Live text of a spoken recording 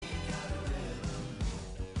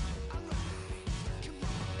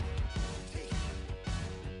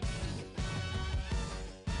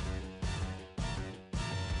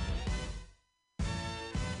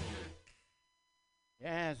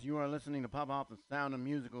Yes, you are listening to Pop Off the Sound of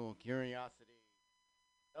Musical Curiosity,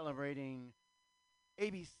 celebrating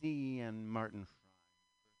ABC and Martin Fry,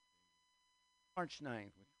 March 9th.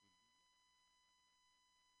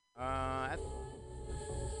 Uh,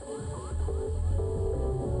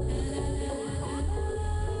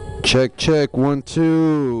 Check, check, 1,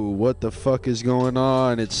 2. What the fuck is going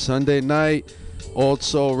on? It's Sunday night, Old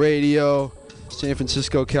Soul Radio, San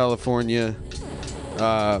Francisco, California.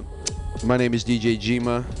 My name is DJ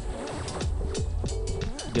Jima.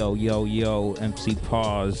 Yo, yo, yo, MC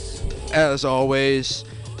Pause. As always,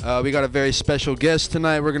 we got a very special guest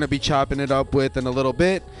tonight we're going to be chopping it up with in a little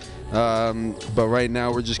bit. But right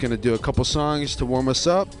now we're just going to do a couple songs to warm us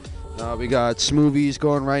up. We got Smoothies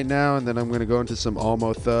going right now, and then I'm going to go into some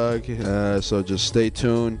Almo Thug. So just stay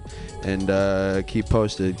tuned and keep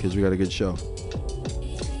posted because we got a good show.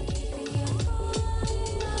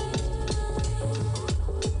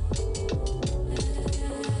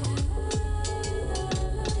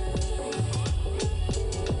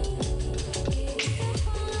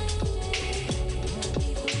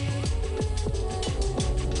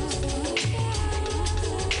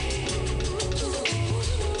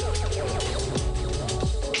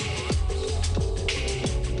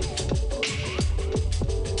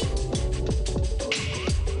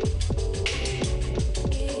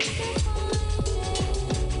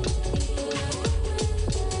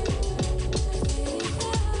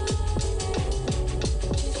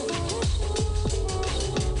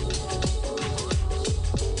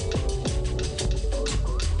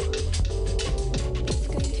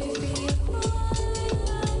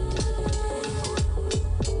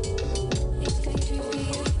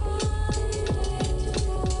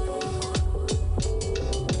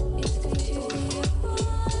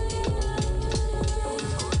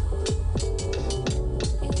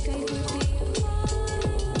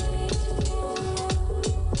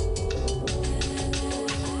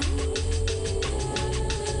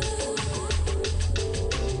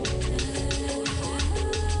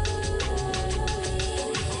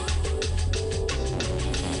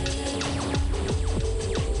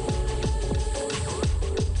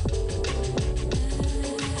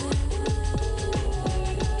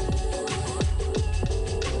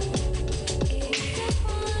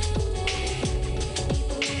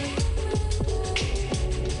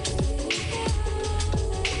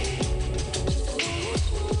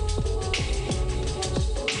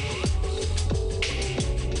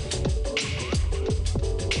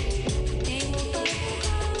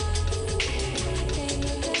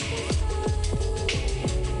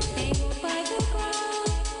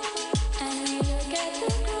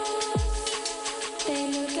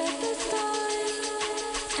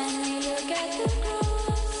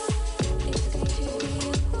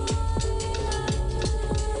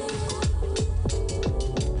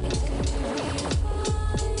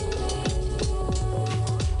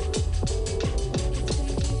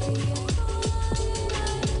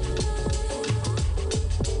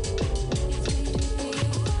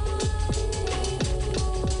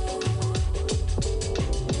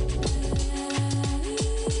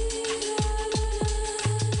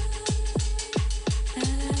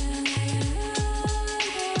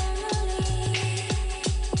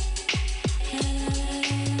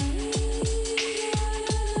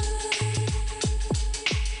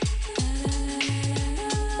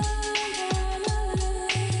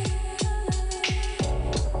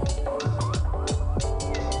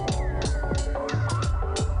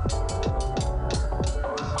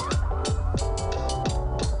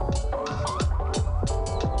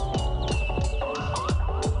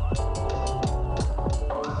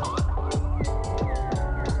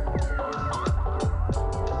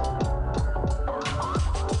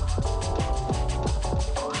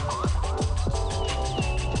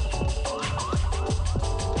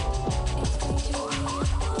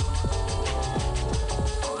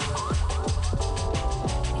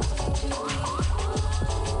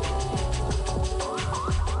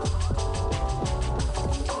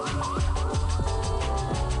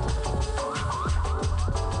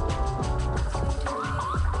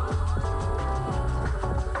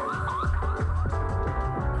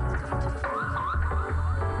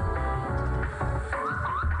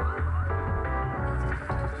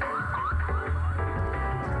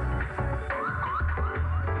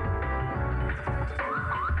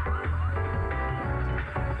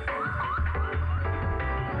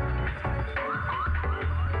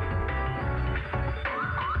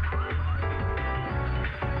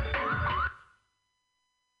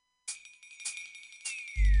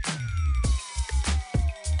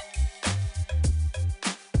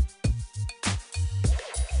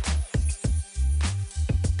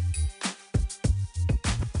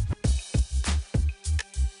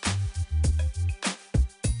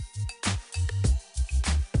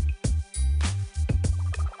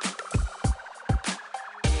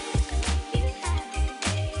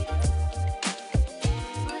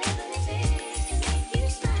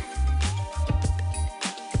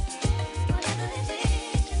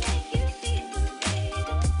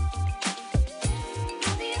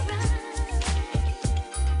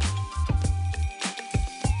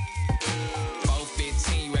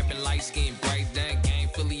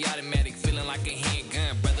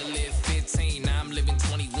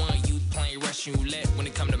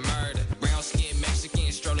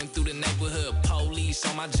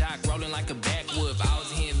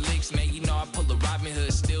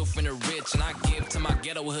 but still finna rich, and I give to my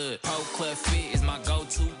ghetto hood. Pro Club Fit is my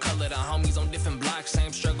go-to color. The homies on different blocks,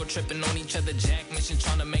 same struggle, tripping on each other. Jack mission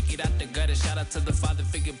trying to make it out the gutter. Shout out to the father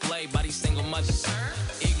figure play by these single mothers.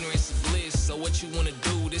 Ignorance is bliss, so what you wanna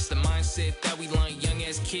do? This the mindset that we learn young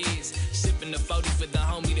as kids. Sipping the 40 for the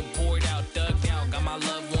homie that poured out, thugged out. Got my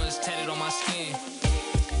loved ones tatted on my skin.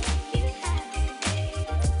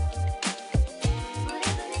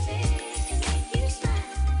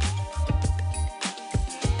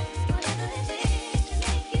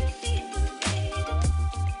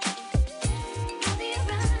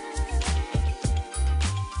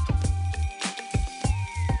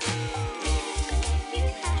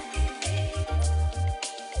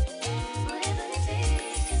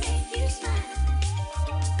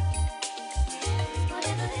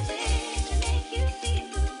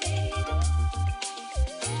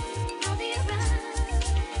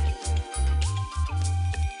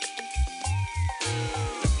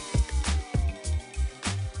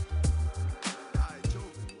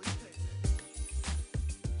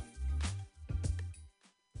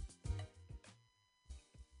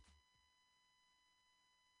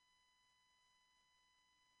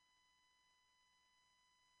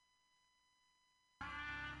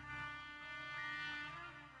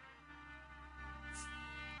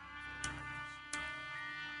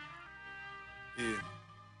 Yeah.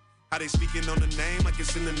 How they speaking on the name like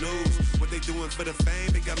it's in the news? What they doing for the fame,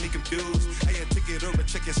 they got me confused. Hey, a ticket or a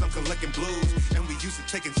check, yes, I'm collecting blues. And we used to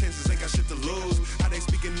taking chances, ain't got shit to lose. How they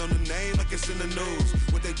speaking on the name like it's in the news?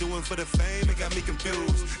 What they doing for the fame, they got me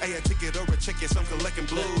confused. Hey, a ticket or a check, yes, I'm collecting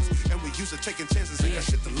blues. And we used to taking chances, ain't got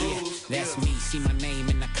shit to lose. That's me, see my name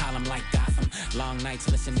in the column like Gotham. Long nights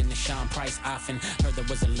listening to Sean Price often. Heard there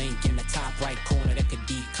was a link in the top right corner that could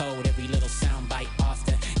decode every little soundbite off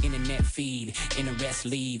the internet feed. Interest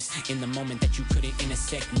leaves in the moment that you couldn't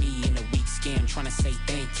intersect me in a weak scam. Trying to say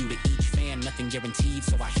thank you to each fan, nothing guaranteed,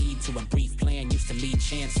 so I heed to a brief plan. Used to lead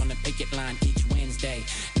chance on the picket line each Wednesday.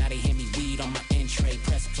 Now they hand me weed on my entree.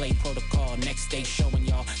 Press play protocol, next day showing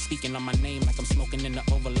y'all. Speaking on my name like I'm smoking in the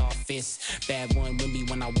Oval Office. Bad one with me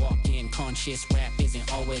when I walk in. Conscious rap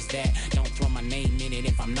isn't always that. Don't throw my name in it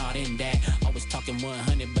if I'm not in that. Always talking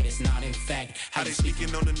 100, but it's not in fact. How they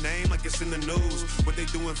speaking on the name like it's in the news? What they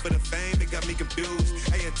doing for the fame, they got me confused.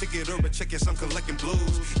 Hey, a ticket or a check, yes, I'm collecting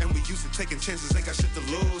blues. And we used to taking chances, ain't got shit to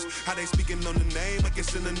lose. How they speaking on the name like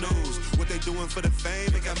it's in the news? What they doing for the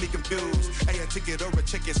fame, they got me confused. Hey, a ticket or a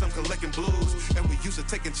check, yes, I'm collecting blues. And we used to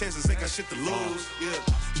taking chances, ain't got shit to lose. Yeah.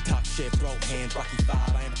 He talk shit, bro, hands, Rocky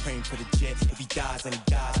 5. I am praying for the jet. If he dies, then he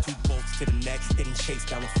dies. 2 bolts to the neck, getting chased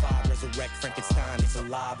down the 5. Resurrect Frankenstein, it's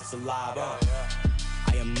alive, it's alive.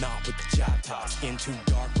 I am not with the job top. Skin too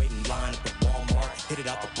dark, waiting line at the Walmart. Hit it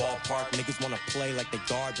out the ballpark. Niggas wanna play like they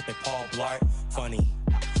guard, but they Paul Blart. Funny,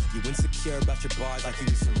 you insecure about your bars like you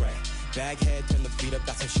was a Ray. Baghead, turn the beat up,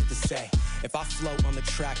 got some shit to say. If I float on the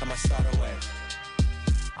track, I might start away.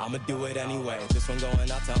 I'ma do it anyway. This one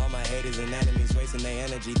going out to all my haters and enemies, wasting their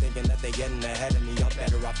energy, thinking that they getting ahead of me. Y'all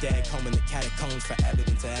better off dead, combing the catacombs for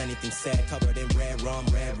evidence of anything said. Covered in red rum,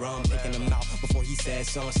 taking them out before he said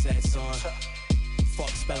song, said song. Fuck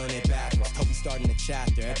spelling it backwards. Toby starting the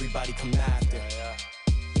chapter. Everybody come after.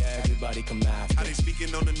 Yeah, everybody come after. How they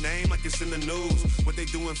speaking on the name like it's in the news? What they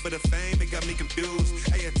doing for the fame, they got me confused.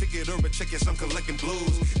 Hey, a ticket or a check, yes, I'm collecting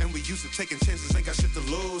blues. And we used to taking chances, ain't got shit to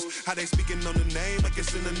lose. How they speaking on the name like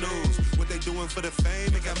it's in the news? What they doing for the fame,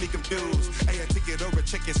 they got me confused. Hey, a ticket or a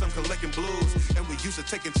check, yes, I'm collecting blues. And we used to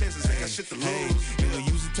taking chances, ain't got shit to lose. And we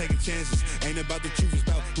used to taking chances. Ain't about the truth, it's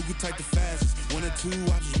about who can type the fastest. 1 or 2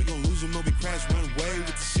 options, we gon' lose them or we crash. Run away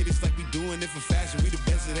with the shit, it's like we doing it for fashion. We the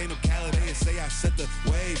best, it ain't no Caliday and say I set the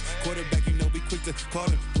wave. Quarterback, you know we quick to call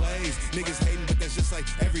them plays. Niggas hating, but that's just like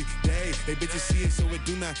every day. They bitches see it, so it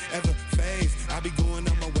do not ever phase. I be going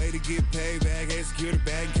on my way to get paid. Bag head, secure the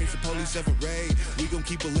bag in case the police ever raid. We gon'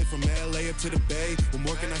 keep it lit from LA up to the Bay. What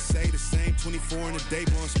more can I say? The same 24 in a day,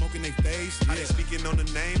 blowing smoke in they face. How they speaking on the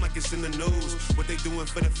name like it's in the news? What they doing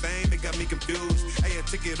for the fame, they got me confused. Hey, a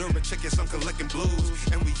ticket or a check, yes, I'm collecting blues.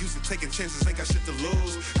 And we used to taking chances, ain't got shit to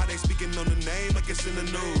lose. How they speaking on the name like it's in the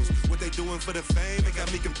news? What they doing for the fame, they got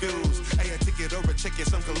me confused. Hey, a ticket or a check,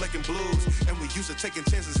 yes, I'm collecting blues. And we used to taking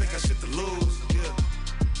chances, ain't got shit to lose. Yeah.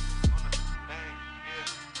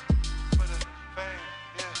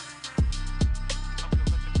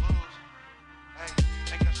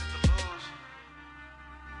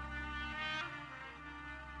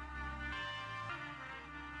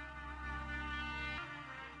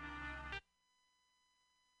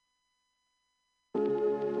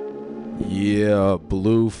 Yeah,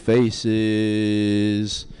 Blue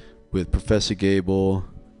Faces with Professor Gable,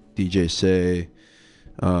 DJ Say.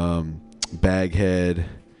 Baghead.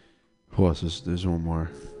 Who else is there's one more.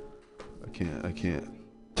 I can't.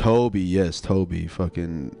 Toby, yes, Toby.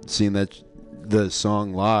 Fucking seeing the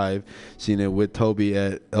song live, seeing it with Toby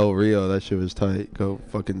at El Rio, that shit was tight. Go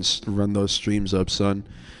fucking run those streams up, son.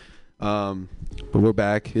 But we're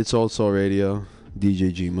back. It's Old Soul Radio,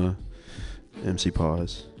 DJ Jima, MC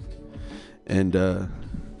Pause, and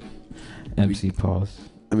MC Pause.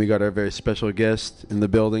 And we got our very special guest in the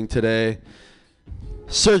building today.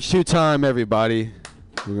 Search 2 Time, everybody.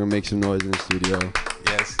 We're gonna make some noise in the studio.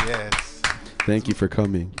 Yes. Thank you for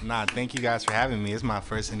coming. Nah, thank you guys for having me. It's my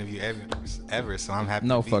first interview ever, so I'm happy.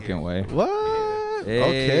 No to be fucking here. way. What? Hey.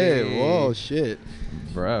 Okay. Whoa, shit.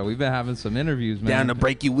 Bro, we've been having some interviews, man. Down to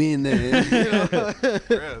break you in there.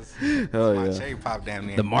 Reals. Hell My yeah. cherry pop damn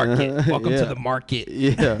near. The market. Welcome Yeah. to the market.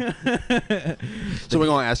 Yeah. So we're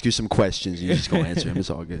gonna ask you some questions. You're just gonna answer them. It's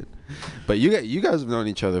all good. But you guys have known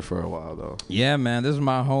each other for a while, though. Yeah, man. This is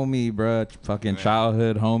my homie, bro. Fucking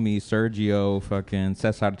childhood homie, Sergio. Fucking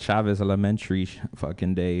Cesar Chavez Elementary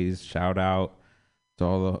fucking days. Shout out to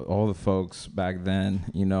all the folks back then,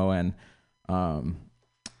 you know, and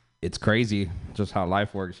it's crazy just how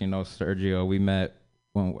life works, you know. Sergio, we met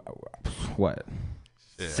when what?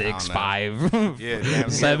 Shit, 6'5", Yeah, damn,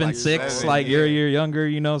 7'6", like 7, like yeah. you're younger,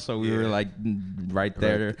 you know. So we were like right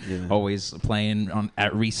there, yeah. always playing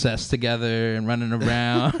at recess together and running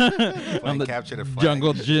around on the Capture the Flag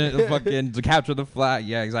jungle and gym, fucking to capture the flag.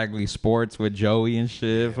 Yeah, exactly. Sports with Joey and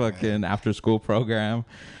shit. Fucking after school program,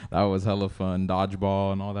 that was hella fun.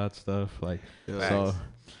 Dodgeball and all that stuff. Like so.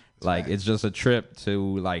 Like, it's just a trip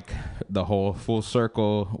to, like, the whole full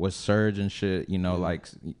circle with Surge and shit, you know, like,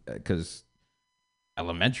 because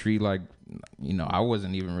elementary, like, you know, I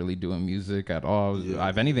wasn't even really doing music at all.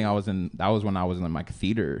 If anything, that was when I was in, like,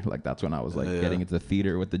 theater. Like, that's when I was, like, getting into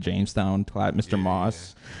theater with the Jamestown, Mr.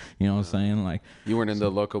 Moss. You know what I'm saying? Like, You weren't in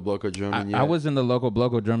the local bloco drumming yet? I was in the local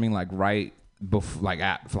bloco drumming, like, right before, like,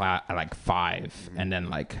 at 5. And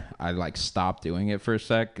then, like, I, like, stopped doing it for a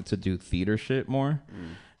sec to do theater shit more.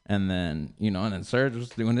 And then, you know, and then Serge was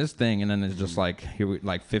doing this thing, and then it's just like, here we,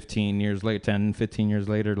 like 15 years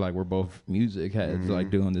later, like we're both music heads, like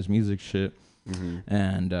doing this music shit.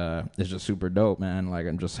 And it's just super dope, man. Like,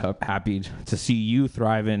 I'm just happy to see you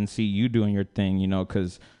thriving, see you doing your thing, you know,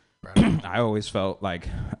 because I always felt like,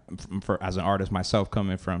 as an artist myself,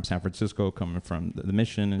 coming from San Francisco, coming from the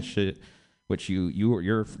Mission and shit, which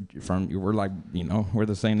you're from, you were like, you know, we're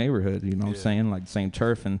the same neighborhood, you know what I'm saying, like same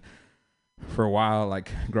turf. And for a while, like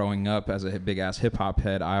growing up as a big ass hip hop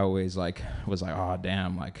head, I always like was like, oh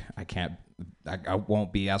damn, like I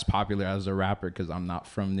won't be as popular as a rapper because I'm not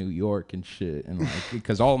from New York and shit, and like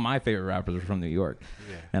because all my favorite rappers are from New York,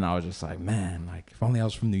 and I was just like, man, like if only I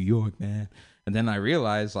was from New York, man. And then I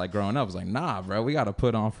realized, like growing up, I was like, nah, bro, we got to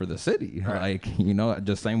put on for the city, like, you know,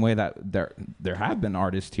 just same way that there have been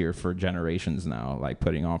artists here for generations now, like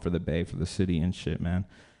putting on for the Bay, for the city and shit, man.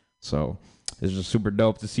 So it's just super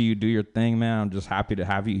dope to see you do your thing, man. I'm just happy to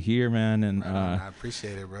have you here, man. And I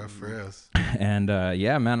appreciate it, bro, for real. And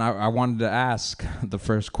yeah, man, I wanted to ask the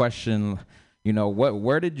first question, you know,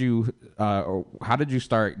 where did you, or how did you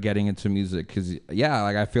start getting into music? Because, yeah,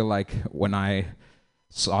 like I feel like when I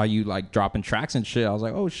saw you like dropping tracks and shit, I was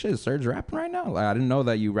like, oh shit, Serge rapping right now? Like I didn't know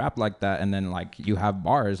that you rap like that. And then like you have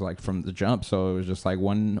bars like from the jump. So it was just like,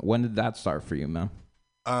 when did that start for you, man?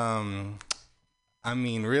 I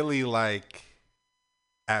mean, really, like,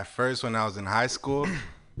 at first when I was in high school,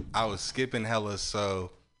 I was skipping hella.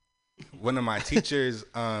 So one of my teachers,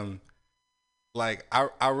 like, I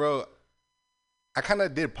kind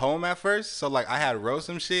of did poem at first. So, like, I had wrote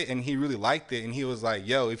some shit, and he really liked it. And he was like,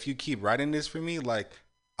 yo, if you keep writing this for me, like,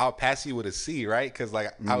 I'll pass you with a C, right? Because,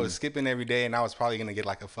 like, I was skipping every day, and I was probably going to get,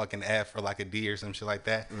 like, a fucking F or, like, a D or some shit like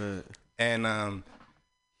that. Right. And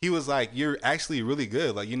he was like, you're actually really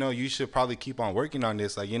good. Like, you know, you should probably keep on working on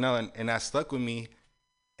this. Like, you know, and that stuck with me.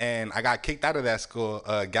 And I got kicked out of that school,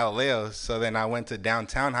 Galileo. So then I went to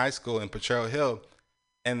downtown high school in Potrero Hill.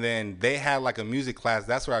 And then they had like a music class.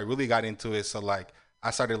 That's where I really got into it. So like I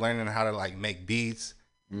started learning how to like make beats.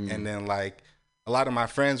 And then like a lot of my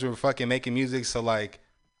friends were fucking making music. So like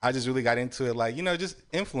I just really got into it, like, you know, just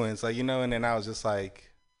influence, like, you know. And then I was just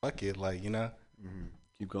like, fuck it, like, you know.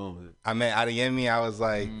 Keep going with it. I met Adeyemi. I was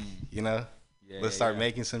like, you know, let's start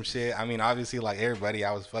making some shit. I mean, obviously, like everybody,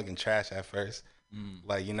 I was fucking trash at first.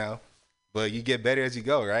 Like, you know, but you get better as you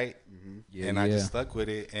go, right? And I just stuck with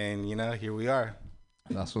it, and, you know, here we are.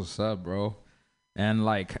 That's what's up, bro. And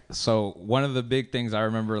like, so one of the big things I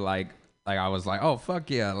remember, like I was like, oh fuck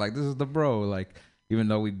yeah, like this is the bro, like, even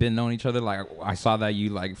though we've been knowing each other, like I saw that you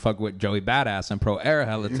like fuck with Joey Badass and Pro Era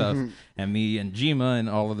hella tough, and me and Jima and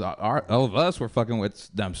all of us were fucking with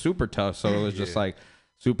them super tough. So it was just like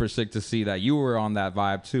super sick to see that you were on that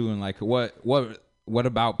vibe too. And like what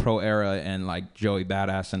about Pro Era and like Joey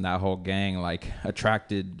Badass and that whole gang like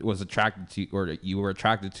was attracted to, or you were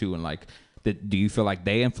attracted to, and like do you feel like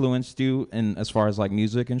they influenced you in as far as like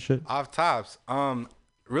music and shit? Off tops,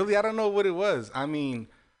 really, I don't know what it was. I mean,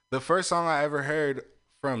 the first song I ever heard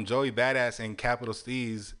from Joey Badass and Capital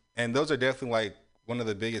Steez, and those are definitely like one of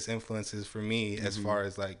the biggest influences for me as far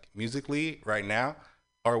as like musically right now,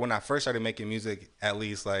 or when I first started making music, at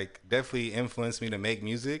least, like definitely influenced me to make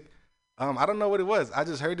music. I don't know what it was. I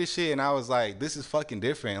just heard this shit and I was like, this is fucking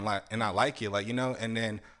different, and I like it, like, you know. And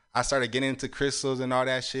then I started getting into crystals and all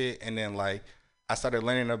that shit, and then like I started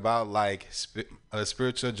learning about like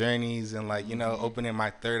spiritual journeys and like, you know, opening my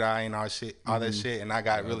third eye and all that shit, and I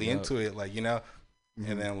got really into it, like, you know.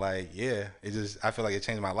 And then like, yeah, it just, I feel like it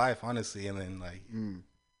changed my life, honestly. And then like,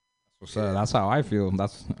 so that's how I feel.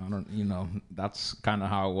 That's that's kind of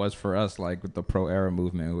how it was for us, like with the Pro Era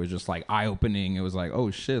movement. It was just like eye opening. It was like,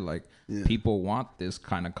 oh shit, like people want this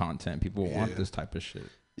kind of content. People want this type of shit.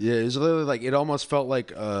 Yeah, it's literally like, it almost felt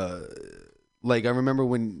like I remember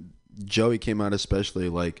when Joey came out, especially,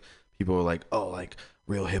 like people were like, oh, like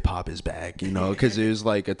real hip hop is back, you know, because it was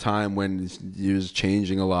like a time when it was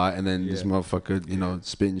changing a lot, and then this motherfucker, you know,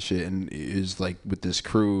 spitting shit, and it was like with this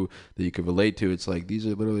crew that you could relate to. It's like these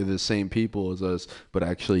are literally the same people as us, but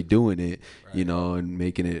actually doing it, you know, and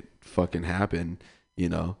making it fucking happen, you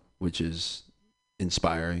know, which is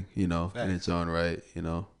inspiring, you know, in its own right, you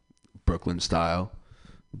know, Brooklyn style.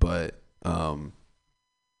 But who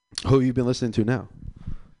have you been listening to now?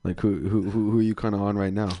 Like who are you kind of on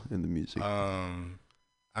right now in the music?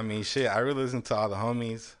 I mean, shit, I really listen to all the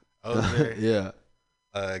homies. Ozer,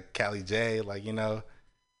 Cali J, like, you know,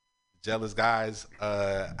 Jealous Guys.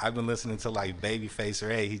 I've been listening to like Babyface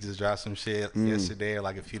Ray. He just dropped some shit yesterday or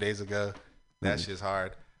like a few days ago. That shit's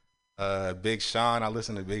hard. Big Sean, I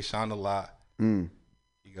listen to Big Sean a lot. You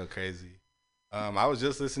go crazy. I was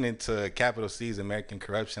just listening to Capital C's American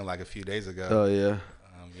Corruption like a few days ago. Oh yeah.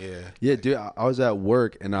 Yeah, dude, I was at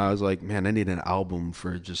work and I was like, man, I need an album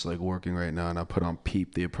for just like working right now, and I put on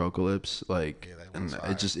Peep the Apocalypse, like, and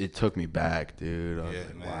it took me back, dude. I was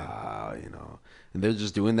like, wow, you know, and they're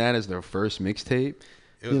just doing that as their first mixtape.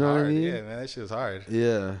 It was hard, I mean? Yeah, man, that shit was hard.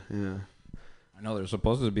 Yeah. I know there's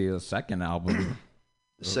supposed to be a second album.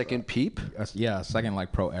 Second Peep? Yeah, a second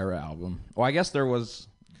like Pro Era album. Well, I guess there was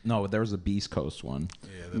a Beast Coast one.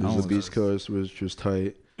 Yeah, the Beast Coast was just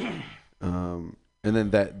tight. And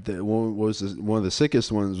then the one was one of the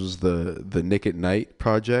sickest ones was the Nick at Night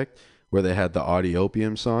project, where they had the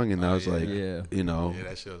Audiopium song, and I was like, you know,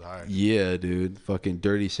 that shit was hard. Yeah, dude, fucking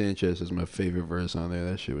Dirty Sanchez is my favorite verse on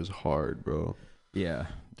there. That shit was hard, bro. Yeah,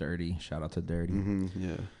 Dirty. Shout out to Dirty.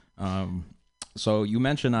 Yeah. So you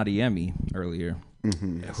mentioned Adiemi earlier.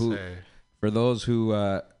 Yes, sir. For those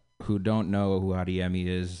who don't know who Adiemi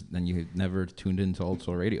is, then you never tuned into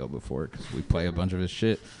OldSoulRadio before, because we play a bunch of his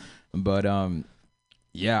shit. But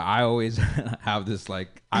yeah, I always have this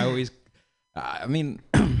like, I mean,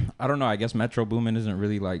 I don't know, I guess Metro Boomin isn't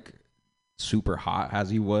really like super hot as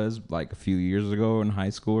he was like a few years ago in high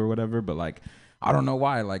school or whatever, but like, I don't know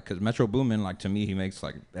why, like, because Metro Boomin, like, to me, he makes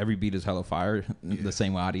like every beat is hella fire, the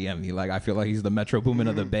same with Adiemi. Like, I feel like he's the Metro Boomin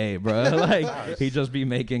of the Bay, bro. Like, he just be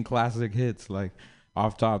making classic hits, like,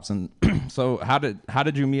 off tops. And so how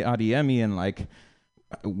did you meet Adiemi, and like,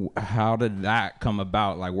 how did that come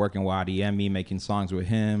about, like working with Adiemi, making songs with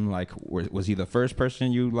him? Like, was he the first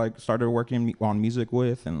person you like started working on music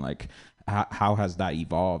with, and like how has that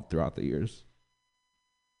evolved throughout the years?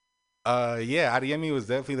 Yeah, Adiemi was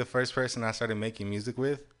definitely the first person I started making music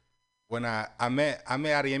with. When I met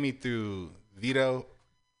Adiemi through Vito.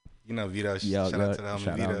 You know Vito. Shout out to them.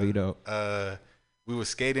 Vito. We were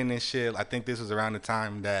skating and shit. I think this was around the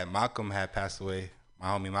time that Malcolm had passed away. My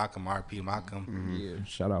homie Malcolm, RP Malcolm. Yeah,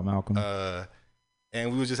 shout out Malcolm.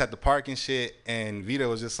 And we was just at the park and shit, and Vito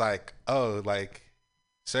was just like, "Oh, like,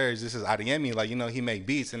 Serge, this is Adiemi. Like, you know, he make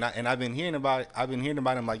beats." And I've been hearing about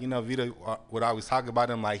him. Like, you know, Vito would always talk about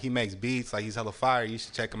him. Like, he makes beats. Like, he's hella fire. You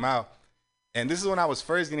should check him out. And this is when I was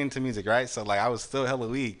first getting into music, right? So like, I was still hella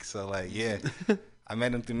weak. So like, yeah, I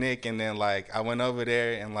met him through Nick, and then like, I went over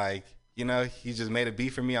there and like, you know, he just made a beat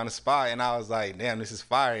for me on the spot, and I was like, damn, this is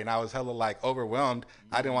fire. And I was hella like overwhelmed.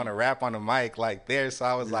 I didn't want to rap on the mic like there, so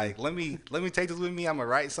I was like, let me take this with me. I'm gonna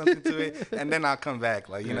write something to it, and then I'll come back,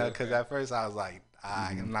 like, you know, because at first I was like,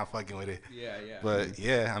 I'm not fucking with it. Yeah. But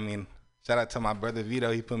yeah, I mean, shout out to my brother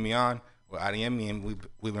Vito. He put me on with Adiemi, and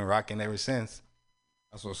we've been rocking ever since.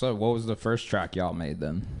 That's what's up. What was the first track y'all made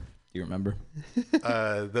then? Do you remember?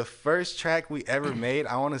 The first track we ever made,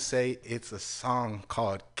 I want to say it's a song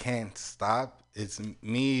called Can't Stop. It's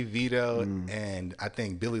me, Vito, and I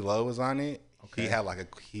think Billy Lowe was on it. Okay.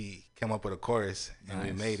 He came up with a chorus and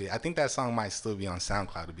we made it. I think that song might still be on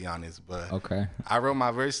SoundCloud, to be honest, but okay. I wrote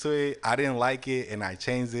my verse to it. I didn't like it and I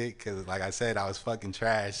changed it because, like I said, I was fucking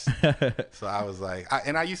trash. So I was like,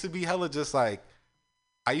 I used to be hella just like,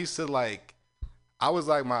 I was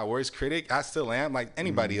like my worst critic. I still am, like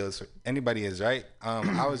anybody else. Anybody is, right?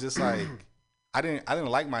 I was just like, I didn't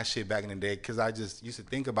like my shit back in the day because I just used to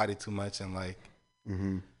think about it too much, and like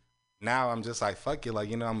now I'm just like, fuck it, like,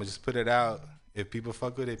 you know, I'm gonna just put it out. If people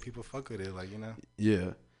fuck with it, people fuck with it, like, you know.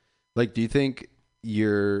 Yeah, like, do you think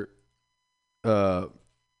you're well,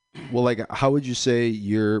 like, how would you say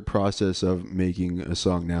your process of making a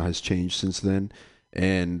song now has changed since then?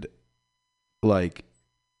 And like,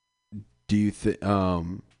 do you think I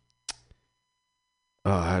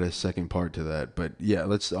had a second part to that, but yeah,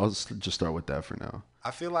 I'll just start with that for now.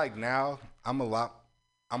 I feel like now I'm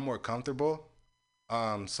more comfortable.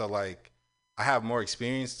 So like I have more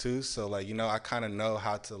experience too. So like, you know, I kind of know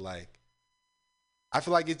how to like, I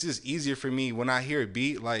feel like it's just easier for me when I hear a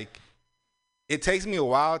beat. Like, it takes me a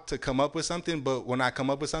while to come up with something, but when I come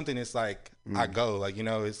up with something, it's like I go, like, you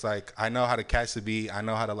know, it's like I know how to catch the beat, I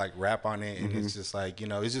know how to like rap on it, and it's just like, you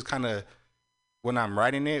know, it's just kind of when I'm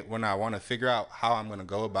writing it, when I want to figure out how I'm gonna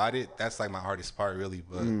go about it, that's like my hardest part, really.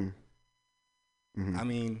 But I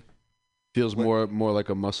mean, feels more like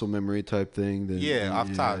a muscle memory type thing than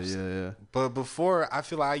off tops. Yeah. But before, I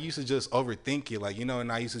feel like I used to just overthink it, like, you know,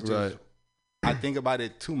 and I used to just I think about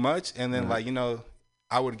it too much, and then like, you know,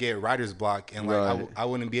 I would get writer's block, and like I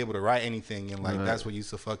wouldn't be able to write anything, and like that's what used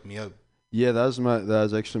to fuck me up. Yeah, that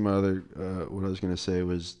was actually my other what I was gonna say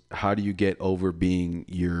was, how do you get over being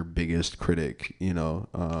your biggest critic, you know,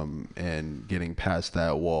 and getting past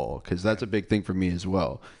that wall? Because that's a big thing for me as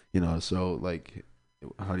well, you know. So like,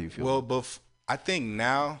 how do you feel? Well, but I think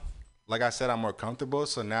now, like I said, I'm more comfortable.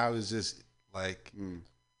 So now it's just like,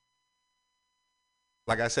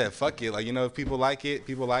 like I said, fuck it. Like, you know, if people like it,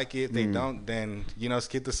 people like it. If they don't, then, you know,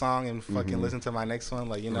 skip the song and fucking listen to my next one.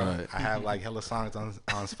 Like, you know, I have like hella songs on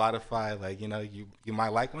Spotify. Like, you know, you might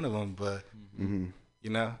like one of them, but you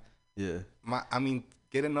know, I mean,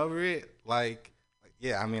 getting over it, like,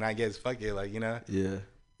 yeah, I mean, I guess fuck it. Like, you know,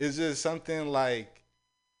 it's just something like,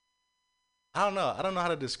 I don't know how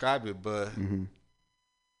to describe it, but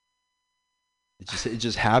it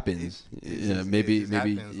just happens. Maybe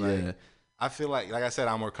happens. Like, I feel like I said,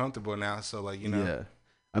 I'm more comfortable now. So like, you know, yeah.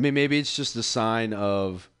 I mean, maybe it's just a sign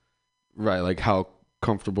of like how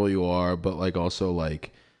comfortable you are, but like also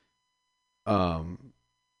like,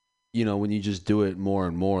 you know, when you just do it more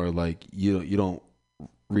and more, like you don't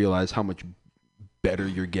realize how much better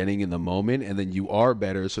you're getting in the moment, and then you are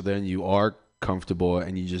better. So then you are comfortable,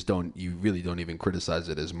 and you really don't even criticize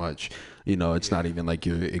it as much. You know, it's not even like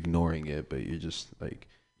you're ignoring it, but you're just like,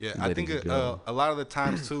 I think a lot of the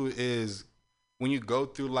times too is when you go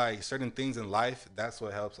through like certain things in life, that's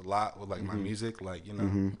what helps a lot with like my music, like, you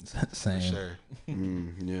know. Same. For sure.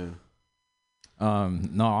 Yeah.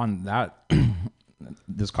 No, on that,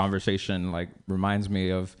 this conversation like reminds me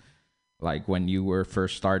of like when you were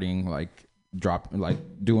first starting, like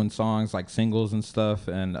doing songs, like singles and stuff,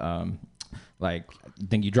 and like, I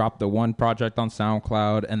think you dropped the one project on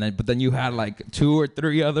SoundCloud, but then you had like 2 or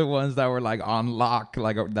 3 other ones that were like on lock,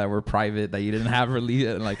 like that were private, that you didn't have released.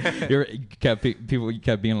 And like you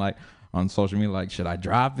kept being like on social media, like, should I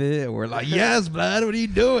drop it? Or like, yes, blood, what are you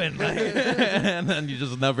doing? Like, and then you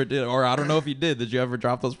just never did. Or I don't know if you did. Did you ever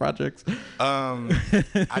drop those projects?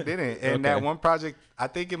 I didn't. And that one project, I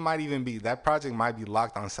think that project might be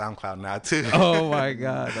locked on SoundCloud now too. Oh my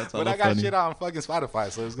God. That's but I got shit on fucking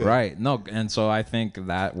Spotify, so it's good. Right. No, and so I think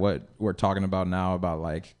that what we're talking about now about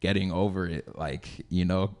like getting over it, like, you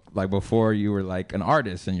know, like before you were like an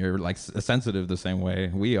artist and you're like sensitive the same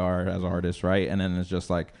way we are as artists, right? And then it's just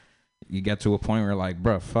like, you get to a point where like,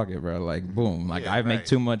 bro, fuck it, bro. Like, boom. Like, I make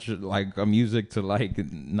too much like music to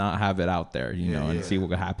like not have it out there, you know, and see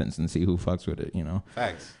what happens and see who fucks with it, you know.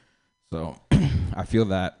 Facts. So I feel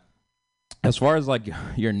that as far as like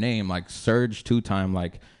your name, like Surge 2 Time,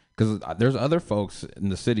 like, because there's other folks in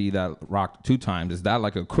the city that rock 2 Times. Is that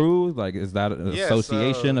like a crew? Like, is that an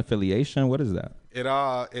association, affiliation? What is that?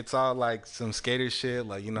 It's all like some skater shit,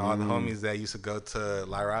 like, you know, all the homies that used to go to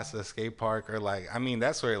La Raza skate park, or like, I mean,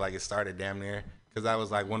 that's where like it started damn near, because that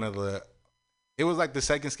was like it was like the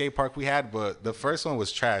second skate park we had, but the first one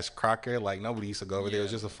was trash. Crocker, like nobody used to go over there. It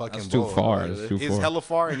was just a fucking That's bull. too far. It's hella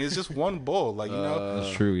far, and it's just one bull, like, you know.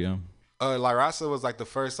 That's true, yeah. La Raza was like the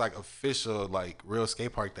first like official like real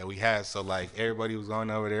skate park that we had. So like everybody was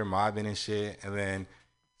going over there mobbing and shit. And then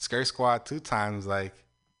Skirt Squad 2 times, like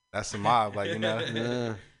that's a mob, like, you know.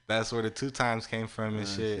 Yeah. That's where the 2 times came from and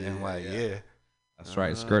shit. And like, yeah. That's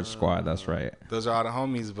right, Skirt Squad. That's right. Those are all the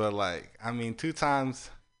homies, but like, I mean, 2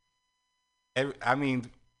 times.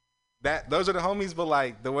 Those are the homies, but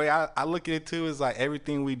like the way I look at it too is like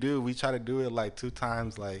everything we do, we try to do it like 2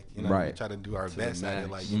 times, like, you know, Right. we try to do our To best the at it,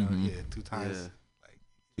 max. like, you know, 2 times, like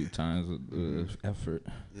 2 times the effort.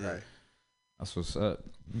 right. That's what's up.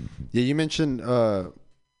 Yeah, you mentioned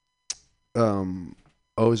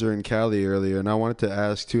Ozer and Cali earlier, and I wanted to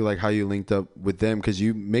ask too, like how you linked up with them, because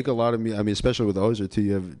you make a lot of I mean, especially with Ozer too.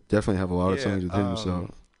 You definitely have a lot of Yeah, songs with him.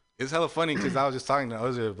 So it's hella funny because I was just talking to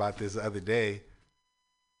Ozer about this the other day.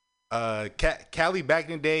 Cali back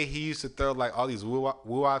in the day, he used to throw like all these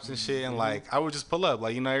woo-wops and shit, and like I would just pull up,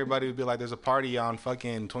 like, you know, everybody would be like, "There's a party on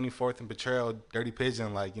fucking 24th and Betrayal, Dirty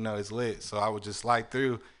Pigeon," like, you know, it's lit. So I would just slide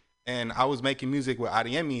through, and I was making music with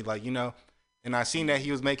Adiemi, like, you know, and I seen that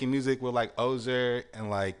he was making music with like Ozer and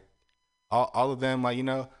like all of them, like, you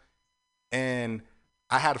know, and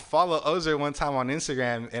I had to follow Ozer one time on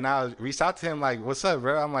Instagram, and I reached out to him like, "What's up,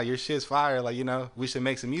 bro?" I'm like, "Your shit's fire. Like, you know, we should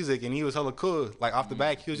make some music." And he was hella cool. Like off the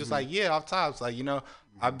back, he was just like, "Yeah, off tops. Like, you know,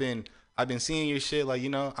 I've been seeing your shit. Like, you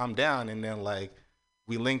know, I'm down." And then like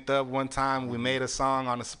we linked up one time. We made a song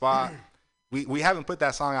on the spot. We haven't put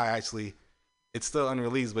that song out actually. It's still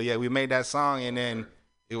unreleased. But yeah, we made that song, and then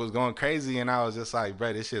it was going crazy. And I was just like,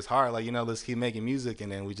 "Bro, this shit's hard. Like, you know, let's keep making music."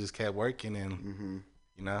 And then we just kept working, and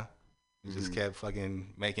you know. We just kept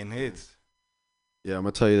fucking making hits. yeah, I'm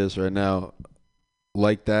gonna tell you this right now.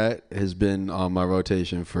 Like That has been on my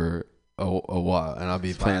rotation for a while, and I'll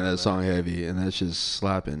be playing that song heavy, and that's just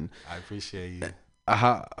slapping. I appreciate you.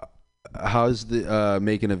 How's the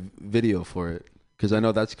making a video for it? Because I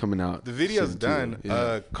know that's coming out. The video's soon, done. too.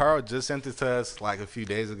 Yeah. Carl just sent it to us like a few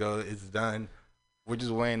days ago. It's done. We're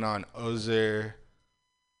just waiting on Ozer.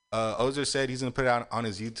 Ozer said he's gonna put it out on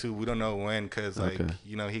his YouTube. We don't know when, cause like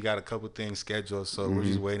you know, he got a couple things scheduled, so we're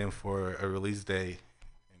just waiting for a release date.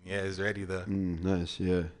 And yeah, it's ready though. Nice.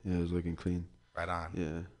 Yeah, it's looking clean. Right on.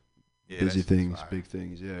 Yeah. Busy things, big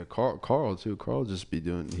things. Yeah, Carl too. Carl just be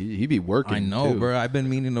doing. He be working. I know, too. bro. I've been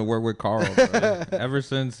meaning to work with Carl, bro. Ever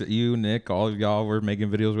since you, Nick, all of y'all were making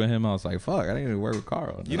videos with him, I was like, "Fuck, I didn't even work with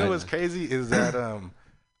Carl." You know what's crazy is that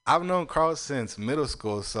I've known Carl since middle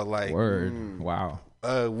school. So like, wow.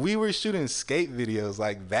 We were shooting skate videos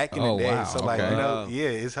like back in the day. Wow. So like, Okay. you know, yeah,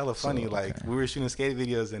 it's hella funny. Like okay. we were shooting skate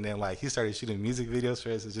videos, and then like he started shooting music videos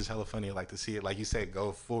for us. It's just hella funny, like to see it, like you said,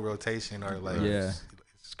 go full rotation or like,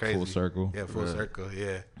 it's crazy. Full circle. Yeah, full circle.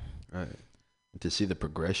 Yeah. Right. To see the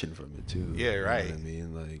progression from it too. Yeah, right. You know what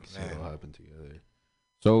I mean, like, see it all happen together.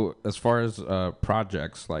 So as far as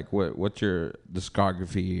projects, like what's your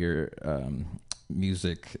discography, your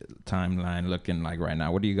music timeline looking like right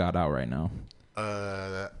now? What do you got out right now?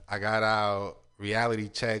 I got out Reality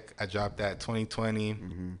Check. I dropped that 2020,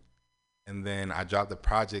 and then I dropped the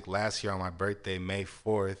project last year on my birthday, May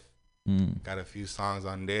 4th. Got a few songs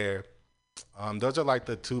on there. Those are like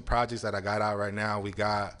the 2 projects that I got out right now. We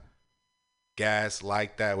got Gas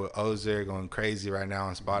Like That with Ozer going crazy right now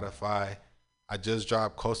on Spotify. I just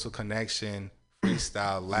dropped Coastal Connection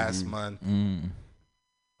freestyle last month.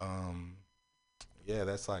 Yeah,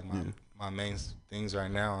 that's like my main things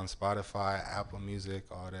right now on Spotify, Apple Music,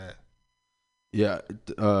 all that. Yeah,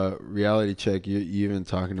 Reality Check. You even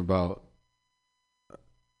talking about,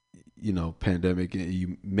 you know, pandemic.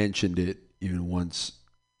 You mentioned it even once.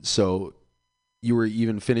 So you were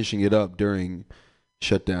even finishing it up during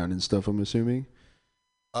shutdown and stuff, I'm assuming.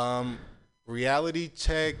 Reality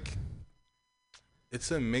Check.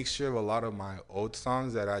 It's a mixture of a lot of my old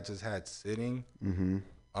songs that I just had sitting.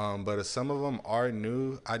 But some of them are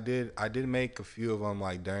new. I did make a few of them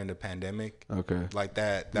like during the pandemic. Okay. Like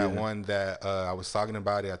that one that I was talking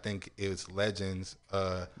about it. I think it was Legends.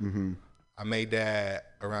 I made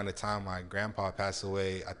that around the time my grandpa passed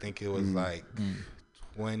away. I think it was like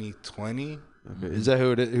 2020. Okay. Is that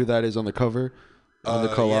who that is on the cover? On the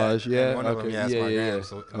collage? Yeah. One of them, okay. it's my Yeah. grams.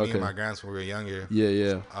 So me and my grams when we were younger.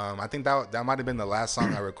 Yeah. I think that might have been the last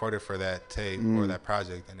song I recorded for that tape or that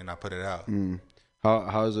project, and then I put it out.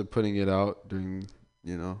 How is it putting it out during,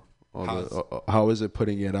 you know, how is it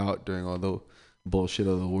putting it out during all the bullshit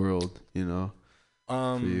of the world, you know,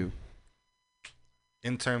 for you?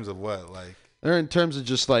 In terms of what, like? Or in terms of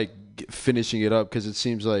just like finishing it up, because it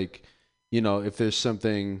seems like, you know, if there's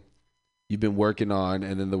something, you've been working on,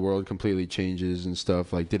 and then the world completely changes and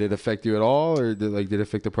stuff. Like, did it affect you at all, or did it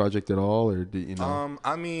affect the project at all, or did, you know?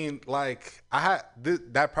 I mean, like, I had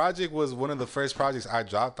that project was one of the first projects I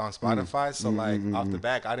dropped on Spotify. So like off the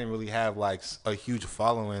back, I didn't really have like a huge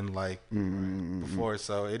following like before,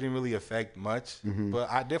 so it didn't really affect much. But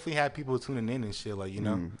I definitely had people tuning in and shit, like, you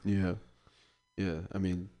know. Yeah. I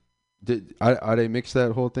mean, did Ade mix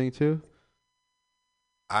that whole thing too?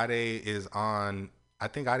 Ade is on. I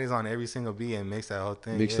think Ade's on every single beat and makes that whole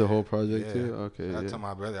thing. Mix the whole project too? Okay. I told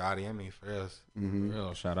my brother Ade for real.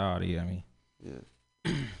 Real shout out Ade. Yeah.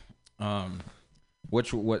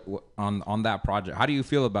 What on that project? How do you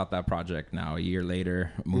feel about that project now? A year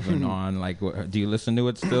later, moving on. Like, do you listen to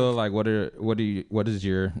it still? Like, what is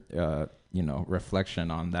your reflection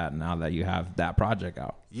on that now that you have that project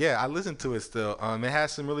out? Yeah, I listen to it still. It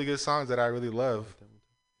has some really good songs that I really love.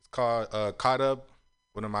 It's called "Caught Up."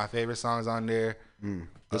 One of my favorite songs on there.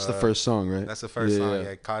 That's the first song, right? That's the first song.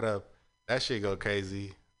 Yeah, Caught Up. That shit go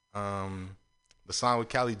crazy. The song with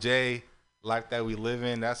Cali J, Life That We Live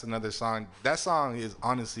In. That's another song. That song is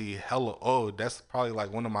honestly hella old. That's probably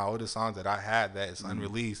like one of my oldest songs that I had that is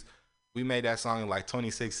unreleased. We made that song in like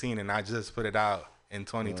 2016, and I just put it out in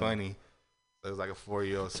 2020. So it was like a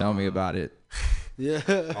 4-year-old song. Tell me about it. Yeah.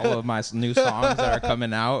 All of my new songs that are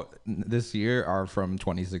coming out this year are from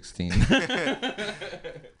 2016.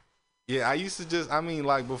 Yeah, I used to just, I mean,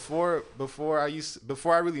 like before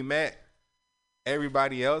I really met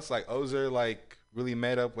everybody else, like Ozer, like really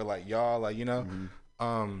met up with like y'all, like, you know,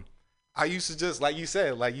 I used to just, like you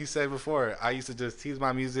said before, I used to just tease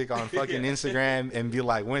my music on fucking Instagram and be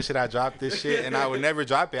like, when should I drop this shit? And I would never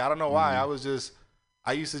drop it. I don't know why.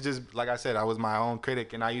 I used to just, like I said, I was my own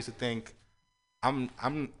critic, and I used to think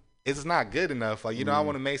it's not good enough. Like, you know, I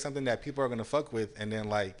want to make something that people are going to fuck with. And then,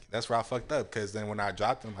 like, that's where I fucked up. Because then when I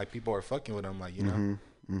dropped them, like, people are fucking with them, like, you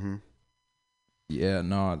know. Yeah,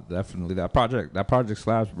 no, definitely. That project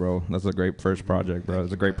slaps, bro. That's a great first project, bro.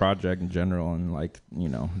 It's a great project in general. And, like, you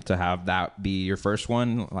know, to have that be your first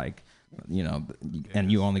one, like, you know,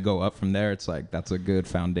 and you only go up from there, it's like, that's a good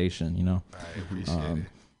foundation, you know. I appreciate it.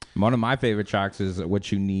 One of my favorite tracks is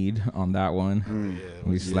What You Need on that one.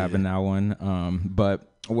 We slapping that one. But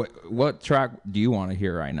what track do you want to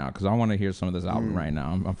hear right now? Because I want to hear some of this album right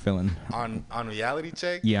now. I'm feeling on Reality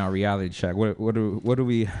Check. Yeah, on Reality Check. What do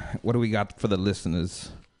we got for the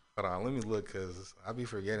listeners? Hold on, let me look, because I be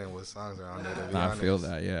forgetting what songs are on there. To be I honest. feel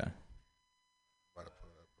that, yeah. What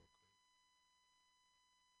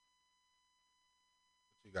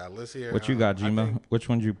you got? Let's hear. What you got, Jima? Which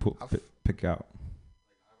one did you pick out?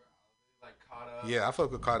 Yeah, I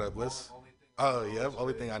fuck with Caught Up.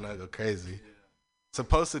 Only thing I know go crazy.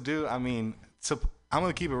 Supposed to Do, I mean, I'm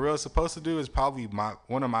gonna keep it real. Supposed to Do is probably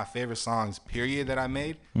one of my favorite songs, period, that I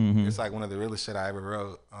made. It's like one of the realest shit I ever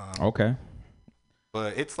wrote. Okay.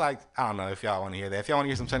 But it's like, I don't know if y'all want to hear that. If y'all want to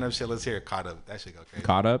hear some turn up shit, let's hear Caught Up. That shit go crazy.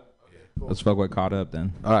 Caught Up? Yeah. Let's fuck with Caught Up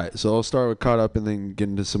then. All right, so I'll start with Caught Up and then get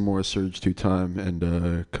into some more Surge 2 Time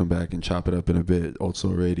and come back and chop it up in a bit.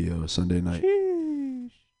 OldSoulRadio, Sunday night.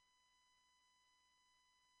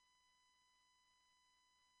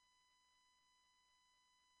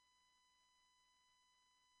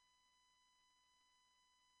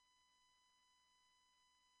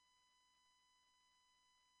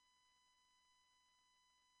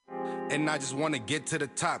 And I just wanna get to the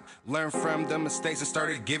top. Learn from the mistakes and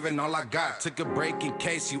started giving all I got. Took a break in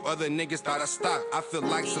case you other niggas thought I stopped. I feel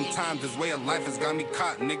like sometimes this way of life has got me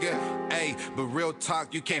caught, nigga. Ayy, but real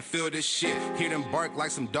talk, you can't feel this shit. Hear them bark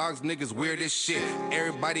like some dogs, niggas weird as shit.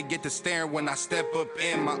 Everybody get to staring when I step up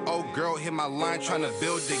in. My old girl hit my line trying to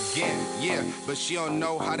build again. Yeah, but she don't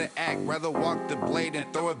know how to act. Rather walk the blade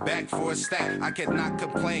and throw it back for a stack. I cannot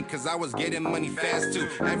complain cause I was getting money fast too.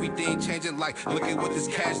 Everything changing like, look at what this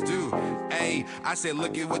cash do. Ayy, I said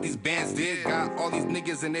look at what these bands did. Got all these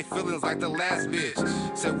niggas and they feelings like the last bitch.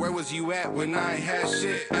 Said where was you at when I ain't had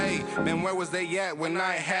shit? Ayy, man where was they at when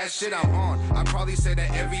I ain't had shit? I'm on. I probably say that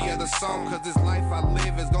every other song. Cause this life I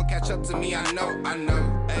live is gonna catch up to me. I know.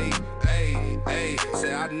 Ayy,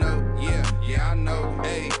 say I know. Yeah, I know.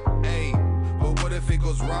 Ayy. But what if it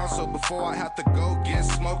goes wrong? So before I have to go get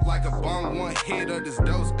smoked like a bong, one hit of this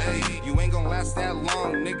dose, ayy. You ain't gonna last that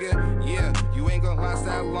long, nigga. Yeah, you ain't gonna last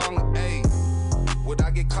that long, ayy. Would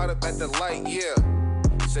I get caught up at the light? Yeah.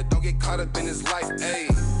 Said don't get caught up in this life,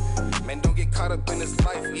 ayy. Man, don't get caught up in this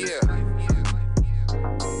life, yeah.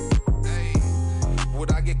 Ayy.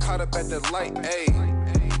 Would I get caught up at the light,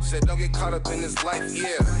 ayy? Said don't get caught up in this life,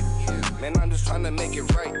 yeah. Man, I'm just trying to make it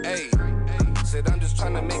right, ayy. Said I'm just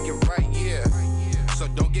trying to make it right, yeah. So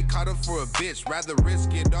don't get caught up for a bitch. Rather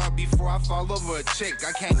risk it all before I fall over a chick.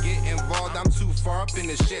 I can't get involved, I'm too far up in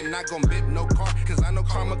this shit. Not gonna bip no car, cause I know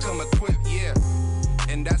karma come equipped, yeah.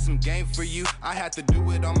 And that's some game for you. I had to do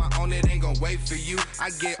it on my own, it ain't gon' wait for you. I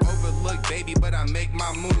get overlooked, baby, but I make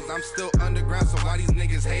my moves. I'm still underground, so why these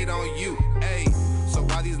niggas hate on you? Ayy, so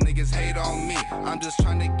why these niggas hate on me? I'm just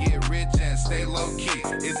trying to get rich and stay low key.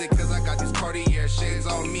 Is it cause I got these Cartier shades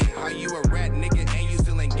on me? How you a rat nigga and you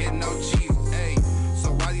still ain't getting no cheese? Ayy,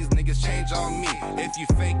 so why these niggas change on me? If you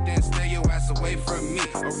fake, then stay your ass away from me.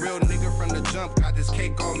 A real nigga from the jump got this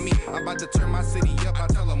cake on me. I'm about to turn my city up, I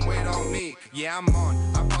tell them wait on me. Yeah, I'm on.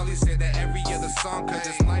 I probably say that every other song, cause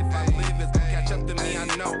this life I live is gonna catch up to me. I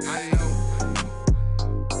know.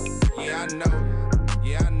 Yeah, I know.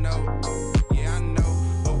 Yeah, I know.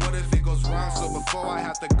 But what if it goes wrong? So before I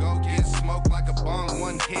have to go get smoked like a bong,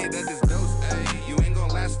 one hit of this dose, ayy. You ain't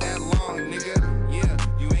gonna last that long, nigga. Yeah,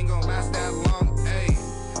 you ain't gonna last that long, ayy.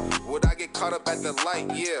 Would I get caught up at the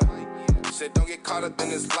light? Yeah. Said don't get caught up in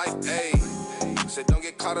this life, ayy. Said don't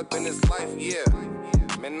get caught up in this life, yeah.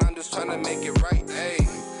 Man, I'm just trying to make it right,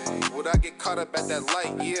 ayy. Would I get caught up at that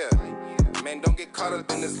light, yeah. Man, don't get caught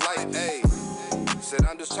up in this life, ayy. Said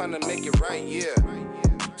I'm just trying to make it right, yeah.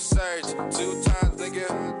 Surge 2 times, nigga.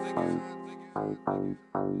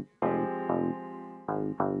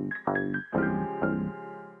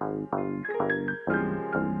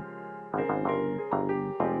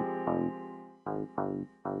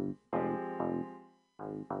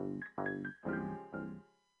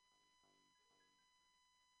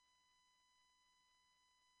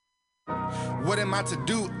 What am I to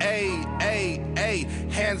do?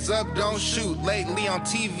 Hands up, don't shoot. Lately on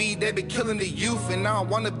TV, they been killing the youth, and I don't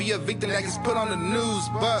wanna be a victim that gets put on the news.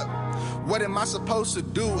 But what am I supposed to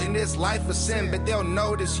do in this life of sin? But they'll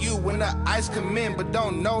notice you when the ice come in, but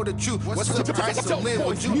don't know the truth. What's the price to live?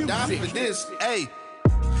 Would you die for this?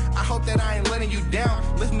 I hope that I ain't letting you down.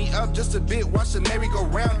 Lift me up just a bit, watch the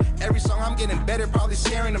merry-go-round. Every song I'm getting better, probably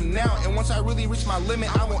sharing them now. And once I really reach my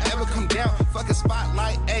limit, I won't ever come down. Fuck a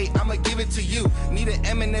spotlight, I'ma give it to you. Need an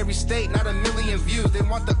M in every state, not a million views. They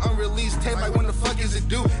want the unreleased tape, like when the fuck is it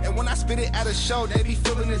due? And when I spit it at a show, they be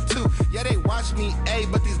feeling it too. Yeah, they watch me,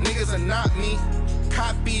 but these niggas are not me.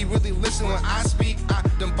 Copy, really listen when I speak. I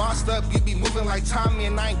done bossed up, you be moving like Tommy,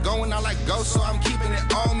 and I ain't going out like Ghost, so I'm keeping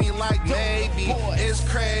it on me like maybe. It's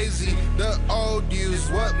crazy, the old you's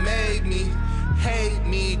what made me hate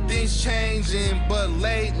me. Things changing, but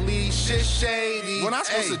lately shit shady. What I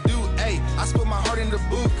supposed to do? I split my heart in the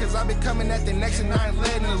booth, cause I been coming at the next and I ain't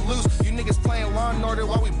letting it loose. You niggas playing Law and Order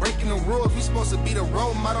while we breaking the rules. We supposed to be the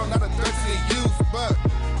role model, not a threat to the youth, but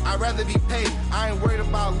I'd rather be paid. I ain't worried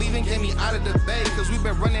about leaving, get me out of the bay, cause we've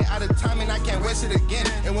been running out of time and I can't waste it again.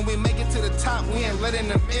 And when we make it to the top, we ain't letting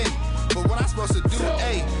them in. But what I'm supposed to do,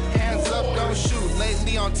 hands up, don't shoot.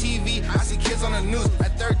 Lately on TV, I see kids on the news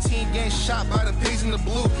at 13 getting shot by the pigs in the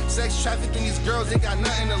blue. Sex trafficking these girls, they got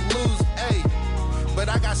nothing to lose, but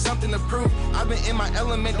I got something to prove. I've been in my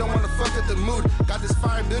element, don't wanna fuck up the mood. Got this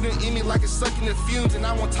fire building in me like it's sucking the fumes, and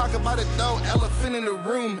I won't talk about it though, elephant in the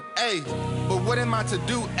room, But what am I to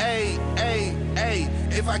do,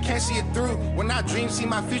 if I can't see it through? When I dream, see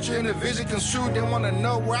my future in the vision construed. They wanna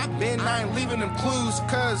know where I've been, I ain't leaving them clues,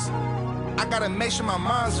 cause I gotta make sure my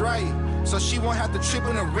mind's right, so she won't have to trip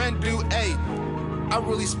in the rent due, I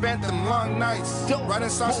really spent them long nights writing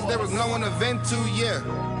songs so there was no one to vent to, yeah.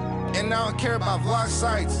 And I don't care about vlog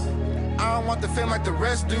sites. I don't want the fame like the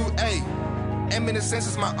rest do, And in a sense,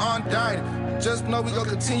 since my aunt died, just know we gon'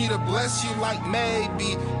 continue to bless you like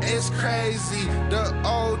maybe. It's crazy, the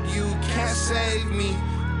old you can't save me.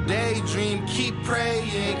 Daydream, keep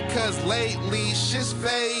praying, cause lately shit's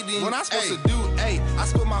fading. What I supposed to do, I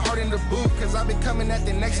split my heart in the booth, cause I been coming at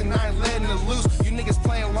the next and I ain't letting it loose. You niggas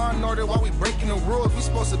playing Law and Order while we breaking the rules. We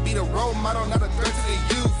supposed to be the role model, not a threat to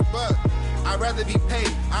the youth, but I'd rather be paid.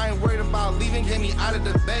 I ain't worried about leaving, get me out of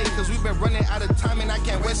the bay, cause we've been running out of time and I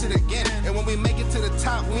can't waste it again. And when we make it to the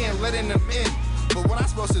top, we ain't letting them in. But what I'm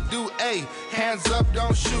supposed to do, hands up,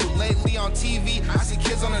 don't shoot. Lately on TV, I see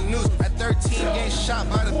kids on the news at 13 getting shot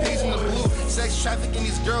by the pigs in the blue. Sex trafficking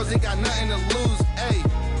these girls, they got nothing to lose,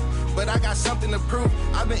 but I got something to prove.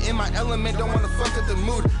 I've been in my element, don't wanna fuck up the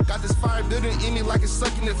mood. Got this fire building in me like it's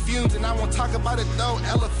sucking the fumes, and I won't talk about it though,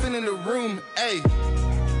 elephant in the room,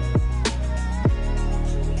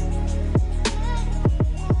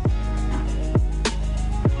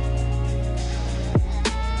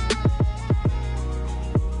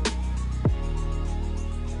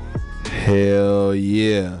 Hell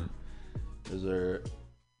yeah. Those are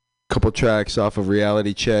a couple tracks off of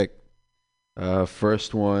Reality Check.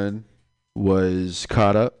 First one was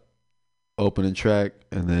Caught Up, opening track,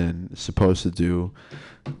 and then supposed to do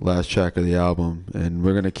last track of the album. And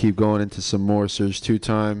we're gonna keep going into some more Surge 2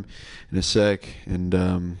 time in a sec, and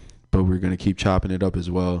but we're gonna keep chopping it up as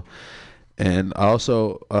well. And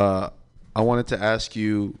also, I wanted to ask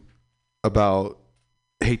you about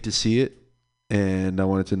Hate to See It, and I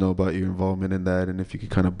wanted to know about your involvement in that, and if you could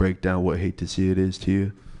kind of break down what Hate to See It is to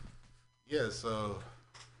you. Yeah, so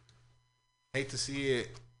Hate to See It.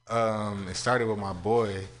 It started with my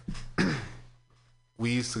boy.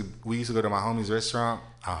 We used to go to my homie's restaurant,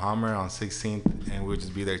 a Hummer on 16th, and we'd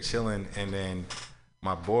just be there chilling. And then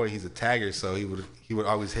my boy, he's a tagger, so he would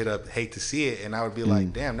always hit up Hate to See It, and I would be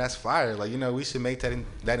like, damn, that's fire. Like, you know, we should make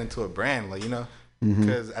that into a brand, like, you know,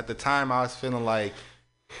 because at the time I was feeling like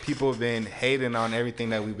people have been hating on everything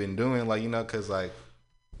that we've been doing, like, you know, because like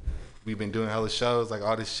we've been doing hella shows, like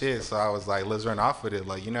all this shit. So I was like, let's run off with it,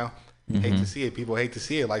 like, you know. Hate to see it. People hate to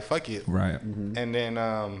see it. Like, fuck it. Right. And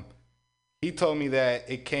then he told me that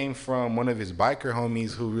it came from one of his biker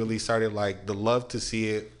homies who really started like the Love to See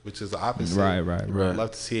It, which is the opposite. Right.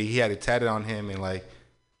 Love to See It. He had it tatted on him, and like,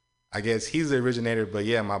 I guess he's the originator. But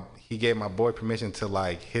yeah, he gave my boy permission to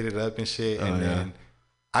like hit it up and shit. And then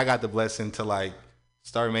I got the blessing to like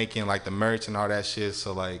start making like the merch and all that shit.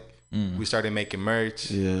 So like we started making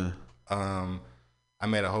merch. Yeah. I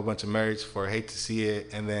made a whole bunch of merch for Hate to See It.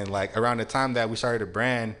 And then like around the time that we started a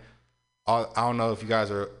brand, I don't know if you guys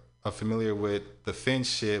are familiar with the Finch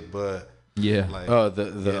shit, but yeah. Like,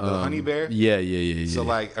 the honey bear. Yeah. So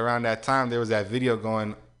like around that time, there was that video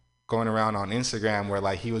going around on Instagram where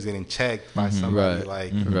like he was getting checked by somebody,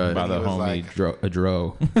 like by the homie like,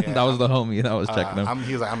 Dro. Yeah, that was the homie that was checking him.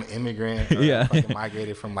 He was like, I'm an immigrant. Yeah. Fucking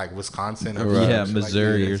migrated from like Wisconsin or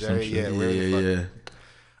Missouri like, or some shit. Yeah.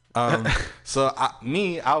 So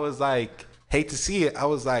I was like, Hate to See It. I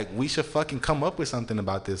was like, we should fucking come up with something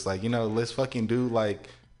about this. Like, you know, let's fucking do like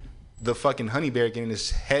the fucking honey bear getting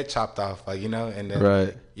his head chopped off, like, you know. And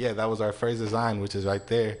then yeah, that was our first design, which is right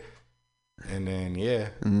there. And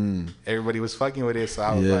then everybody was fucking with it. So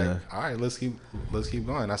I was like, all right, let's keep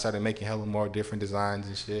going. I started making hella more different designs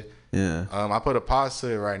and shit. Yeah. I put a pause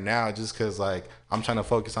to it right now just because like I'm trying to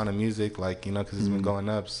focus on the music, like, you know, because it's been going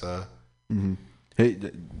up. So. Hey,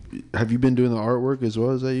 have you been doing the artwork as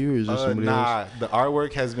well? Is that you, or is there somebody else? The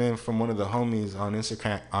artwork has been from one of the homies on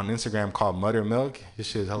Instagram called Muttermilk. His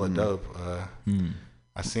shit is hella dope.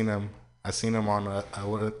 I seen him on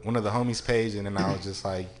one of the homies' page, and then I was just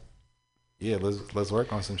like, yeah, let's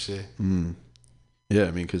work on some shit. Yeah,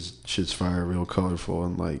 I mean, because shit's fire, real colorful,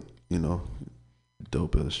 and like, you know,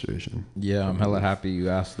 dope illustration. Yeah, I'm hella happy you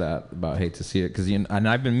asked that about Hate to See It, because and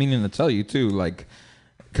I've been meaning to tell you too, like.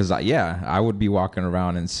 Cause I would be walking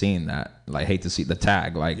around and seeing that, like, Hate to See the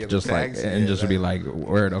tag, like, just tags, like, and just be like,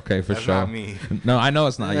 word, okay, for sure. Not me. No, I know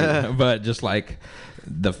it's not you, but just like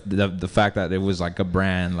the fact that it was like a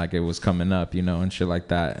brand, like it was coming up, you know, and shit like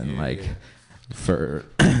that, and for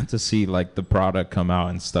to see like the product come out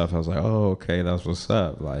and stuff, I was like, oh, okay, that's what's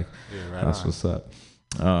up, like, that's what's up.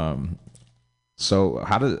 So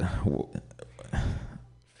how did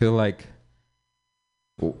feel like?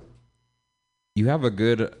 You have a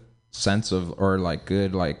good sense of, or like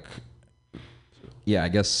good, like, yeah, I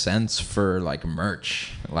guess sense for like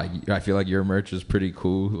merch. Like, I feel like your merch is pretty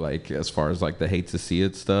cool, like as far as like the Hate to See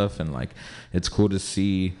It stuff, and like it's cool to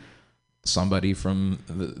see somebody from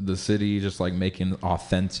the city just like making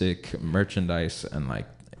authentic merchandise. And like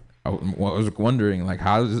I was wondering, like,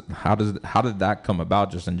 how did that come about,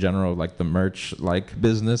 just in general, like the merch like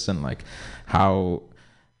business, and like how,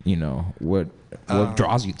 you know, what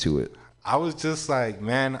draws you to it? I was just like,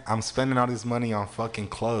 man, I'm spending all this money on fucking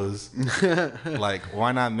clothes. Like,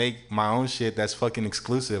 why not make my own shit that's fucking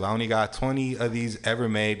exclusive? I only got 20 of these ever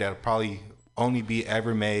made that'll probably only be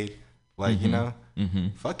ever made. Like, you know,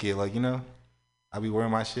 fuck it. Like, you know, I be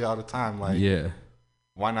wearing my shit all the time. Like,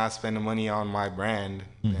 why not spend the money on my brand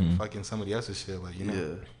and fucking somebody else's shit? Like, you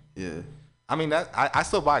know. Yeah. I mean, that I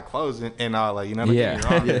still buy clothes and all, like, you know, don't get me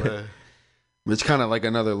wrong, but it's kind of like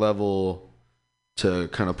another level to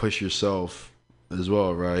kind of push yourself as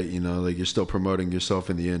well, right? You know, like, you're still promoting yourself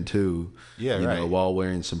in the end too. Yeah, you right. know, while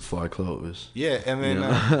wearing some fly clothes. Yeah, and then you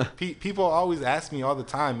know? People always ask me all the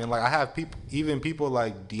time, and like I have people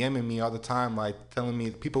like DMing me all the time, like telling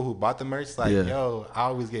me, people who bought the merch, like, yo, I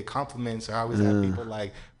always get compliments, or I always have people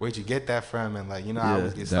like, where'd you get that from? And like, you know, I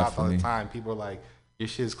always get stopped all the time. People are like, your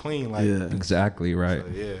shit's clean, like, exactly right.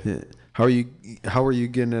 So, yeah. How are you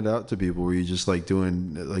getting it out to people? Were you just like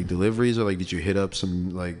doing like deliveries, or like did you hit up some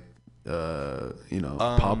like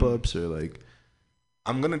pop-ups, or like?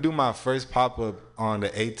 I'm gonna do my first pop-up on the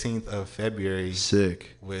 18th of February.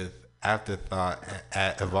 Sick. With Afterthought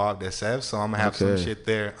at Evolved SF, so I'm gonna have some shit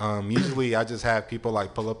there. Usually I just have people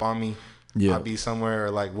like pull up on me. Yeah. I'll be somewhere,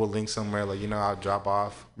 or like we'll link somewhere, like, you know, I'll drop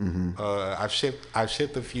off. I've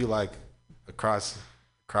shipped a few like across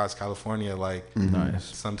California, like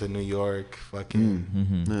nice. Some to New York,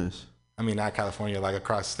 fucking nice. I mean, not California, like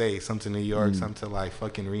across state. Some to New York, some to like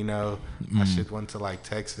fucking Reno. I shipped one to like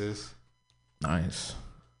Texas. Nice.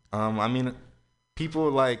 I mean, people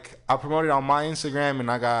like, I promoted on my Instagram, and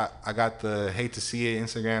I got the Hate to See It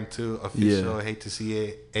Instagram too, official Hate to See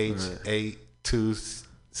It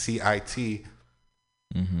HA2CIT.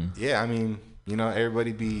 Yeah, I mean, you know,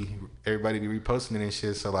 everybody be reposting it and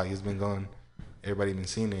shit. So like, it's been going. Everybody been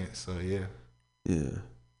seeing it. So yeah. Yeah.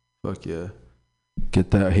 Fuck yeah. Get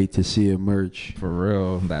that Hate to See It merch. For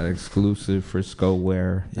real. That exclusive Frisco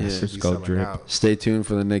wear. That Frisco drip. Out. Stay tuned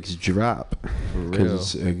for the next drop. For real.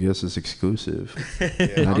 I guess it's exclusive.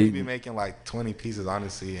 Yeah, I'll be making like 20 pieces,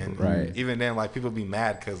 honestly. And even then, like, people be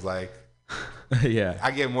mad because, like,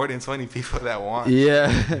 I get more than 20 people that want.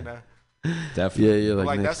 Yeah. You know? Definitely. Yeah,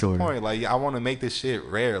 like that's the point. Like, I want to make this shit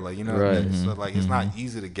rare. Like, you know what I mean? So like, it's not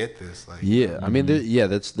easy to get this. Like, I mean,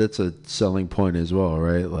 that's a selling point as well,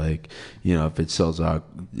 right? Like, you know, if it sells out,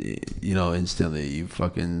 you know, instantly, you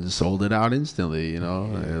fucking sold it out instantly. You know,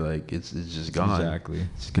 like it's just gone. Exactly.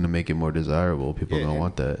 It's gonna make it more desirable. People don't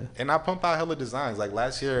want that. And I pump out hella designs. Like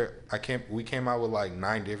last year, we came out with like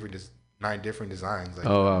 9 different designs. Like,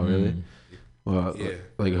 oh wow, really? Well,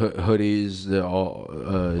 like hoodies,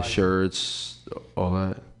 all shirts, all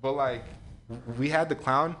that. But like, we had the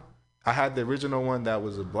clown. I had the original one that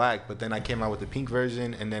was a black, but then I came out with the pink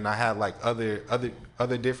version, and then I had like other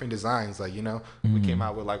different designs. Like, you know, we came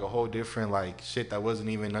out with like a whole different like shit that wasn't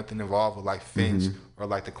even nothing involved with like Finch or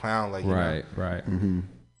like the clown. Like, you know? Right.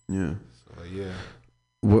 Yeah. So yeah.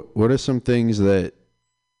 What are some things that,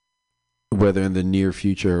 whether in the near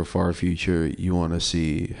future or far future, you want to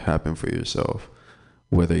see happen for yourself,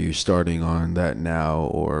 whether you're starting on that now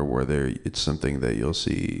or whether it's something that you'll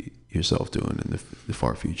see yourself doing in the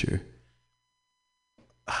far future?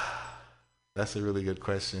 That's a really good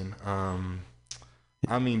question. I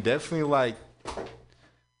mean, definitely like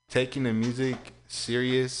taking the music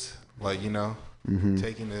serious, like, you know,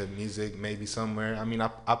 taking the music maybe somewhere. I mean,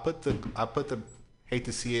 I put the Hate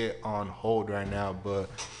to See It on hold right now, but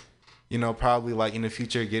you know, probably like in the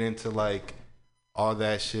future get into like all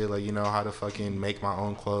that shit, like, you know, how to fucking make my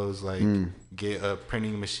own clothes, like get a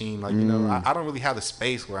printing machine, like, you know, I don't really have the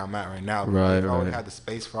space where I'm at right now, but if I would have the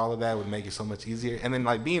space for all of that, it would make it so much easier. And then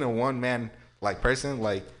like being a one man like person,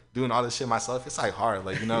 like doing all this shit myself, it's like hard,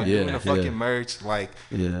 like, you know, doing the fucking merch, like,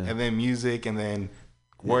 and then music, and then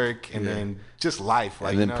work, and then just life,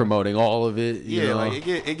 like, and then, you know, promoting all of it, you know? Like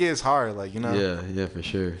it gets hard, like, you know. Yeah, for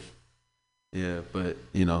sure. Yeah, but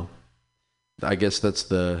you know, I guess that's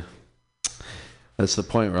the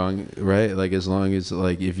point, wrong, right? Like, as long as,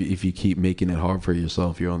 like, if you keep making it hard for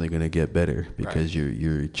yourself, you're only gonna get better because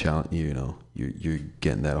you're challenge, you know, you're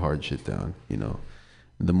getting that hard shit down, you know.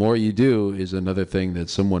 The more you do is another thing that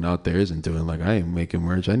someone out there isn't doing. Like, I ain't making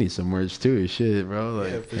merch. I need some merch too. Shit, bro.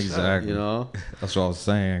 Like, exactly. You know, that's what I was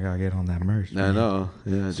saying. I gotta get on that merch. I know.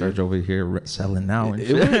 Yeah, Serge over here selling now and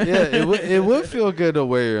shit. It would feel good to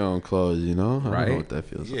wear your own clothes. You know, right? I don't know what that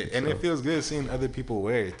feels like. Yeah, and it feels good seeing other people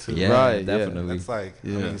wear it too. Yeah, right, definitely. That's like, I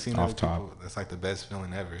mean, seeing other people, that's like the best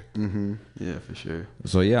feeling ever. Yeah, for sure.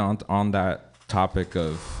 So yeah, on that topic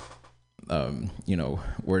of, you know,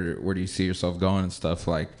 where do you see yourself going and stuff,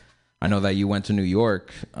 like, I know that you went to New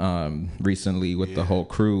York recently with the whole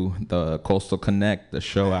crew, the Coastal Connect, the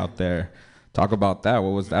show out there. Talk about that.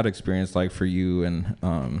 What was that experience like for you? And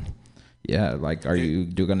like, are you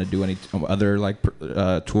gonna do any other like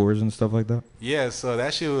tours and stuff like that? Yeah, so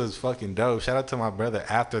that shit was fucking dope. Shout out to my brother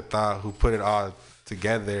Afterthought who put it all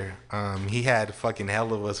together. He had fucking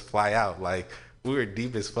hell of us fly out. Like, we were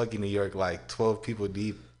deep as fucking New York, like 12 people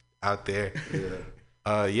deep out there.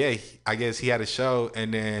 I guess he had a show,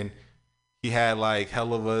 and then he had like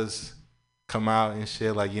hell of us come out and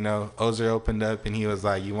shit. Like, you know, Ozer opened up and he was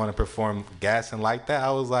like, "You want to perform Gas and Like That?"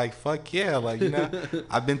 I was like, "Fuck yeah!" Like, you know,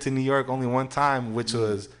 I've been to New York only one time, which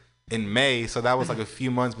was in May, so that was like a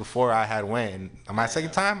few months before I had went. And my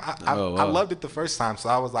second time, I loved it the first time, so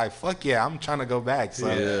I was like, "Fuck yeah, I'm trying to go back."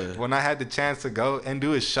 So when I had the chance to go and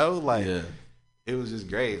do a show, like, it was just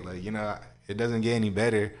great. Like, you know, it doesn't get any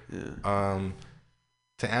better.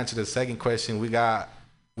 To answer the second question, we got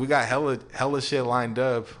hella shit lined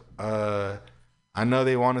up. I know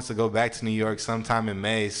they want us to go back to New York sometime in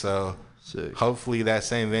May, so hopefully that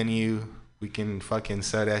same venue we can fucking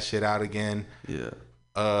sell that shit out again.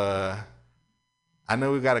 I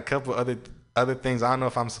know we got a couple other other things. I don't know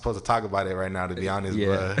if I'm supposed to talk about it right now, to be honest.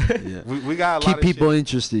 Yeah. But Yeah. we got a Keep lot of people shit.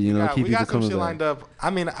 interested, you know. Keep We people got some coming shit back. lined up. I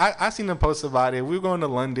mean, I seen them post about it. We're going to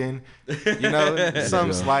London. You know,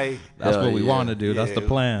 something slight. That's Hell what we yeah. want to do. That's the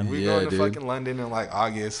plan. We're Yeah, going to dude. fucking London in like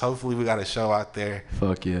August. Hopefully, we got a show out there.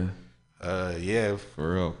 Fuck yeah. Yeah,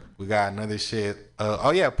 For real. we got another shit.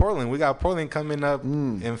 Oh yeah, Portland. We got Portland coming up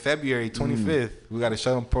in February 25th. We got a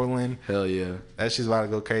show in Portland. Hell yeah. That shit's about to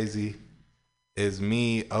go crazy. It's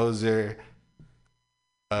me, Ozer,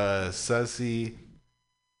 Sussy,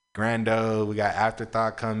 Grando. We got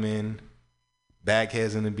Afterthought coming.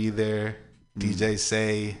 Baghead's gonna be there. DJ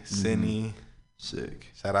Say, Cinny.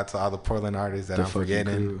 Sick. Shout out to all the Portland artists that I'm fucking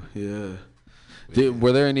forgetting. crew. Yeah.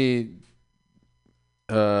 Were there any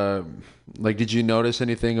like, did you notice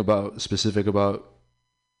anything specific about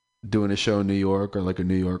doing a show in New York or like a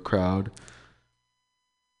New York crowd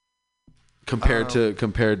compared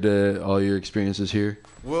to all your experiences here?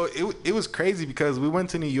 Well, it was crazy because we went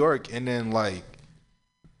to New York and then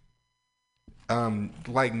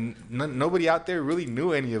nobody out there really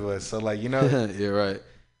knew any of us. So like, you know, You're right.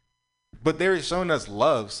 but they were showing us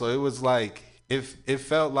love. So it was like,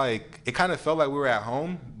 it kind of felt like we were at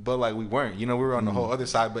home, but like we weren't. You know, we were on the whole other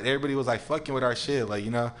side, but everybody was like fucking with our shit. Like,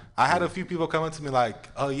 you know, I had a few people come up to me like,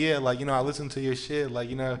 oh yeah, like, you know, I listen to your shit, like,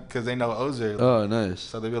 you know, because they know Ozer. Oh, nice.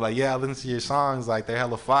 So they'd be like, yeah, I listen to your songs, like they're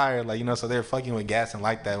hella fire, like, you know. So they're fucking with gas and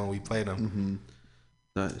like that when we played them.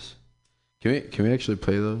 Nice. Can we actually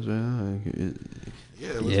play those right now?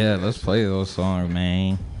 Yeah, let's play those songs,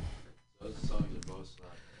 man.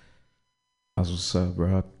 That's what's up,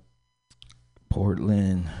 bro.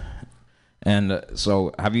 Portland. And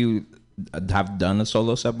so have you done a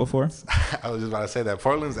solo set before? I was just about to say that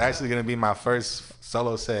Portland's actually gonna be my first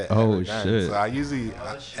solo set. Oh, ever done. shit. So I usually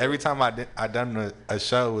every time I done a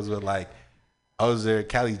show was with like Ozer,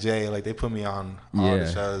 Cali J, like they put me on all the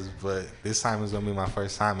shows, but this time is gonna be my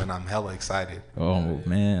first time and I'm hella excited. Oh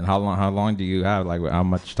man, how long do you have? Like, how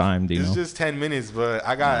much time do you know? It's just 10 minutes, but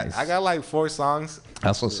I got like 4 songs.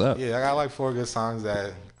 That's what's up. Yeah, I got like 4 good songs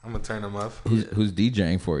that I'm gonna turn them up. Who's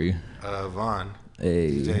DJing for you? Vaughn. Hey,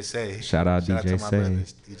 DJ Say. Shout out to DJ my Say.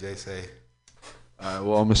 brothers, DJ Say. All right,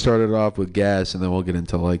 well, I'm gonna start it off with Gas, and then we'll get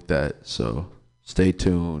into Like That. So stay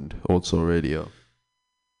tuned. Old Soul Radio.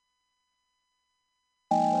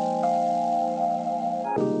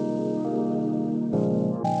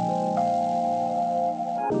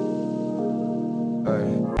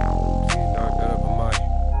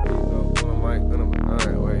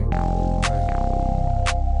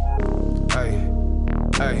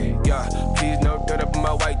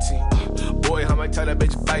 Boy, how much tell that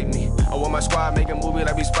bitch bite me? I want my squad make a movie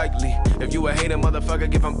like we Spike Lee. If you a hater, motherfucker,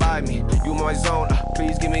 give him by me. You in my zone,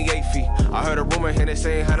 please give me 8 feet. I heard a rumor here they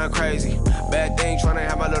saying how I'm crazy. Bad thing tryna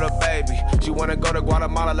have my little baby. She wanna go to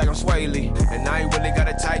Guatemala like I'm Sway Lee. And I ain't really got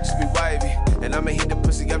it tight, just be wavy. And I'ma heat the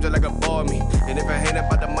pussy up just like a ball me. And if I ain't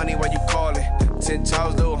about the money, why you callin'? 10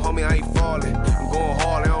 toes, little homie, I ain't falling. I'm going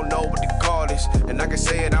hard, I don't know what to call this. And I can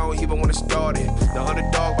say it, I don't even wanna start it. The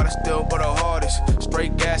underdog, but I still go the hardest.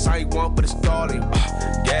 Straight gas, I ain't want, but it's stalling.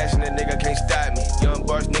 Gas and the nigga can't stop me. Young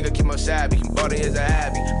boss nigga keep my savvy. Bought it is a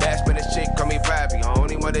hobby. Bad Spanish chick call me pappy. I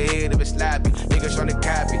only want to hit if it's slappy. Niggas tryna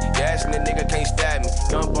copy. Gas and the nigga can't stab me.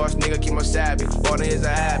 Young boss nigga keep my savvy. Bought it is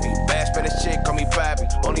a hobby. Bad Spanish chick call me pappy.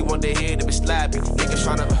 Only want to hit if it's slappy. Niggas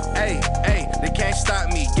tryna. Hey, they can't stop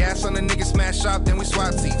me. Gas on the nigga, smash up, then we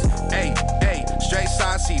swap seats. Hey, straight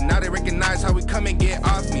saucy. Now they recognize how we come and get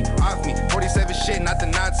off me. 47 shit, not the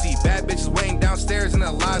Nazi. Bad bitches waiting downstairs in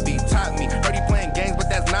the lobby. Top me. Heard he playing games, but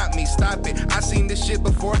that's not me. Stop it. I seen this shit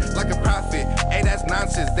before, like a prophet. Hey, that's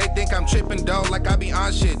nonsense. They think I'm tripping though, like I be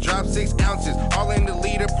on shit. Drop 6 ounces, all in the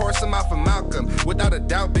leader, pour some out for Malcolm. Without a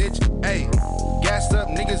doubt, bitch. Hey, gassed up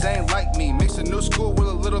niggas ain't like me. Mix a new school with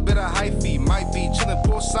a little bit of hyphy. Might be chillin'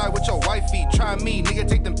 poolside with your wifey. Try me, nigga,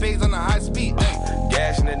 take them fades on the high speed. Hey,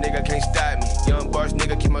 gas and the nigga can't stop me. Young boss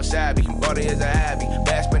nigga keep my savvy. Bought it as a hobby.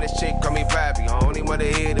 Bad Spanish chick call me pappy. I only want to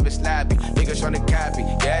hit if it's slappy. Niggas tryna copy.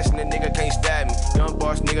 Gas and the nigga can't stab me. Young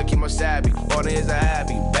boss nigga keep my savvy. Bought it as a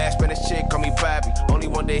hobby. Bad Spanish chick call me pappy. Only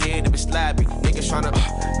want to hit if it's slappy. Niggas tryna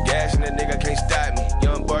gas and the nigga can't stop me.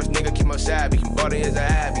 Young boss nigga keep my savvy. Bought it as a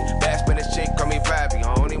hobby. Bad Spanish chick call me pappy.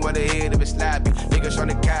 I only want to hit if it's slappy. Niggas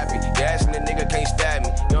tryna copy. Gas and the nigga can't stab me.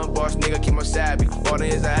 Young boss nigga keep my savvy. Bought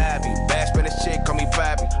it as a hobby. Bad Spanish chick call me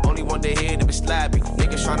pappy. Only want to hit if it's slappy.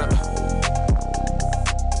 Niggas tryna.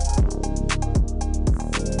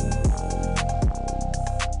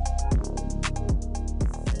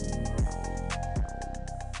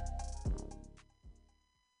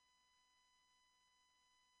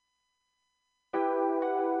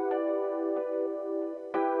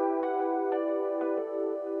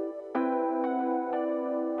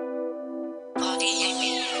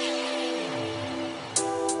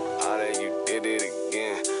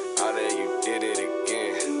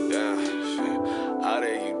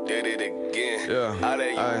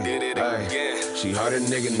 Holly, you did it again. She heard a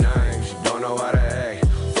nigga name, she don't know how to act.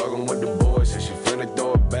 Fucking with the boys, and she finna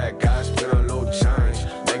throw it back. I spend a little change,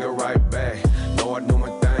 nigga right back. Know I do my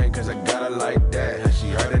thing, cause I got it like that. She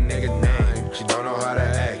heard a nigga name, she don't know how to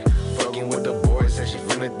act. Fucking with the boys, and she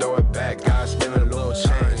finna throw it back. I spend a little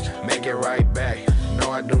change, make it right back. Know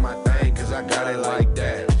I do my thing, cause I got it like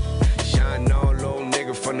that. Shine on, little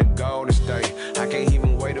nigga from the Golden State. I can't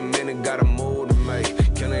even wait a minute, got a move to make.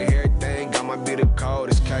 Killing everything, I might be the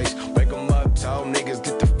coldest case. Wake 'em up, tall niggas,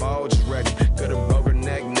 get the Folgers ready. Could've broke her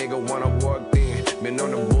neck, nigga, when I walked in. Been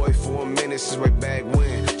on the boy for a minute, since way back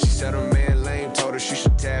when. She said her man lame, told her she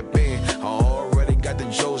should tap in. I already got the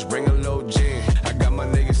juice, bring a little gin. I got my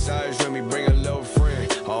nigga size, let me bring a little friend.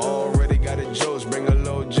 I already got the juice, bring a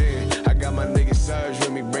little gin. I got my nigga size,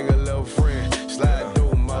 let me bring a little friend. Slide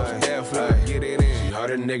through most definitely, get it in. She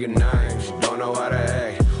heard a nigga name, she don't know how to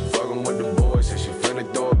act. Fucking with the boys, and she finna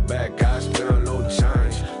throw it back. I spend a little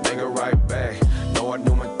change, nigga right back. Know I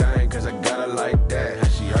do my thing, cause I got it like that.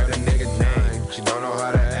 She heard a nigga name, she don't know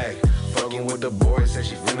how to act. Fucking with the boys, and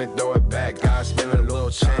she finna throw it back. I spend a little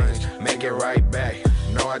change, make it right back.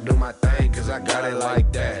 Know I do my thing, cause I got it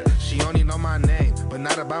like that. She only know my name, but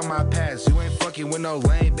not about my past. You ain't fucking with no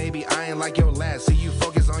lame, baby, I ain't like your last. See you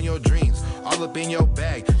focus on your dreams, all up in your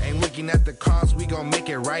bag. Ain't looking at the cost, we gon' make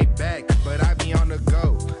it right back. But I be on the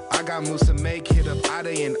go, I got moves to make, hit up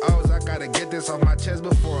Ida and O's. I gotta get this off my chest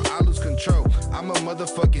before I lose control. I'm a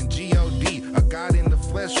motherfucking G.O.D., a God in the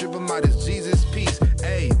flesh, strip him out as Jesus' peace.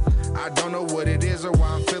 Ayy, I don't know what it is or why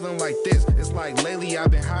I'm feeling like this. It's like lately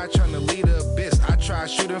I've been high trying to lead the abyss. I try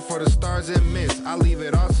shooting for the stars and miss. I leave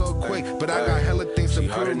it all so quick, but I got hella things to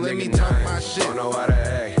prove. Let me talk my shit. Don't know how to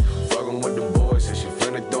act. Fucking with the boys, and she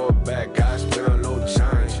finna throw it back. I spend a little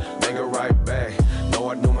change, make it right back. Know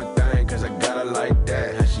I do my thing, cause I got it like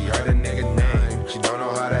that. She heard a nigga name, she don't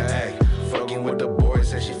know how to act. Fucking with the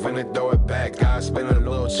boys, and she finna throw it back. I spend a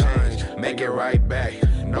little change, make it right back.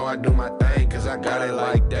 Know I do my thing, cause I got it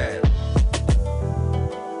like that.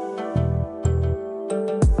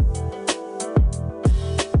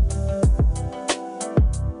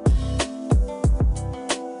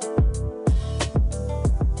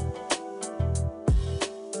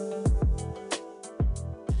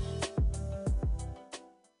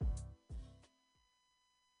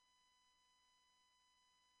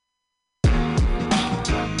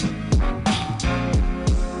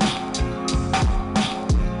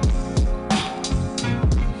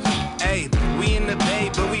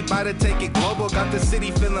 To take it global, got the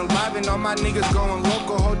city feeling live and all my niggas going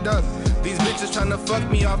local. Hold up, these bitches tryna fuck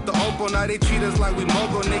me off the Opal. Now they treat us like we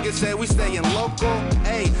mogul. Niggas say we stayin' local,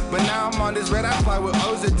 ayy. But now I'm on this red, I fly with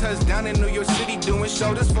O's that touch down in New York City doing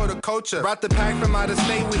shoulders for the culture. Brought the pack from out of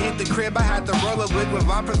state, we hit the crib. I had to roll a blick with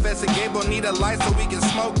Von Professor Gable. Need a light so we can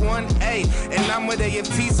smoke one, ayy. And I'm with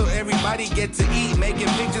AFT so everybody get to eat. Making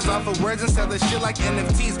pictures off of words and selling shit like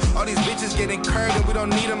NFTs. All these bitches getting curved and we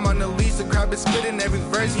don't need them on the leash. The crowd is spitting every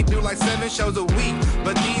verse, he do like 7 shows a week.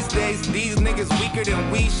 But these days, these niggas weaker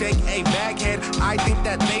than we. Shake a baghead, I think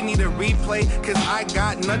that they need a replay. Cause I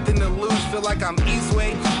got nothing to lose, feel like I'm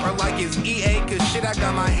Eastway. Or like it's EA, cause shit I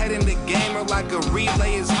got my head in the game. Or like a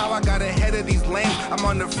relay is how I got ahead of these lanes. I'm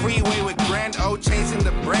on the freeway with Grand O chasing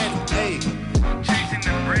the bread, ayy. Chasing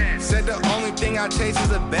the bread. Said the only thing I chase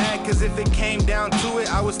is a bag. Cause if it came down to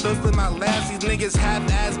it, I would still split my last. These niggas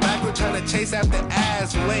half-ass backward trying to chase after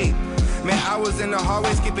ass. Wait, man, I was in the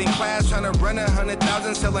hallway skipping class, trying to run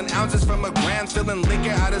 100,000, selling ounces from a gram, filling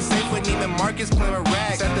liquor out of safe with Neiman Marcus, clearing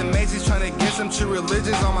rags. At the Macy's trying to get some true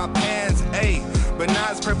religions on my pants, ayy. But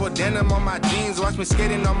now it's purple denim on my jeans. Watch me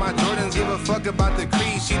skating on my Jordans, give a fuck about the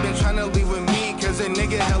creed. She been trying to leave with me, cause a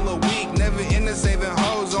nigga hella weak. Never into saving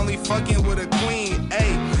hoes, only fucking with a queen,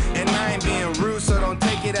 ayy. And I ain't being rude, so don't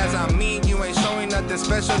take it as I mean. You ain't showing nothing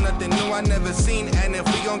special, nothing new I never seen. And if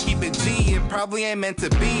we gon' keep it G, it probably ain't meant to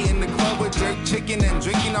be. In the club with jerk chicken and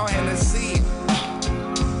drinking on Hennessy.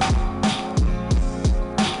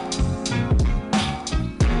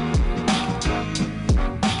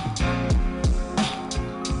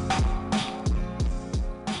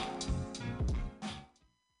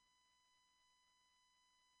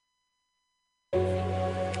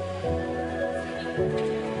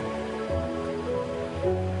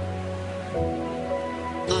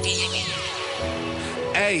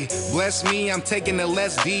 Hey, bless me, I'm taking the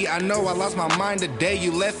less D. I know I lost my mind the day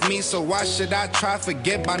you left me, so why should I try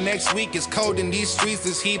forget by next week? It's cold in these streets,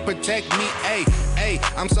 does he protect me? Hey, Hey,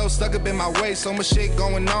 I'm so stuck up in my way, so much shit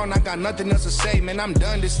going on, I got nothing else to say, man, I'm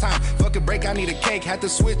done this time. Fuck a break, I need a cake, had to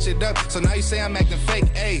switch it up, so now you say I'm acting fake,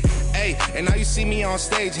 hey, and now you see me on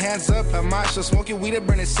stage, hands up, I'm macho, smoking weed and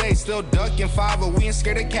burning sage, still ducking 5, but we ain't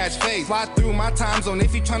scared to catch phase. Fly through my time zone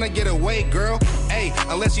if you tryna get away, girl, hey,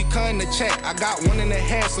 unless you cutting the check, I got one in the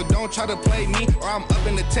head, so don't try to play me, or I'm up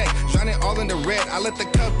in the tech, drowning all in the red, I let the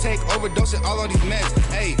cup take, overdose it all on these meds,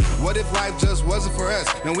 hey, what if life just wasn't for us,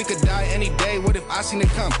 then we could die any day, what if I seen it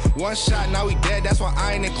come, one shot, now we dead, that's why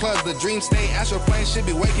I ain't in clubs, the dream state, astral plane should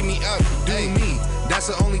be waking me up, do me, that's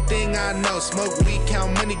the only thing I know, smoke weed,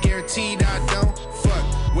 count money, guaranteed I don't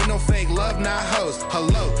fuck, with no fake love, not hoes,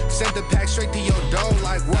 hello, sent the pack straight to your door,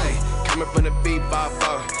 like whoa, coming from the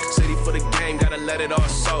B-5-4, city for the game, gotta let it all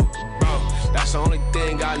soak, bro, that's the only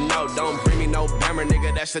thing I know, don't bring me no bammer,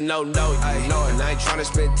 nigga, that's a no-no, I know it, I ain't tryna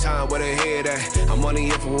spend time with a head at, I'm only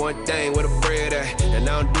here for one thing, where the bread at, and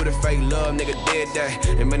I don't do the fake love, nigga did that,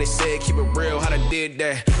 and man they said keep it real, how they did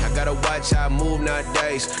that, I gotta watch how I move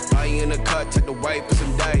nowadays, probably in the cut, take away for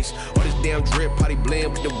some days, all this damn drip, probably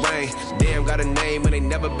blend with the rain, damn got a name, and they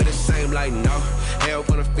never been the same, like no, hell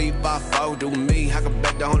from the feet by 4, do me, I can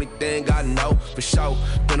bet the only thing I know, for sure,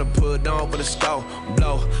 gonna put on for the scope,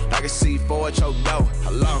 blow, like a C4 choke dough,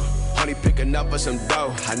 hello, honey picking up for some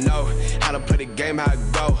dough, I know, how to play the game, how it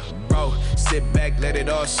go, bro, sit back, let it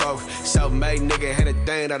all soak, self-made nigga, had a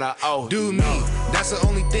thing that I owe, do me, that's the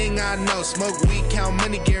only thing I know, smoke weed, count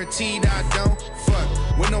money, guaranteed I don't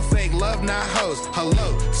fuck, with no fake love, not hoes,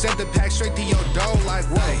 hello, sent the pack straight to your door, like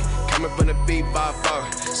whoa, coming from the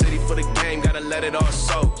B-5-4, city for the game, gotta let it all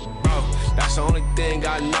soak, bro, that's the only thing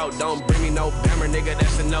I know, don't bring me no bammer, nigga,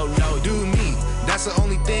 that's a no-no, do me, that's the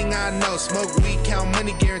only thing I know, smoke weed, count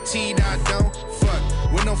money, guaranteed I don't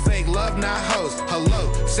fuck, with no fake love, not hoes,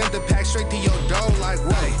 hello, sent the pack straight to your door, like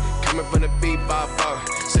whoa, coming from the B-5-4,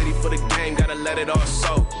 city for the game, gotta let it all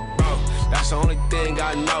soak, bro, that's the only thing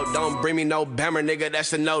I know, don't bring me no bammer, nigga,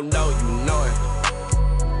 that's a no-no, you know it.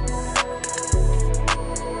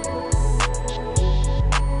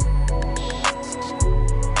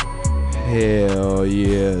 Hell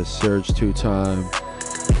yeah, Surge 2-time.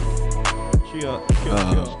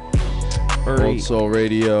 Old Soul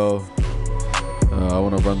Radio. I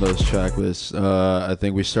want to run those track lists. I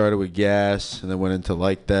think we started with Gas and then went into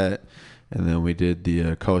Like That, and then we did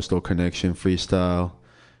the Coastal Connection freestyle,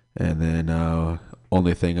 and then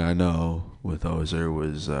Only Thing I Know with Ozer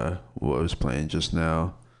was what was playing just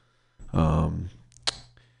now.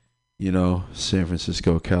 You know, San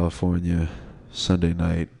Francisco, California, Sunday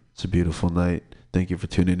night. It's a beautiful night. Thank you for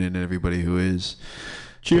tuning in, everybody who is.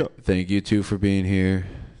 Cheer. Thank you too for being here.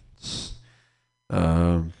 It's,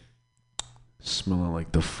 smelling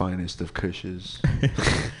like the finest of cushes.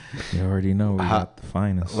 You already know we got the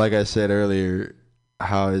finest. Like I said earlier,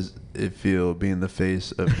 how does it feel being the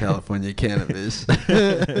face of California cannabis?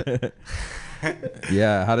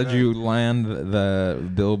 Yeah, how did you land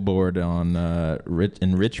the billboard on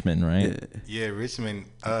in Richmond, right? Yeah, Richmond.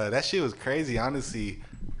 That shit was crazy, honestly.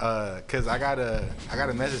 Cause I got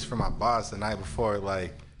a message from my boss the night before,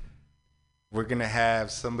 like, we're gonna have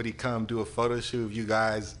somebody come do a photo shoot of you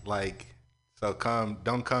guys, like, so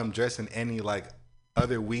don't come dressed in any like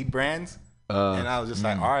other weed brands. And I was just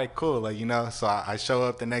like, all right, cool, like, you know. So I show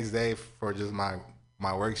up the next day for just my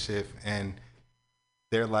work shift, and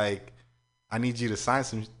they're like, I need you to sign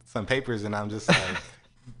some papers, and I'm just like,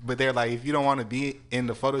 but they're like, if you don't want to be in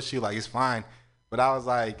the photo shoot, like, it's fine. But I was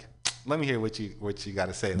like, let me hear what you got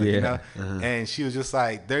to say, like, you know. And she was just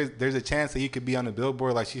like, there's a chance that you could be on the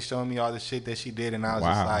billboard. Like, she's showing me all the shit that she did, and I was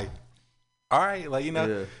just like, all right, like, you know.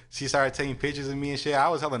 Yeah. She started taking pictures of me and shit. I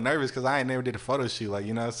was hella nervous because I ain't never did a photo shoot, like,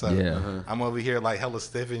 you know. So I'm over here like hella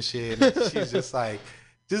stiff and shit. And she's just like,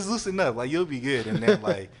 just loosen up, like, you'll be good. And then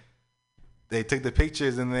like they took the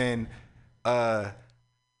pictures, and then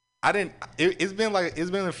it's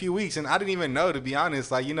been a few weeks, and I didn't even know, to be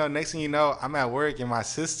honest. Like, you know, next thing you know, I'm at work, and my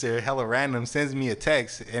sister, hella random, sends me a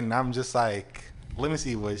text, and I'm just like, let me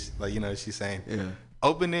see what she's saying. Yeah.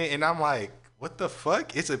 Open it, and I'm like, what the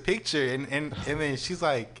fuck? It's a picture, and then she's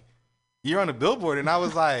like, you're on a billboard, and I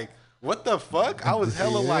was like, what the fuck? I was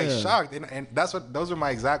hella like shocked, and those were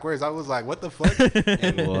my exact words. I was like, what the fuck?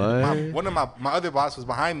 And one of my other boss was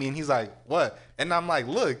behind me, and he's like, what? And I'm like,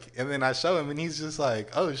 look, and then I show him, and he's just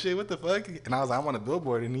like, oh shit, what the fuck? And I was like, I'm on a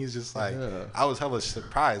billboard, and he's just like, I was hella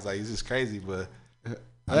surprised, like, it's just crazy, but.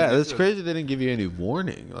 Yeah, that's crazy. They didn't give you any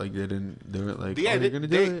warning. Like, they weren't like, yeah, you're gonna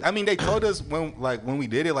do it. I mean, they told us when we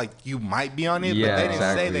did it, like, you might be on it, but they didn't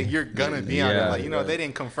say that you're gonna be on it. Like, you know, they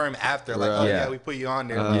didn't confirm after, like, we put you on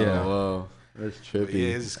there. Whoa. That's But trippy.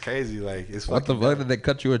 yeah, it's crazy. Like, it's What the fucking fuck? Did they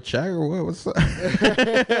cut you a check or what? What's up?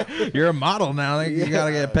 You're a model now. Like, you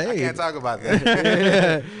gotta get paid. I can't talk about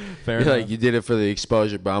that. Fair You're enough. like, you did it for the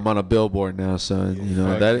exposure, bro. I'm on a billboard now, son. You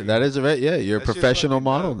know, Exactly. that is a you're a That shit's professional fucking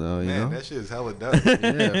model dope. now, you Man, know? that shit is hella dope.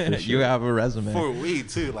 Yeah, for You sure. have a resume. For weed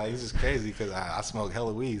too, like it's just crazy because I smoke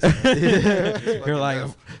hella weed. So it's You're like,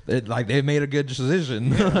 they made a good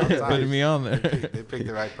decision putting me on there. they picked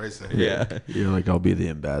the right person. Yeah. You're like, I'll be the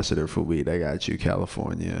ambassador for weed. I got you,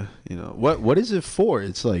 California. You know what is it for?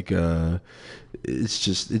 It's like it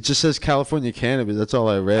just says California cannabis. That's all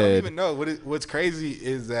I I don't read. even know what's crazy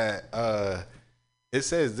is that it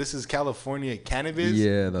says this is California cannabis.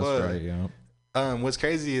 Yeah, that's but, right. Yeah. What's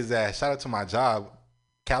crazy is that shout out to my job,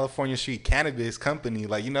 California Street Cannabis Company.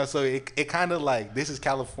 Like, you know, so it kind of like this is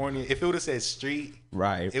California. If it would have said street,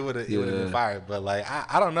 Right. it would have been fire. But like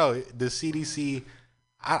I don't know, the CDC.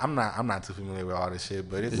 I'm not too familiar with all this shit,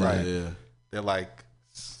 but it's they're like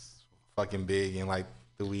fucking big and like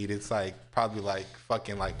the weed. It's like probably like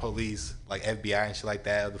fucking like police, like FBI and shit like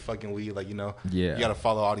that. The fucking weed, like, you know, Yeah. you gotta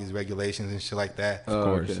follow all these regulations and shit like that. Of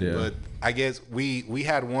course. okay. Yeah. But I guess we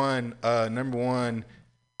had one number one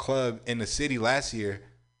club in the city last year.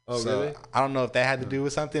 Oh, so really? I don't know if that had to do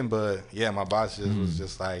with something, but yeah, my boss just was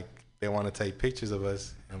just like they want to take pictures of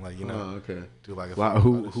us and like, you know, okay. do like a Wow, fucking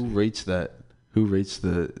who photo shoot. rates that? Who rates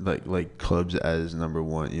the like clubs as number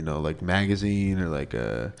one? You know, like magazine or like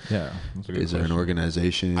Yeah. That's a good is there an question.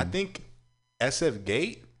 organization? I think SF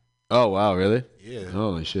Gate. Oh wow, really? Yeah.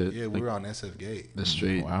 Holy shit! Yeah, we Like, were on SF Gate. the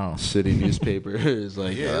straight Wow. city newspaper is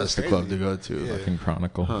like Yeah, that's that's the club crazy. to go to. Yeah. Fucking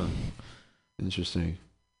Chronicle. Huh. Interesting.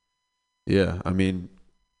 Yeah, I mean,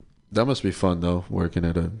 that must be fun though, working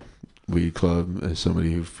at a weed club as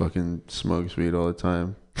somebody who fucking smokes weed all the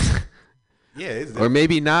time. Yeah, it's Or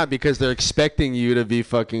maybe not because they're expecting you to be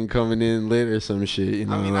fucking coming in lit or some shit. You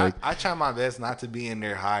know, I mean, like I try my best not to be in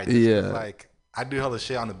there high. Just Yeah. 'cause, like I do hella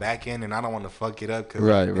shit on the back end, and I don't want to fuck it up because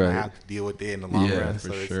Right, I right. have to deal with it in the long Yeah, run. for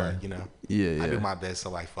So it's sure. like, you know, yeah, I do yeah, my best to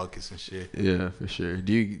like focus and shit. yeah, for sure.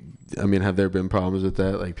 I mean, have there been problems with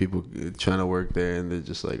that? Like people trying to work there and they're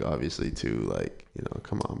just like obviously too like, you know,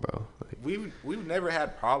 come on, bro. Like, We've never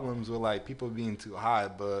had problems with like people being too high,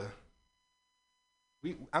 but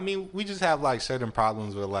we just have like certain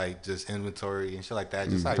problems with like just inventory and shit like that.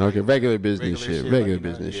 Just like okay, regular business regular shit, shit, regular like, you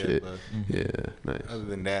know, business yeah, shit. but Yeah, nice. other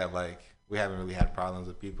than that, like we haven't really had problems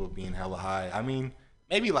with people being hella high. I mean,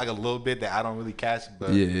 maybe like a little bit that I don't really catch,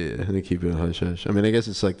 but Yeah, they keep it hush hush. I mean, I guess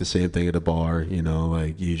it's like the same thing at a bar, you know,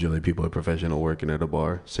 like usually people are professional working at a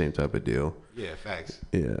bar, same type of deal. yeah, facts.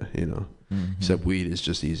 Yeah, you know, except weed is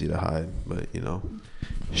just easy to hide, but you know,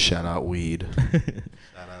 shout out weed.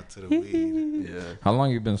 Shout out to the weed. Yeah. How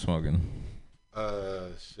long you been smoking?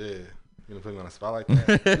 Shit. You gonna put me on a spot like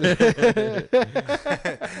that?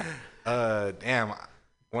 Damn.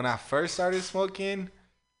 When I first started smoking,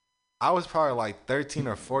 I was probably like 13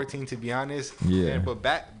 or 14 to be honest. Yeah. But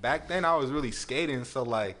back then I was really skating, so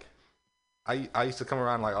like I used to come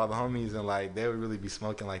around like all the homies and like they would really be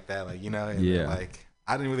smoking like that, like, you know, and Yeah. like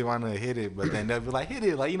I didn't really want to hit it, but then they'd be like, hit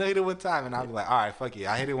it, like, you know, hit it one time, and I'd be like, all right, fuck it.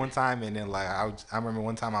 I hit it one time, and then like I remember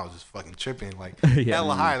one time I was just fucking tripping, like Yeah.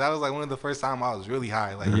 hella high. That was like one of the first time I was really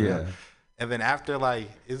high, like, you know? Yeah. And then after like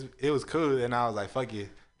it was cool, and I was like, fuck it.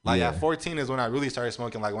 Like Yeah. at 14 is when I really started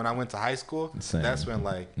smoking. Like when I went to high school, Same. that's when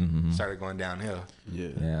like started going downhill. Yeah.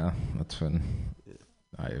 Yeah, that's when.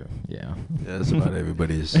 Yeah, that's about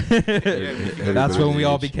everybody's. That's when we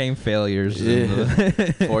all became failures. Yeah.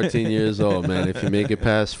 14 years old, man. If you make it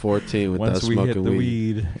past 14 without Once we hit smoking the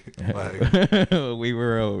weed. weed, we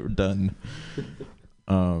were done.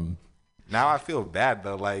 Now I feel bad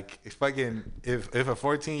though. Like if a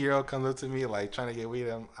 14-year-old comes up to me like trying to get weed,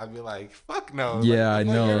 I'd be like, fuck no. Yeah, like, I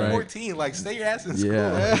know, you're right? 14, like stay your ass in school.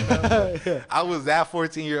 Yeah. You know? I was that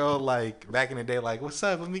 14-year-old like back in the day. Like, what's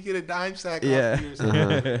up? Let me get a dime sack. Yeah. Off you or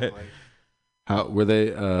something. Like, How were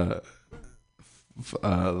they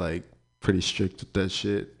like pretty strict with that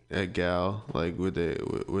shit at Gal? Like was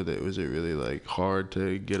it really like hard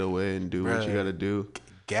to get away and do what you Bruh. got to do?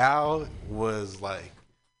 Gal was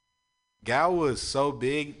so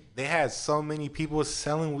big. They had so many people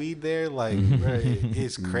selling weed there. Like, bruh,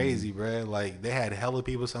 it's crazy, bruh. Like, they had hella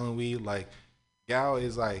people selling weed. Like, Gal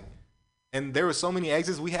is like, and there were so many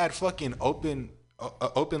exits. We had fucking open.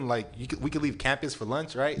 Like we could leave campus for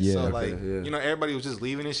lunch, right? Yeah, so okay, like yeah. you know, everybody was just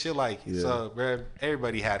leaving and shit. Like so, bruh,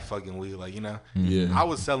 everybody had fucking weed. Like, you know, Yeah. I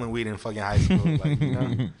was selling weed in fucking high school. Like, you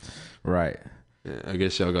know, Right. Yeah, I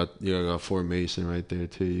guess y'all got Fort Mason right there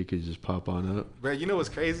too. You could just pop on up. bruh, you know what's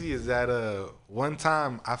crazy is that one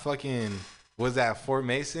time I fucking was at Fort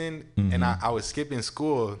Mason and I was skipping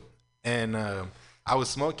school and I was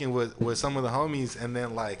smoking with some of the homies, and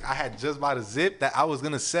then like I had just bought a zip that I was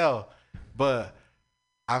gonna sell, but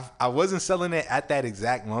I wasn't selling it at that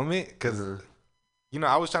exact moment because you know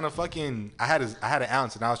I was trying to fucking I had an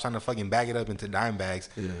ounce and I was trying to fucking bag it up into dime bags,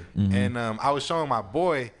 and I was showing my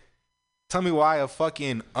boy, tell me why a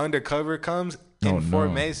fucking undercover comes in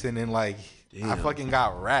Fort Mason, and like I fucking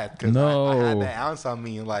got wrapped because I had that ounce on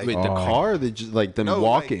me, and like wait, the car, they just like them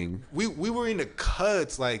walking. Like, we were in the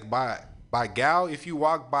cuts like by Gal. If you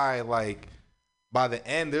walk by like by the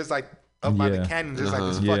end, there's like up by the canyon, there's like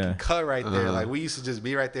this fucking cut right there. Like we used to just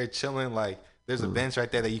be right there chilling. Like there's a bench right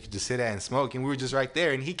there that you could just sit at and smoke, and we were just right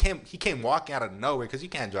there. And he came walking out of nowhere because you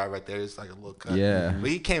can't drive right there. It's like a little cut. Yeah. But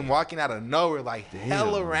he came walking out of nowhere like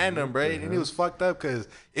hella random, bro. And it was fucked up because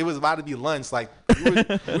it was about to be lunch. Like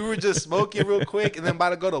we were just smoking real quick and then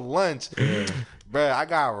about to go to lunch. Bro, I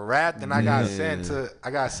got wrapped and I got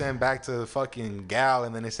sent back to fucking Gal,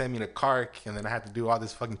 and then they sent me to Clark, and then I had to do all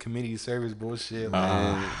this fucking community service bullshit.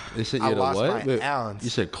 Like, they sent you to what? My ounce. You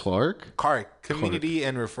said Clark? Clark, Community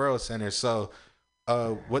and Referral Center. So,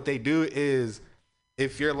 what they do is,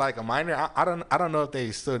 if you're like a minor, I don't know if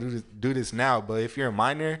they still do this now, but if you're a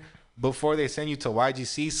minor, before they send you to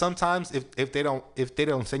YGC, sometimes if they don't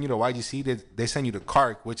send you to YGC, they send you to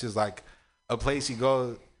Clark, which is like a place you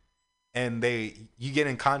go. And you get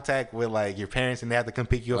in contact with like your parents, and they have to come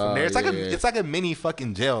pick you up from there. It's it's like a mini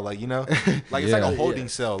fucking jail, like, you know, like it's like a holding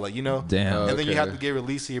cell, like, you know. Damn. And then you have to get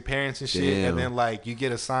released to your parents and shit. Damn. And then like you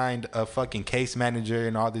get assigned a fucking case manager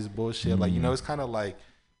and all this bullshit. Like, you know, it's kind of like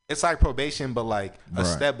it's like probation, but like a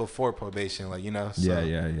step before probation, like, you know. So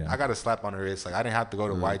I got a slap on the wrist. Like I didn't have to go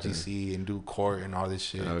to YGC and do court and all this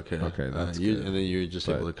shit. Okay. That's good. And then you're just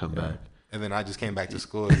able to come back. And then I just came back to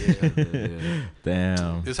school.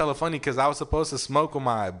 Damn. It's hella funny because I was supposed to smoke with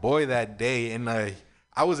my boy that day, and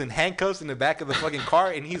I was in handcuffs in the back of the fucking car,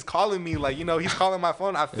 and he's calling me, like, you know, he's calling my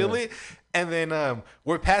phone. I feel it. And then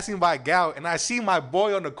we're passing by Gal, and I see my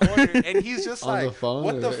boy on the corner, and he's just like,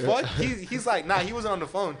 what the fuck? He's like, nah, he wasn't on the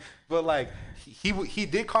phone. But, like, he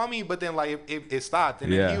did call me, but then, like, it stopped.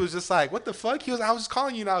 And then he was just like, what the fuck? I was just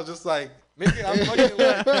calling you, and I was just like, nigga, I'm fucking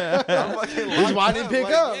This why I didn't pick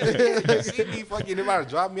up. You see me fucking, they about to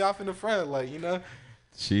drop me off in the front, like, you know.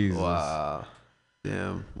 Jesus. Wow.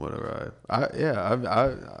 Damn, what a ride.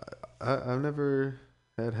 I've never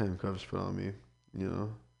had handcuffs put on me, you know.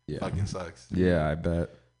 Yeah. Fucking sucks. Yeah, I bet.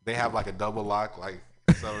 They have like a double lock, like,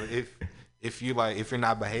 so if you're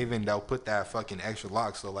not behaving, they'll put that fucking extra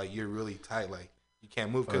lock, so like you're really tight, like you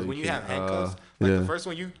can't move, because when you have handcuffs, like the first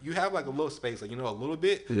one you have like a little space, like, you know, a little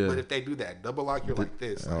bit, but if they do that double lock, you're like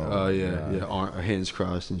this. Like, hands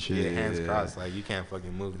crossed and shit. Yeah, hands crossed, like you can't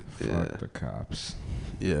fucking move it. Fuck the cops.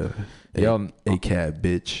 Yeah. Yo, a cat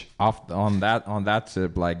bitch. Off on that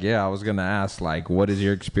tip, like, I was gonna ask, like, what is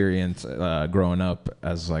your experience growing up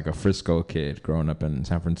as like a Frisco kid, growing up in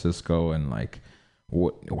San Francisco, and like,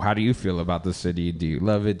 how do you feel about the city? Do you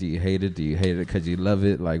love it? Do you hate it? Do you hate it because you love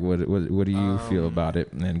it? Like, what do you feel about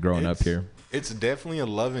it and growing up here? It's definitely a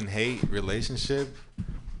love and hate relationship.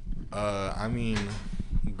 I mean,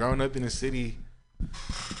 growing up in the city,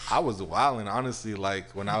 I was wilding, honestly.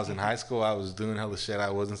 Like, when I was in high school, I was doing hella shit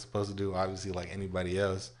I wasn't supposed to do, obviously, like anybody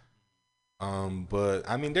else. But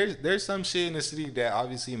I mean, there's some shit in the city that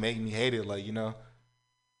obviously make me hate it, like, you know.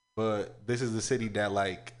 But this is the city that,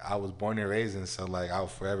 like, I was born and raised in, so like I'll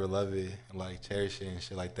forever love it and like cherish it and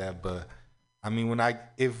shit like that. But I mean,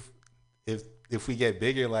 if we get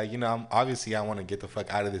bigger, like, you know, I want to get the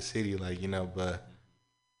fuck out of the city, like, you know. But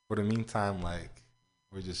for the meantime, like,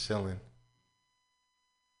 we're just chilling.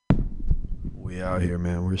 We out here,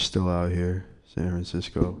 man. We're still out here, San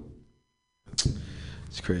Francisco.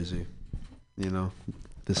 It's crazy, you know.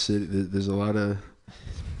 The city, there's a lot of.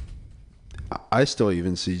 I still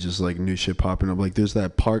even see just like new shit popping up. Like, there's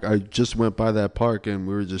that park. I just went by that park and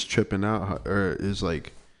we were just tripping out. Or it was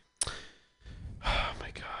like, oh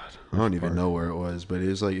my god, I don't even know where it was, but it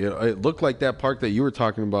was like it looked like that park that you were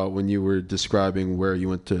talking about when you were describing where you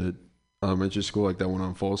went to elementary school, like that one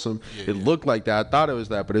on Folsom. It looked like that. I thought it was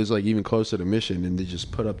that, but it was like even closer to Mission. And they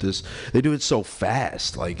just put up this. They do it so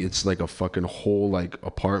fast. Like, it's like a fucking whole like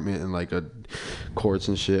apartment and like a courts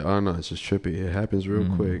and shit. I don't know. It's just trippy. It happens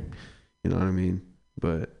real quick. You know what I mean?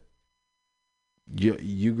 But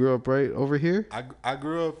you grew up right over here? I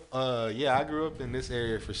grew up I grew up in this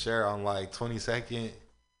area for sure, on like 22nd,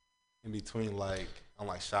 in between like on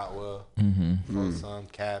like Shotwell, Folsom,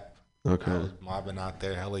 Cap. Okay. I was mobbing out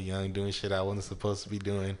there, hella young, doing shit I wasn't supposed to be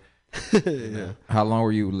doing. You know? How long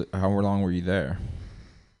were you there?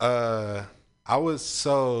 I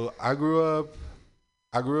grew up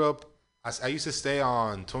I used to stay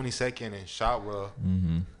on 22nd and Shotwell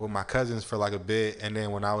with my cousins for like a bit, and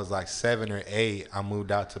then when I was like 7 or 8, I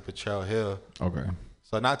moved out to Potrero Hill. Okay.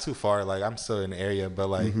 So not too far. Like I'm still in the area, but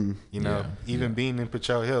like you know, even being in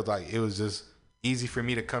Potrero Hill, like it was just easy for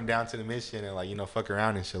me to come down to the Mission and like you know fuck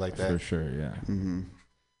around and shit like that. For sure, yeah.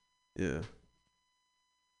 Yeah.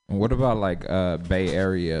 And what about like Bay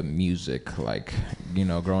Area music? Like, you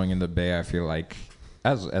know, growing in the Bay, I feel like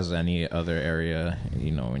as any other area,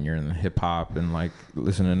 you know, when you're in hip hop and like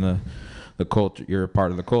listening to the culture, you're a part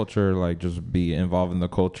of the culture, like just be involved in the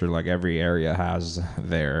culture. Like every area has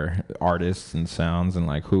their artists and sounds, and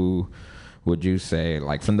like who would you say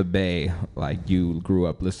like from the Bay, like you grew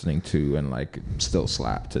up listening to and like still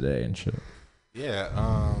slap today and shit?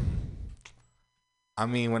 Yeah, I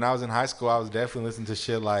mean, when I was in high school, I was definitely listening to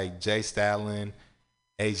shit like Jay Stalin,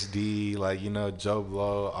 HD, like, you know, Joe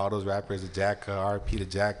Blow, all those rappers, Jacka, RP to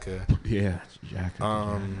Jacka. Yeah,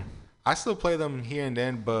 Jacka. I still play them here and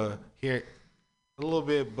then, but here a little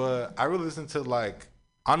bit, but I really listen to like,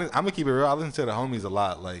 I'm gonna keep it real, I listen to the homies a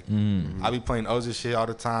lot. Like, I be playing Oza shit all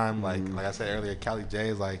the time. Like I said earlier, Cali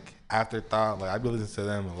J's, like, Afterthought, like, I be listening to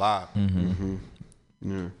them a lot.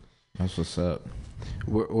 Yeah. That's what's up.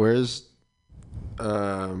 Where's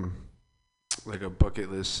like a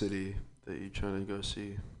bucket list city that you trying to go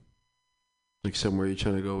see? Like somewhere you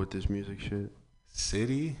trying to go with this music shit?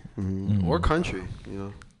 City? Or country, you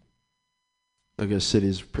know? I guess city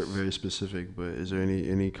is very specific, but is there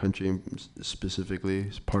any country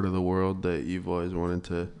specifically, part of the world that you've always wanted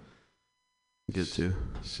to get to?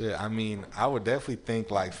 Shit, I mean, I would definitely think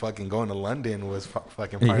like fucking going to London was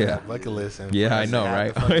fucking part of that bucket list. And yeah, I know,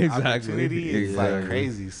 right? Exactly. Opportunity is like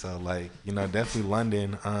crazy. So like, you know, definitely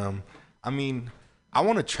London. I mean, I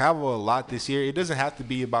want to travel a lot this year. It doesn't have to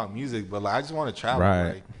be about music, but like I just want to travel.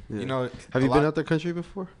 Right. Like, you know, have you been out the country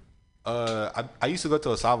before? I used to go to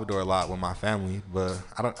El Salvador a lot with my family, but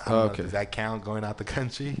I don't know, does that count going out the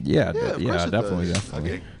country? Yeah, definitely.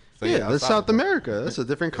 Okay. So yeah, that's South America. That's a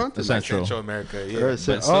different continent. Central America, yeah. Is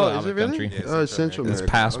it really? Yeah, oh, it's Central America.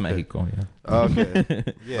 It's past Mexico, yeah. Okay.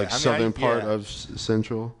 Yeah, like southern part of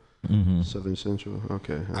Central? Southern Central?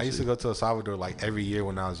 Okay. I used to go to El Salvador like every year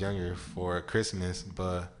when I was younger for Christmas,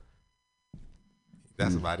 but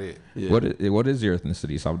that's about it. Yeah. What is your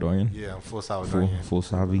ethnicity? Salvadorian? Yeah, I'm full Salvadorian. Full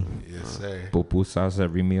Salvi? Yes, sir. Pupusas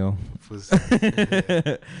every meal?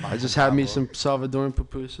 Yeah. I just had me some Salvadoran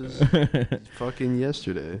pupusas fucking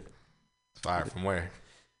yesterday. Fire from where?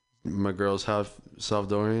 My girl's half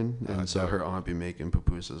Salvadorian, and so her aunt be making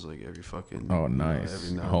pupusas like every fucking. Oh,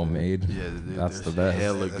 nice. Homemade. Yeah, dude, that's the best.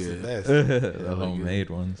 Hella That's good. the best. The homemade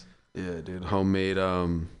ones. Yeah, dude. Homemade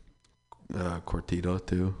cortito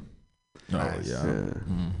too. Nice. Oh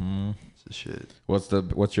yeah. It's the shit.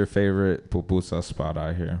 What's your favorite pupusa spot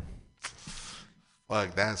out here?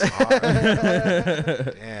 Fuck, that's hard.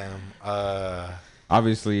 Damn.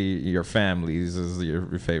 Obviously, your family's is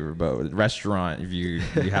your favorite, but restaurant, if you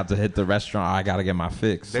have to hit the restaurant, I gotta get my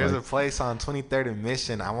fix. There's a place on 23rd and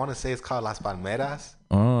Mission. I want to say it's called Las Palmeras.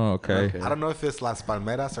 Oh, okay. I don't know if it's Las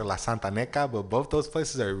Palmeras or La Santa Neca, but both those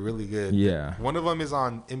places are really good. Yeah. One of them is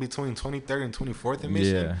in between 23rd and 24th in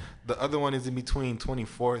Mission. Yeah. The other one is in between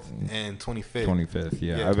 24th and 25th. 25th,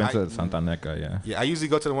 yeah. I've been to Santa Neca, yeah. Yeah, I usually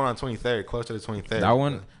go to the one on 23rd, close to the 23rd. That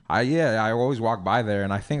one, I always walk by there,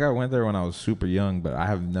 and I think I went there when I was super young, but I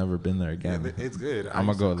have never been there again. Yeah, it's good. I'm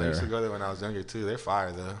gonna go there. I used to go there when I was younger too. They're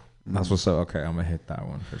fire though. That's what's up. Okay, I'm gonna hit that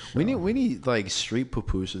one for sure. We need like street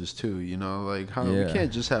pupusas too. You know, like we Yeah.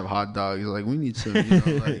 can't just have hot dogs. Like we need some. You know,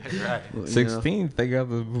 like Right. 16th, they got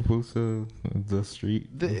the pupusa, the street.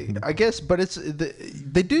 I guess, but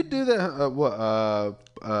they do that.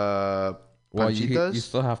 Well, you panchitas?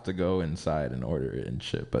 still have to go inside and order it and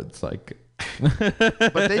shit, but it's like.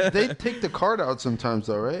 But they take the cart out sometimes,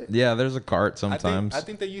 though, right? Yeah, there's a cart sometimes. I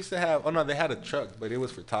think they used to have. Oh no, they had a truck, but it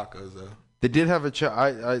was for tacos though. They did have a truck. I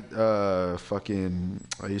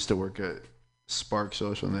used to work at Spark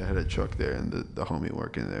Social, and they had a truck there, and the homie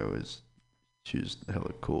working there she was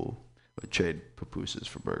hella cool. Would trade pupusas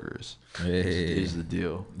for burgers. Hey, Here's the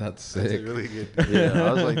deal. That's sick. That's a really good deal. Yeah,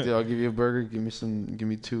 I was like, dude, I'll give you a burger. Give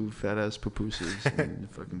me 2 fat ass pupusas, and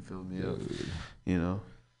fucking fill me up. You know.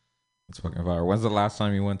 It's fucking fire. When's the last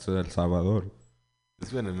time you went to El Salvador?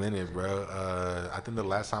 It's been a minute, bro. I think the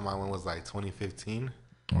last time I went was like 2015.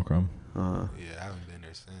 Okay. Yeah, I haven't been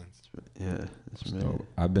there since. Yeah, it's So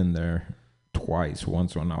I've been there twice.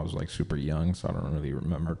 Once when I was like super young, so I don't really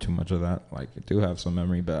remember too much of that. Like I do have some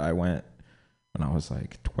memory, but I went when I was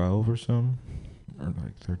like 12 or something, or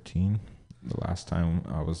like 13. The last time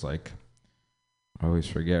I was like, I always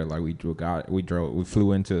forget. Like we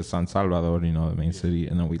flew into San Salvador, you know, the main city,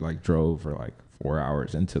 and then we like drove for like 4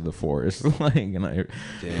 hours into the forest. Like, and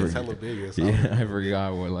It's hella big. I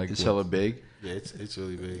forgot what like It's hella big. Yeah, it's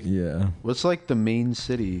really big. Yeah. What's like the main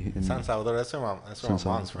city in San Salvador. That's where my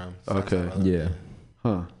mom's from. Okay. Yeah.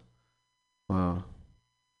 Huh. Wow.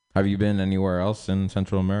 Have you been anywhere else in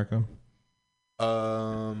Central America?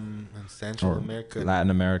 In Central America, Latin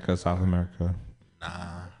America, South America.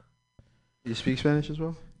 Nah. You speak Spanish as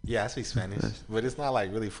well? Yeah, I speak Spanish, but it's not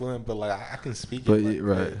like really fluent. But like I can speak But it.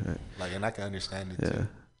 right. Like, and I can understand it Yeah. too.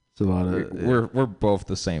 It's a lot of. We're both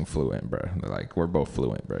the same fluent, bro. Like we're both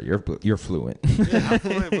fluent, bro. You're fluent. Yeah, I'm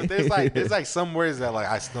fluent, but there's like some words that like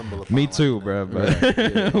I stumble upon. Me too, like, bro. Right.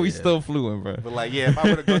 Yeah, we still fluent, bro. But like, yeah, if I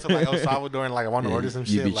were to go to like El Salvador and like I want to order some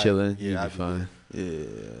shit, you'd be like, chilling. Yeah, You'd I'd be fine.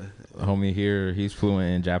 Yeah. Homie here, he's fluent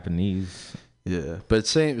in Japanese. Yeah, but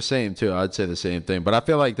same too. I'd say the same thing, but I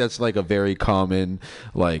feel like that's like a very common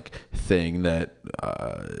like thing that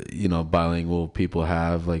bilingual people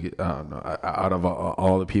have. Like I don't know, out of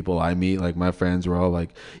all the people I meet, like my friends were all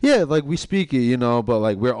like, yeah, like we speak it, but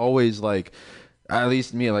like we're always like, at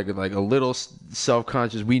least me, like a little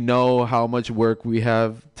self-conscious. We know how much work we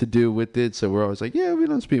have to do with it, so we're always like, yeah, we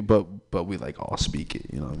don't speak, but we like all speak it.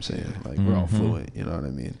 You know what I'm saying? Like we're all fluent. You know what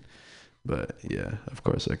I mean? But yeah, of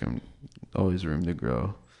course, like I'm always room to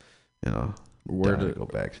grow. Where to go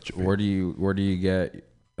back to Japan. Where do you get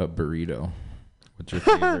a burrito? What's your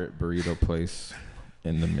favorite burrito place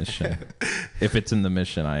in the Mission? If it's in the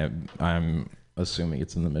Mission, I'm assuming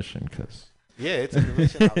it's in the Mission because. Yeah, it's in the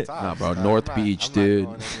Mission out top. Nah, bro, North Beach, dude.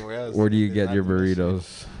 Where do you get your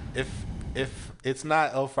burritos? If it's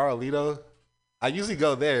not El Farolito, I usually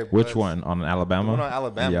go there. Which one? On Alabama? The one on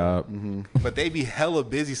Alabama. Yeah. Mm-hmm. But they be hella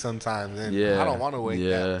busy sometimes, and I don't want to wait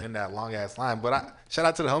in that long ass line. But shout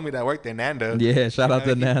out to the homie that worked there, Nando. Yeah, shout out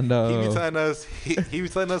to Nando. He be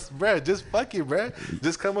telling us, bro, just fuck it, bro.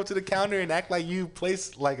 Just come up to the counter and act like you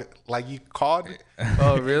placed like you called.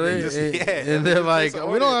 Oh, really? And they're like,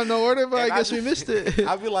 we don't have no order, but I guess we missed it.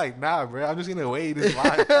 I'd be like, nah, bro, I'm just gonna wait in this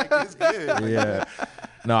line. Like, it's good. Yeah.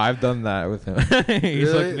 No, I've done that with him.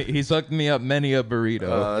 He's hooked me up many a burrito.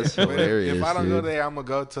 Oh, that's hilarious. If I don't go there, I'm gonna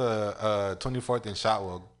go to 24th and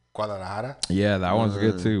Shotwell, Guadalajara. Yeah, that one's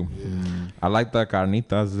good too. Yeah. I like the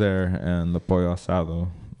carnitas there and the pollo asado.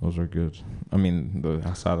 Those are good. I mean, the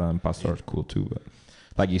asada and pastor is cool too, but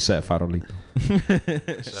like you said, farolito.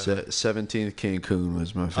 17th Cancun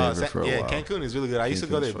was my favorite for a while. Yeah, Cancun is really good. I used to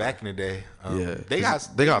go there back in the day. They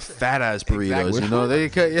got fat ass burritos.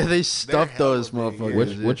 Exactly. They stuffed those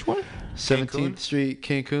motherfuckers. Which one? 17th Street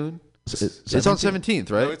Cancun. It's on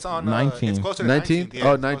 17th, right? No, it's on 19th. It's closer to 19th?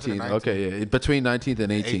 Yeah, oh, 19th. Okay, yeah. Between 19th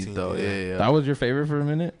and 18th, though. Yeah. That was your favorite for a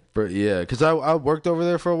minute? Yeah, because I worked over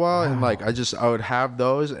there for a while, and like I would have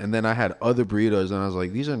those, and then I had other burritos, and I was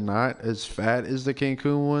like, these are not as fat as the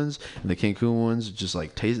Cancun ones, and the Cancun ones just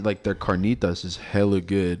like taste like their carnitas is hella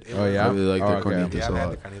good. Oh yeah, I really like their carnitas a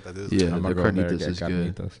lot. Yeah, their carnitas is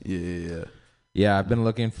good. Yeah. Yeah, I've been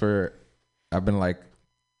like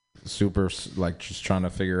super like just trying to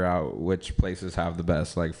figure out which places have the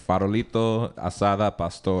best, like farolito, asada,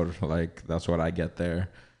 pastor, like that's what I get there.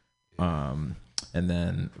 And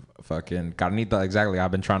then fucking carnita, exactly.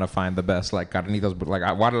 I've been trying to find the best like carnitas, but like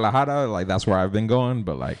Guadalajara, like that's where I've been going.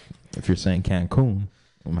 But like if you're saying Cancun,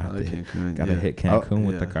 I'm gonna have to gotta hit Cancun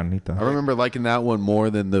with the carnita. I remember liking that one more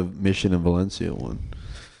than the Mission in Valencia one.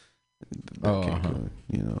 Cancun,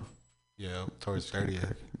 Yeah, towards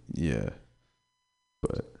 30th. Yeah.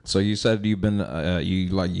 But so you said you've been you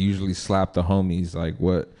like usually slap the homies. Like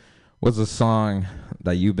what's a song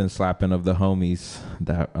that you've been slapping of the homies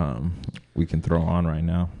that we can throw on right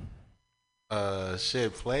now?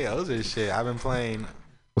 Play Ozer shit. I've been playing.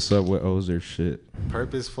 What's up with Ozer shit?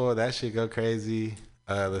 Purposeful, that shit go crazy.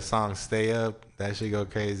 The song Stay Up, that shit go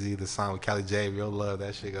crazy. The song with Cali J, Real Love,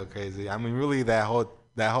 that shit go crazy. I mean, really, that whole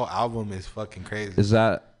album is fucking crazy. Is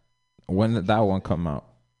that when did that one come out?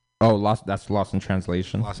 Oh, that's Lost in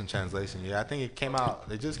Translation. Lost in Translation. Yeah, I think it came out.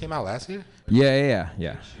 It just came out last year. Yeah.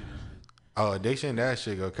 Oh, Addiction, that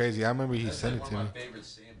shit go crazy. I remember he sent it to me.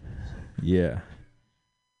 Yeah.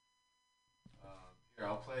 Here,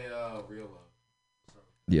 I'll play Real Love.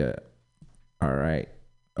 Yeah. All right.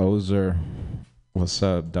 Ozer, what's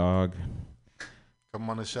up, dog? Come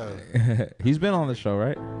on the show. He's been on the show,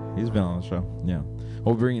 right? He's been on the show. Yeah.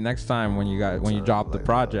 We'll bring you next time when you drop the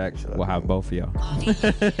project. We'll have both of y'all. I'm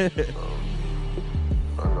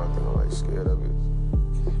not gonna like scared of it.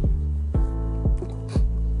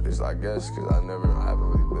 It's I guess because I haven't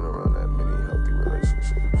really been around that many healthy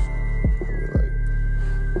relationships. I mean, like,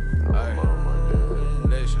 my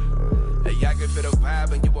dad. Hey, I can feel the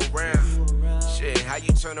vibe and you around. Shit, how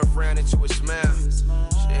you turn a frown into a smile?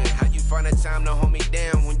 Shit, how you find the time to hold me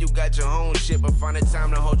down when you got your own shit, but find the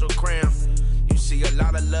time to hold your crown? You see a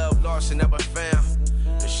lot of love lost and never found.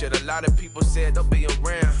 The shit a lot of people said they'll be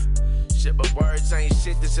around. Shit, but words ain't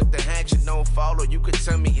shit, this if the action don't follow. You could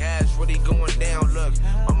tell me how it's really going down. Look,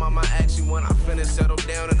 my mama asked me when I finna settle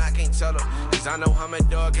down, and I can't tell her, cause I know how my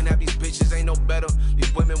dog and how these bitches ain't no better.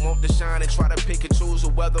 These women want to shine and try to pick and choose the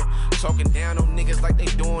weather. Talking down on niggas like they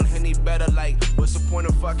doing any better. Like, what's the point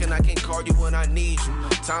of fucking? I can't call you when I need you.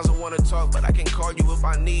 Times I wanna talk, but I can't call you if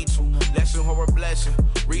I need to. Lesson or a blessing,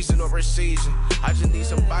 reason or a season. I just need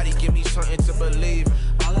somebody give me something to believe in.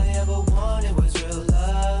 All I ever wanted was real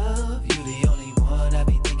love. You the only one I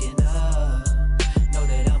be thinking of. Know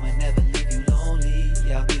that I'ma never leave you lonely.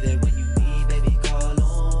 Yeah, I'll be there when you need, baby, call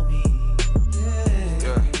on me.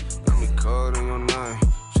 Yeah, got me called in your name.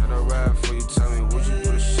 Should I ride for you? Tell me, would you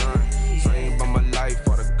do the same? Saying about my life,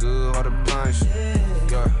 all the good, all the pain.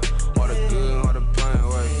 Yeah, all the good, all the pain.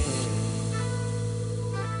 Wait.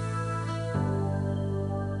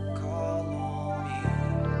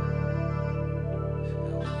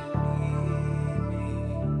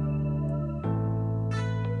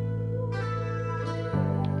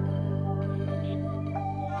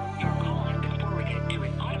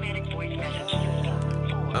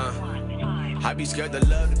 I be scared to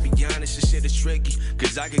love, to be honest, this shit is tricky.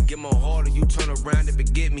 Cause I can get my heart and you turn around and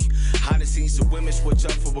forget me. I done seen some women switch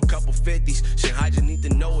up for a couple 50s. Shit, I just need to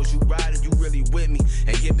know is you riding, you really with me.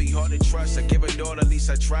 And it be hard to trust, I give it all, at least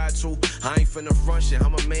I try to. I ain't finna front shit,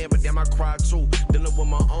 I'm a man, but damn I cry too. Dealing with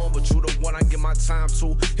my own, but you the one I give my time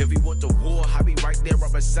to. If we went to war, I be right there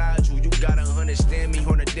right beside you. You gotta understand me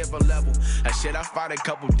on a different level. That shit, I fight a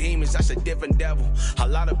couple demons, that's a different devil. A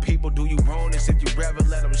lot of people do you wrong, as if you ever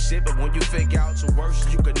let them shit. But when you figure out to worse,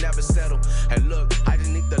 you could never settle. And look, I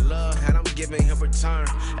just need the love, and I'm giving him return.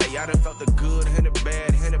 Hey, I done felt the good and the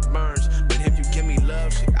bad and it burns. But if you give me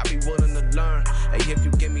love, shit, I be willing to learn. Hey, if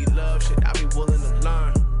you give me love, shit, I be willing to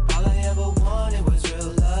learn. All I ever wanted was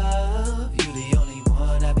real love. You the only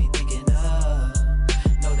one I be thinking of.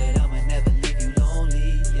 Know that I'ma never leave you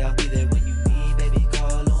lonely. Yeah, I'll be there when you need, baby,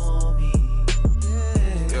 call on me.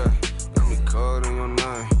 Yeah, got me called in your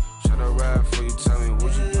name. Should I ride for you? Tell me,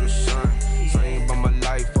 would you do the same? Saying about my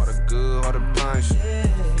life, all the good, all the pain.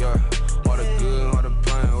 Yeah, all the good, all the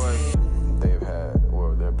pain. Wait. They've had,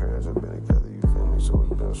 well, their parents have been together, you feel me? So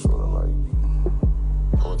it's been sort of like,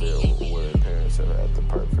 or their parents have had the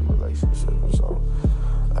perfect relationship. And so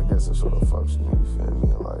I guess it sort of fucks me, you feel me?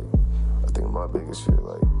 And like, I think my biggest fear,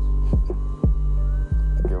 like,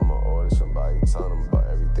 give my all to somebody, tell them about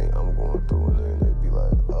everything I'm going through, and then they'd be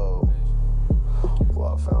like, oh,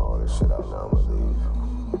 well, I found all this shit out, now I'ma leave.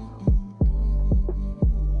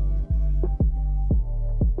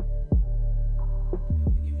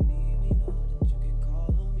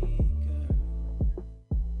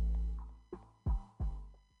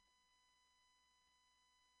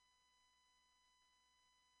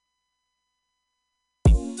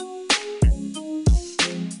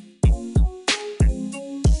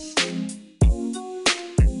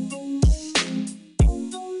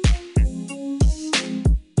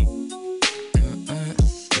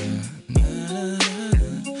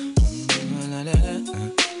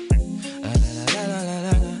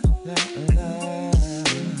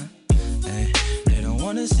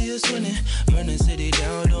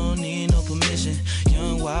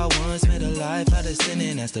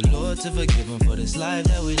 Ask the Lord to forgive them for this life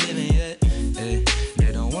that we living yet. Hey,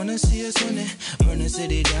 they don't wanna see us winning. Burn the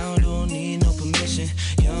city down, don't need no permission.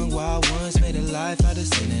 Young wild ones made a life out of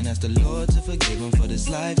sinning. Ask the Lord to forgive them for this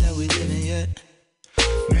life that we living yet.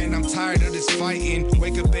 Man, I'm tired of this fighting.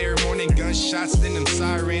 Wake up every morning, gunshots, then them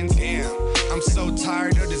sirens. Damn, I'm so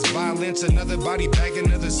tired of this violence. Another body bag,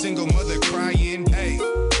 another single mother crying. Hey,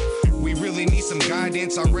 we really need some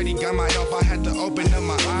guidance. Already got my help, I had to open up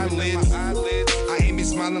my eyelids. I ain't been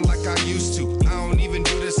smiling like I used to. I don't even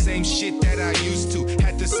do the same shit that I used to.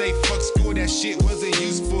 Had to say fuck school, that shit wasn't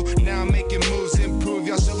useful. Now I'm making moves, improve.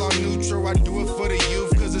 Y'all still on neutral. I do it for the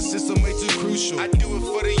youth, cause the system way too crucial. I do it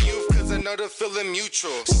for the youth, cause I know the feeling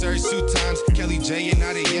mutual. Search 2 times, Kelly J and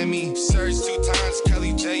Adeyemi. Search 2 times,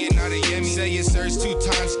 Kelly J and Adeyemi. Say it, search 2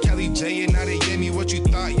 times, Kelly J and Adeyemi. What you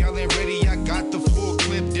thought, y'all ain't ready? I got the full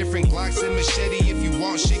clip, different Glocks and machete. If you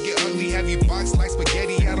want shit get ugly, have you boxed like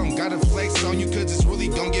spaghetti. I don't gotta flex on you, cause it's really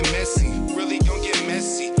gon' get messy. Really gon' get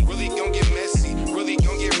messy, really gon' get messy. Really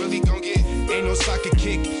gon' get, ain't no soccer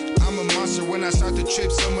kick. I'm a monster when I start to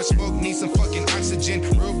trip. So much smoke, need some fucking oxygen.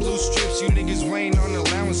 Real blue strips, you niggas weighing on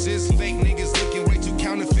allowances. Fake niggas looking way too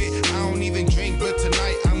counterfeit. I don't even drink, but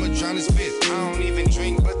tonight I'ma drown this fit. I don't even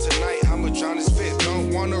drink, but tonight I'ma drown this fit.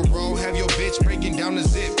 Don't wanna roll, have your bitch breaking down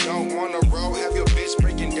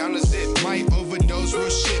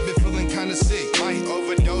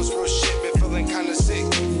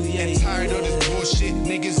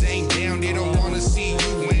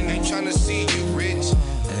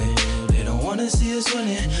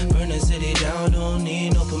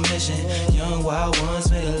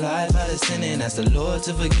of sinning. Ask the Lord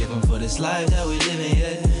to forgive them for this life that we living,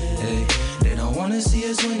 yeah. Hey, they don't wanna see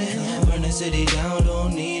us winning. Burn the city down,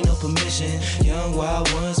 don't need no permission. Young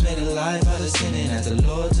wild ones made a life out of sinning. Ask the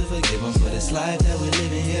Lord to forgive them for this life that we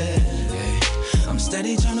living, yeah. Hey, I'm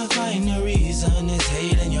steady trying to find the reason. It's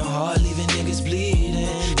hate in your heart, leaving niggas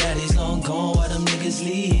bleeding. Daddy's long gone, why them niggas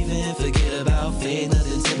leaving? Forget about faith,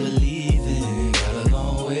 nothing to believe in. Got a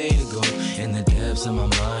long way to go. In the depths of my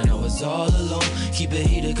mind, I was all alone. Keep it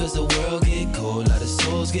heated cause the world get cold. A lot of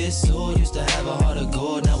souls get sold. Used to have a heart of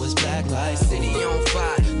gold, now it's black like city on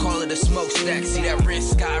fire, call it a smokestack. See that rent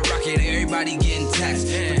skyrocket, everybody getting taxed.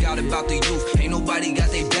 Forgot about the youth, ain't nobody got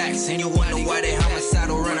their backs. And you wonder why they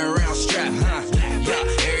homicidal run around strapped, huh? Yeah,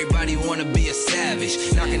 everybody wanna be a savage.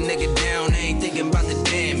 Knock a nigga down, they ain't thinking about the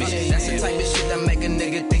damage. That's the type of shit that make a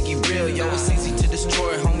nigga think he real. Yo, it's easy to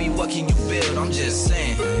destroy, homie, what can you build? I'm just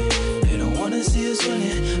saying. They don't wanna see us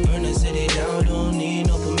winning. Burn the city down, don't need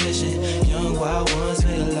no permission. Young wild ones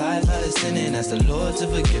made a life out of sinning. Ask the Lord to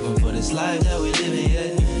forgive them for this life that we living,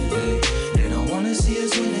 yeah. They don't wanna see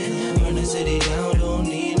us winning. Burn the city down, don't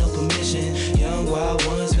need no permission. Young wild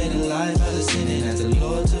ones made a life out of sinning. Ask the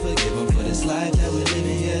Lord to forgive them for this life that we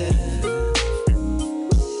living, yeah.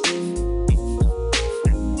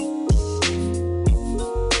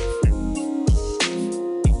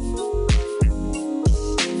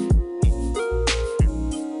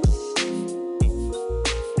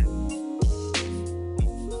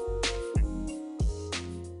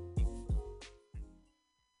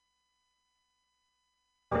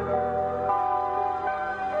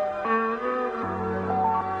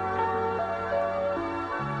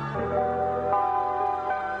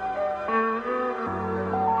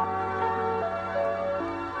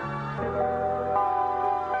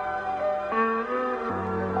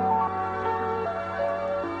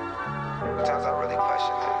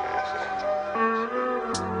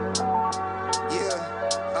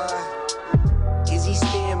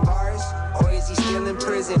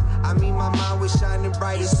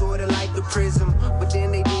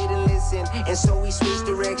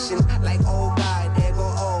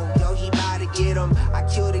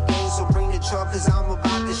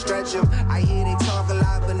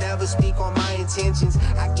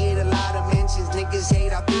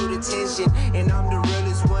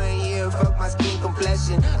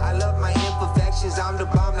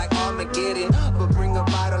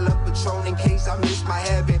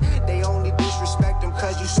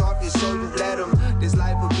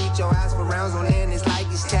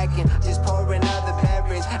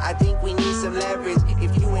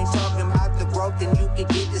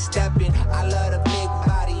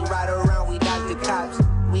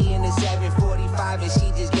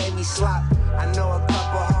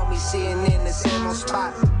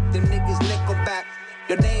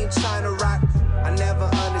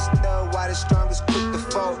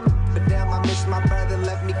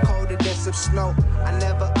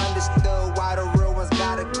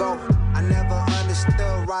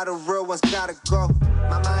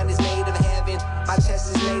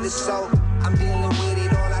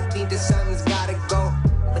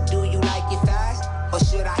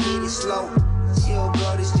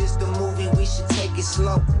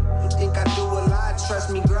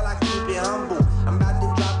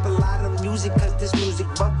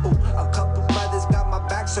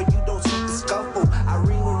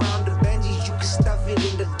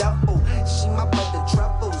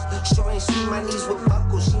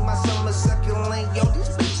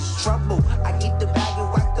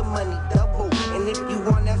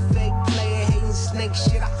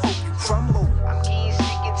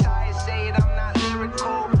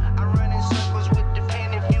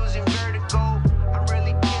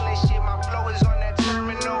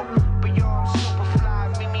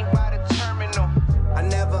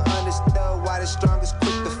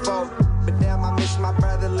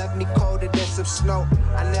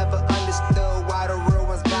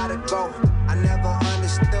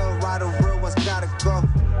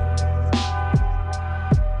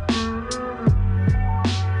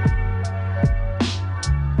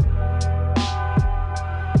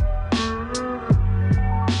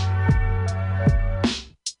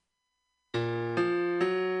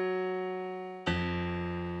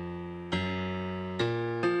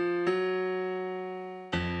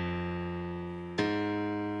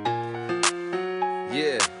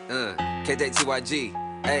 KJTYG,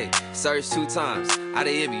 hey, search 2 times. I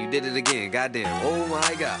didn't hear me, you did it again, goddamn, oh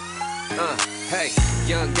my god. Hey,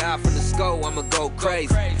 young guy from the school, I'ma go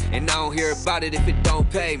crazy. And I don't hear about it if it don't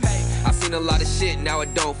pay me. I seen a lot of shit, now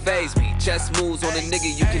it don't faze me. Chess moves on a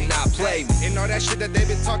nigga, you cannot play me. And all that shit that they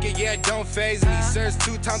been talking, yeah, it don't faze me. Search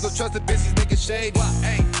 2 times, don't trust the bitch, these niggas shady.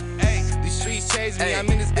 chase me. I'm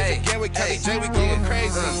in this bitch again with Kelly J, we going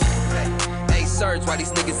crazy. Hey, Surge, why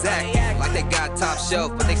these niggas act like they got top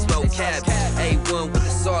shelf, but they smoke cabbage? A1 with the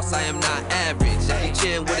sauce, I am not average. If you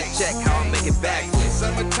chin with a check, how I make it backflip.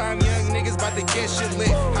 Summertime, young niggas about to get shit lit.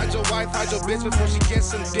 Hide your wife, hide your bitch before she gets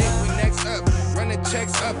some dick. We next up, running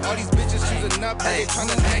checks up. All these bitches choosing up, they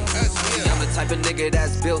tryna neck us. Yeah. I'm the type of nigga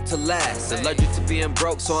that's built to last. Allergic to being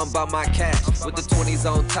broke, so I'm about my cash. With the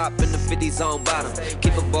 20s on top and the 50s on bottom.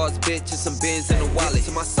 Keep a boss bitch and some bins in the wallet.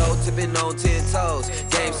 To my soul, tipping on 10 toes.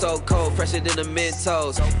 Game so cold, fresher than the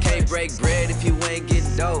Mentos. Can't break bread if you ain't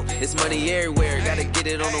getting dough. It's money everywhere, gotta get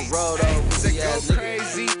it on the road. Say go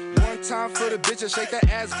crazy. One time for the bitches, shake that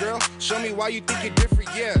ass, girl. Show me why you think you're different,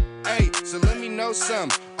 yeah. Hey, so let me know some.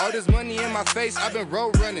 All this money in my face, I've been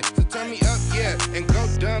road running. So turn me up, yeah, and go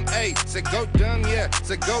dumb, ayy. Say go dumb, yeah.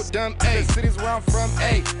 Say go dumb, ayy. The city's where I'm from,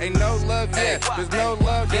 ayy. Ain't no love, yeah. There's no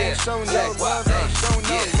love, they ain't showing no love. Ain't showing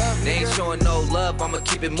no love, they ain't showing no love, I'ma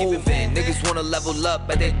keep it moving. Niggas wanna level up,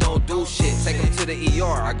 but they don't do shit. Take them to the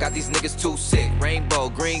ER, I got these niggas too sick. Rainbow,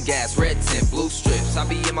 green gas, red tint, blue strips. I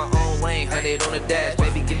be in my own lane, 100 on the dash.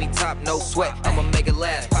 Baby, give me top, no sweat, I'ma make it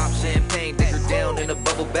last. Pop champagne, dig her down in a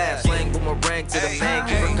bubble bath. Slang boomerang to the man,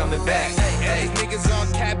 keep her coming back. Hey, these niggas all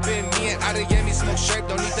capping. Me and out of Yemi smoke shirt,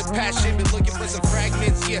 don't need the passion. Been looking for some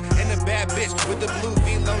fragments, yeah. And a bad bitch with the blue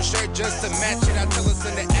V-Lone shirt just to match it. I tell us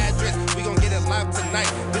in the address, we gon' get it live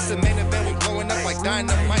tonight. This a main event, we blowing up like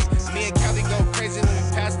dynamite. Me and Callie go crazy when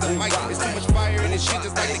we pass the mic. It's too much fire in this shit,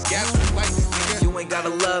 just like the gas was light. Nigga. You ain't gotta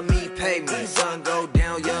love me, pay me. Sun go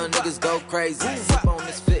down, young niggas go crazy. Sip on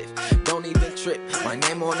this fifth, don't even trip. My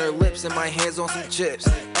name on her lips and my hands on some chips.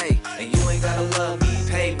 Hey, and you ain't gotta love me,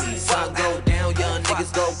 pay me. Sun go down, young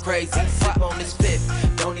niggas go crazy. Sip on this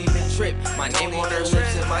fifth, don't even trip. My name on her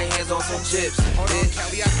lips and my hands on some chips. Hold on,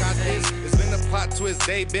 Callie, I got this. It's been a plot twist.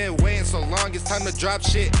 They been waiting so long, it's time to drop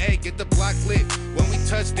shit. Hey, get the block lit when we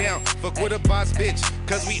touch down. Fuck with a boss bitch,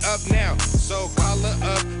 cause we up now. So call her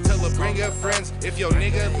up, tell her bring her friends. If your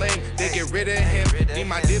nigga lame, they get rid of him. Need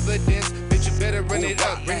my dividends, bitch, you better run it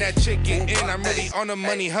up. Bring that chicken in, I'm really on the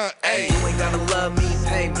money hunt. Hey, you ain't gotta love me,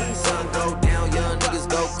 pay me. Sun go down, young niggas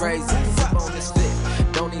go crazy. Sip on this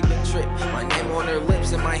fit, don't even trip. My name on her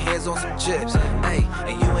lips and my hands on some chips. Hey,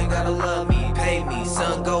 and you ain't gotta love me, pay me.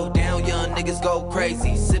 Sun go down, young niggas go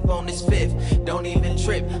crazy. Sip on this fifth, don't even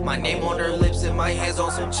trip. My name on her lips and my hands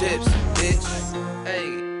on some chips, bitch.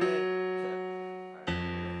 Hey.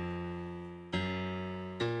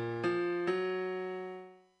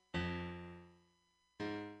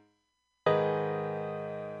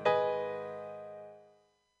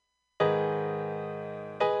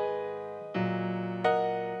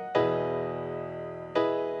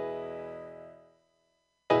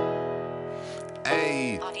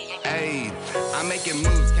 I'm making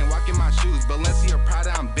moves, can't walk in my shoes. Balenciaga,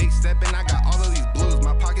 Prada, I'm big stepping. I got all of these blues.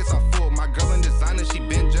 My pockets are full. My girl in designer, she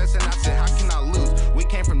been dressing. I said, how can I lose? We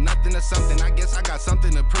came from nothing to something. I guess I got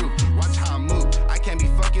something to prove. Watch how I move. I can't be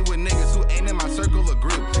fucking with niggas who ain't in my circle of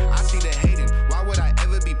group. I see the hating. Why would I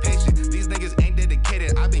ever be patient? These niggas ain't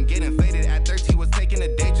dedicated. I've been getting faded. At 13, was taking the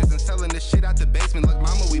Daytras and selling this shit out the basement. Look,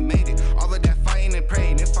 mama, we made it. All of that fighting and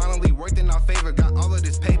praying. It finally worked in our favor. Got all of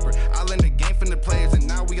this paper. I learned the game from the players, and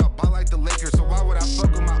now we all ball like the Lakers. So why would I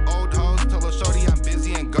fuck with my old hoes? Told her shorty I'm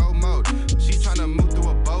busy in go mode. She tryna move through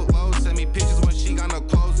a boatload. Send me pictures when she got no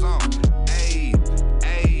clothes on. Ayy,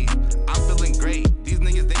 ayy, I'm feeling great. These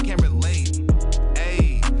niggas, they can't relate.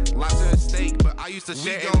 Ayy, lobster and steak, but I used to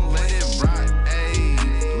share it. Let it ride,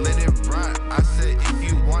 ayy, let it ride. I said if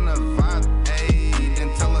you wanna vibe, ayy, then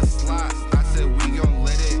tell us slide. I said we gon'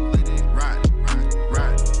 let it ride,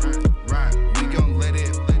 ride, ride. We gon' let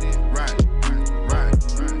it ride, ride.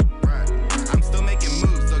 I'm still making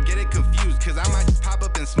moves, so get it confused, cause I might just pop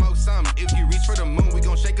up and smoke some. If you reach for the moon, we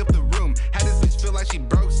gon' shake up the room. Had this bitch feel like she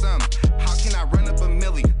broke some. How can I run up a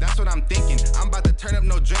milli? That's what I'm thinking. I'm about to turn up,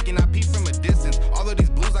 no drinking. I peep from a distance. All of these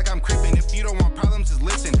blues like I'm crippin'. If you don't want problems, just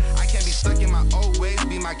listen. I can't be stuck in my old ways.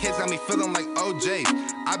 Be my kids got me feeling like OJ.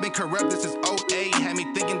 I've been corrupted since 08. Had me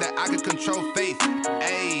thinking that I could control faith.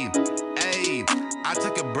 Ayy, ayy, I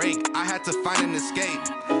took a break. I had to find an escape.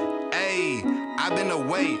 Ayy, I've been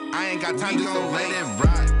away. I ain't got time to let it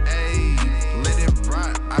ride. Ayy, let it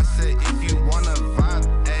ride. I said if you wanna vibe,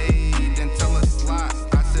 ayy, then tell us slide.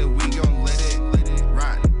 I said we gon' let it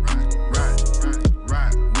ride,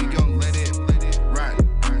 ride. We gon' let it ride,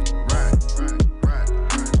 ride.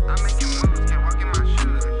 I'm making moves, can't walk in my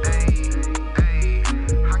shoes. Ayy,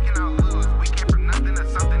 how can I lose? We came from nothing to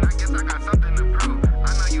something. I guess I got something to prove. I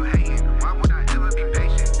know you hating. Why would I ever be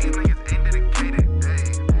patient? These niggas ain't dedicated.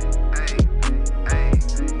 Ayy.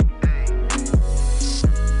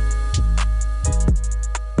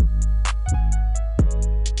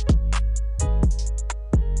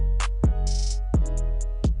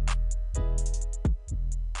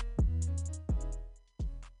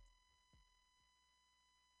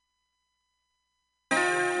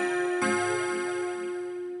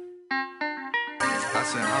 I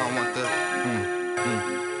said I don't want the.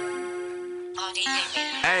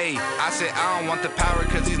 Hey, I said I don't want the power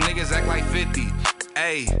cause these niggas act like 50.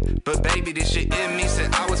 Hey, but baby, this shit in me.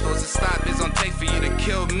 Said I was supposed to stop, it's on tape for you to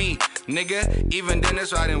kill me. Nigga, even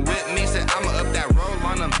Dennis riding with me. Said I'ma up that roll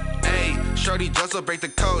on him. Hey, shorty just will break the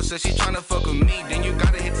code. Said she tryna fuck with me, then you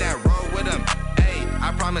gotta hit that roll with him. Hey,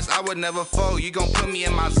 I promise I would never fold. You gon' put me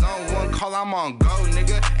in my zone. One call, I'm on go,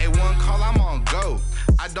 nigga. Hey, one call, I'm on go.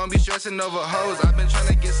 I don't be stressing over hoes, I've been trying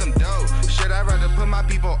to get some dough. Should I rather put my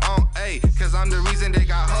people on, ayy, cause I'm the reason they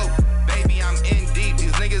got hope. Baby, I'm in deep,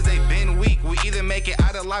 these niggas, they been weak. We either make it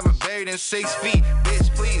out alive or buried in 6 feet.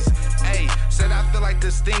 Bitch, please, ayy, said I feel like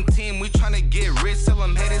the stink team. We tryna get rich, till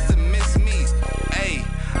them haters to miss me. Ayy,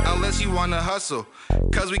 unless you wanna hustle,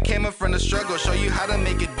 cause we came up from the struggle. Show you how to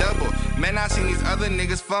make it double. Man, I seen these other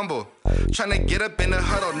niggas fumble, tryna get up in the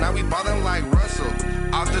huddle, now we ballin' like Russell.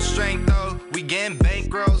 Off the strength though, we getting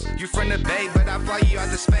bankrolls. You from the Bay, but I fly you out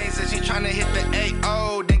to Spain. Said she tryna hit the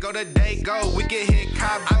AO, then go to Dago. We get hit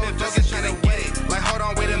Cabo, I've been focused tryna get it. Like hold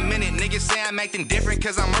on, wait a minute, niggas say I'm acting different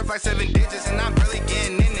cause I'm worth like 7 digits and I'm barely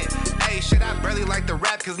getting in it. Hey, shit, I barely like the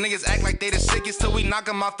rap cause niggas act like they the sickest till we knock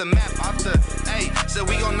them off the map. Off the, hey, so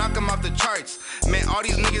we gon' knock them off the charts. Man, all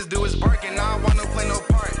these niggas do is bark and I don't wanna play no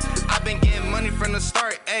part. I've been getting money from the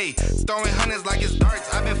start, ayy, throwing hundreds like it's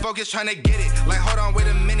darts. I've been focused tryna get it. Like hold on, wait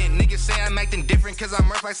a minute, niggas say I'm acting different cause I'm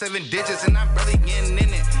worth like 7 digits and I'm barely getting in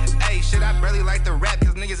it. Ayy, shit, I barely like the rap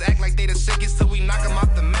cause niggas act like they the sickest till we knock them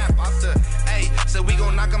off the map. Off the, ayy, so we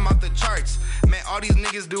gon' knock them off the charts. Man, all these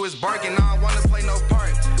niggas do is bark and I don't wanna play no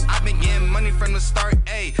part. I've been getting money from the start,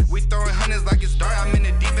 ayy, we throwing hundreds like it's dark. I'm in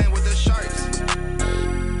the deep end with the sharks.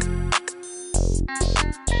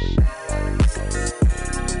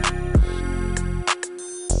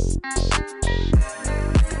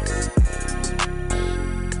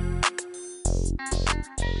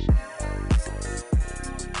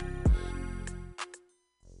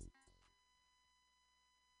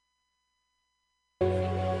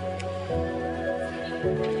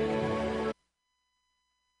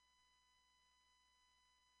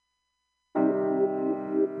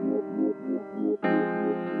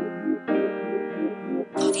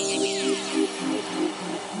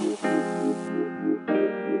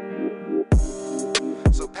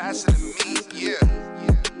 So pass it to me, yeah.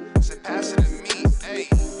 Say pass it to me, hey.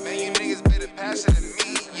 Man, you niggas better pass it to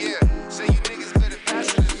me, yeah. Say you niggas better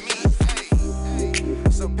pass it to me,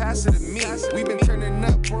 hey. So pass it to me. We been turning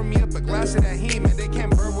up, pour me up a glass of that heat, man. They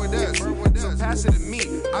can't burn with us. So pass it to me.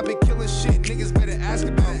 I been killing shit, niggas better ask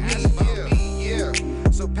about me, yeah.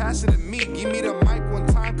 So pass it to me. Give me the mic one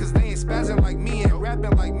time, cause they ain't spazzing like me and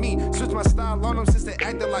rapping like me. Switch my style on them since they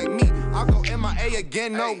acting like me. I'll go MIA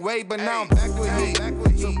again, no way, but now I'm back with heat.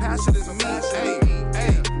 So pass it to me,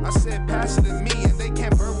 hey. I said pass it to me, and they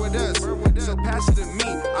can't burn with us. So pass it to me.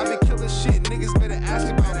 I been killing shit, niggas better ask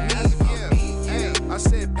about me, yeah. I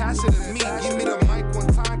said pass it to me. Give me the mic one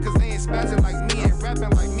time, cause they ain't spazzing like me and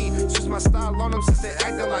rapping like me. Switch my style on them since they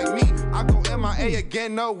acting like me. I'll go MIA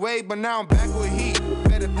again, no way, but now I'm back with heat.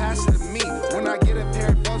 Better pass it to me. When I get a pair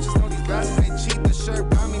of boats, just know these glasses ain't cheap. The shirt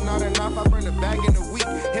got me nodding off, I burn the bag in a week.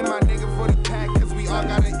 Hit my nigga for the pack, cause we all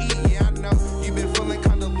gotta eat. Yeah, I know you been feeling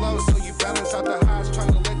kinda low, so you balance out the highs,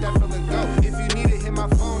 trying to let that feeling go. If you need it, hit my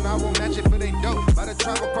phone, I will match it for they dope. By the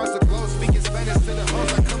travel across the globe, speaking Spanish to the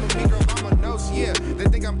hoes. I come with me, girl, I'm a nose, yeah. They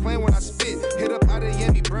think I'm playing when I spit. Hit up out of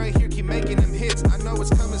Yemi, brain here, keep making them hits. I know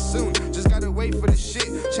it's coming soon, just gotta wait for the shit.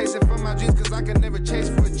 Chasing for my dreams, cause I can never chase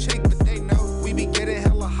for a chick, but they know we be getting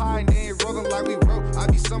hella high and they ain't rolling like we roll. I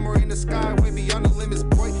be somewhere in the sky, way beyond the limits,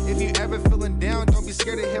 boy. If you ever feeling down, don't be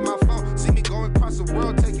scared to hit my phone. See me going across the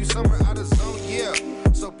world, take you somewhere out of zone, yeah.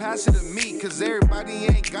 So pass it to me, cause everybody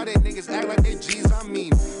ain't got it. Niggas act like they G's, I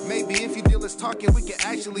mean. Maybe if you deal is talking, we can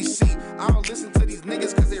actually see. I don't listen to these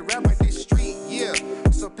niggas cause they rap like they street, yeah.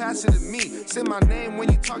 So pass it to me. Say my name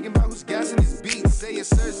when you talking about who's gassing these beats. Say it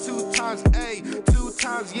search 2 times, ayy. 2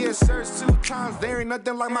 times, yeah, search 2 times. There ain't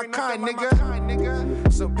nothing like my kind,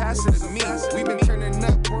 nigga. So pass it to me. We been turning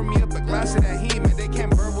up, pour me up a glass of that heat, man. They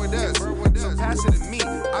can't burn with us. So pass it to me.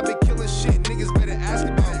 I been killing shit, niggas better ask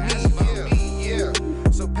about me, yeah.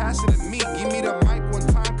 So pass it to me. Give me the mic one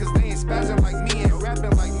time, cause they ain't spazzing like me and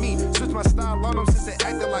rapping like me. Switch my style on them since they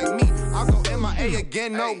acting like me. I'll go MIA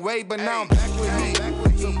again, no way, but now I'm back with me.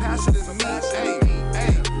 So pass it to me,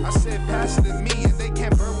 ayy. I said pass it to me, and they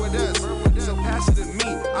can't burn with us. So pass it to me.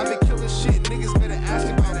 I been killing shit, niggas better ask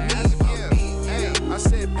about me, yeah. I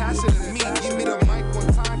said pass it to me. Give me the mic one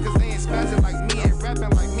time, cause they ain't spazzing like me and rapping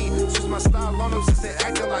like me. Switch my style on them since they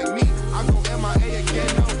acting like me. I'll go MIA again,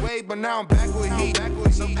 no way, but now I'm back with heat.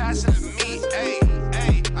 So pass it to me,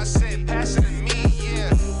 ayy. I said pass it to me, yeah.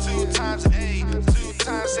 2 times, ayy. 2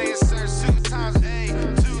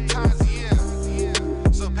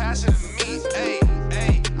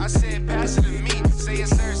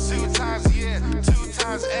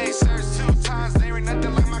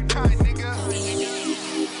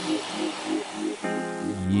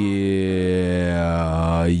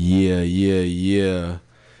 Yeah.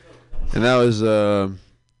 And that was a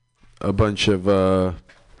bunch of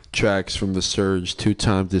tracks from the Surge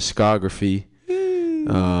 2-time discography.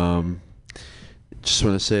 Just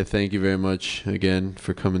want to say thank you very much again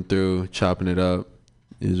for coming through, chopping it up.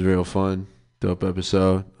 It was real fun. Dope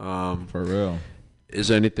episode. For real. Is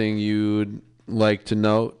there anything you'd like to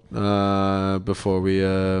note before we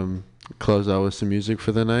close out with some music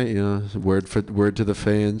for the night? You know, word to the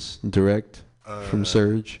fans, direct from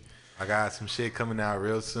Surge. I got some shit coming out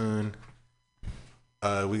real soon. Me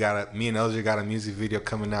and Elger got a music video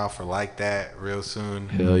coming out for Like That real soon.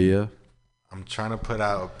 Hell yeah. I'm trying to put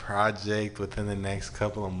out a project within the next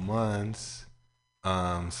couple of months.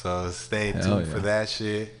 So stay tuned for that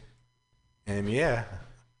shit. And yeah,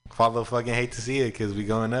 follow fucking Hate to See It because we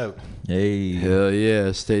going up. Hey. Hell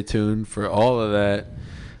yeah. Stay tuned for all of that.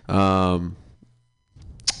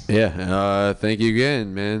 Thank you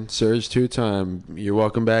again, man. Surge 2-time. You're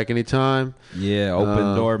welcome back anytime. Yeah,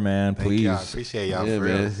 open door, man. Please. I appreciate y'all yeah, for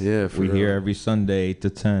man. real. Yeah, we here every Sunday, 8 to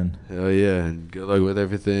 10. Hell yeah. And good luck with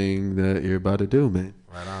everything that you're about to do, man.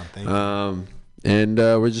 Right on. Thank you. And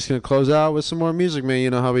we're just going to close out with some more music, man. You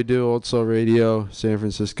know how we do. Old Soul Radio, San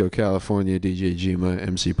Francisco, California, DJ Jima,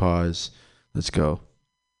 MC Paz. Let's go.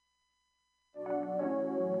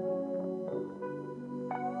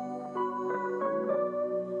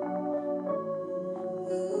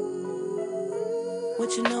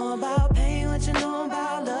 What you know about pain, what you know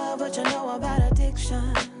about love, what you know about addiction.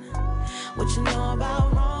 What you know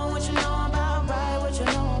about wrong, what you know about right, what you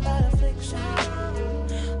know about affliction.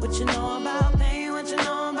 What you know about pain, what you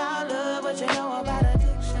know about love, what you know about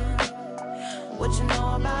addiction. What you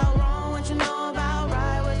know about wrong, what you know about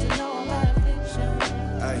right, what you know about affliction.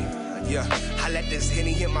 Hey, yeah, I let this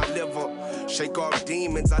Henny hit my liver. Shake off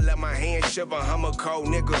demons, I let my hands shiver. I'm a cold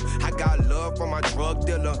nigga. I got love from my drug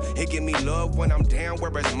dealer. He give me love when I'm down,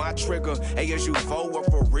 where it's my trigger. Hey, is you forward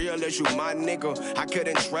for real? Is you my nigga? I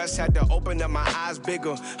couldn't trust, had to open up my eyes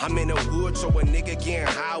bigger. I'm in the woods, so a nigga getting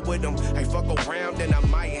high with them. Hey, fuck around, then I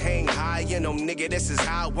might hang high in them. Nigga, this is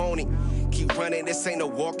how I want it. Keep running, this ain't a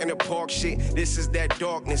walk in the park shit. This is that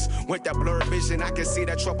darkness. With that blurred vision, I can see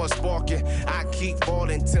that trouble sparking. I keep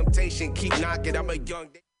falling, temptation keep knocking. I'm a young.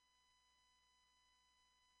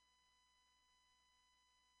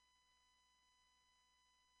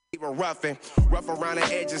 Even rough around the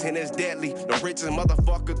edges and it's deadly. The richest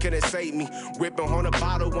motherfucker couldn't save me. Ripping on the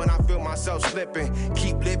bottle when I feel myself slipping.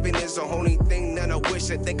 Keep living is the only thing that I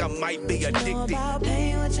wish. I think I might be addicted. What you know about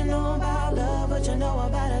pain, what you know about love, what you know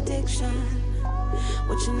about addiction.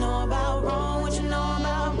 What you know about wrong, what you know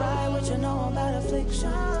about right, what you know about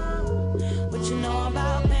affliction. What you know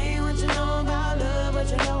about pain, what you know about love, what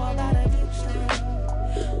you know about addiction.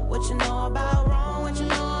 What you know about wrong, what you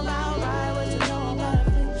know about right, what you know about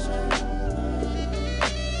affliction.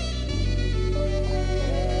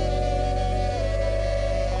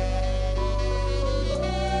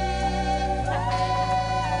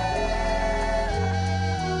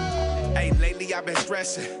 Hey, lately I've been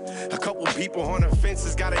stressing. A couple people on the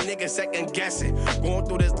fences got a nigga second guessing. Going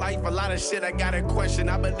through this life, a lot of shit I gotta question.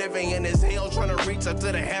 I've been living in this hell, trying to reach up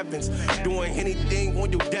to the heavens. Doing anything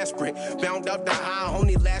when you desperate. Bound up the high,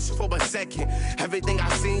 only lasted for a second. Everything I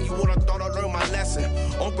seen, you would've thought I learned my lesson.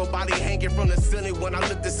 Uncle body hanging from the ceiling when I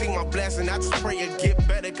look to see my blessing. I just pray it get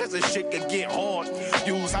better, cause the shit could get hard.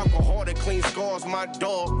 Use alcohol to clean scars, my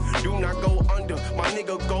dog. Do not go under, my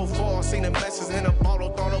nigga go far. Seen the message in a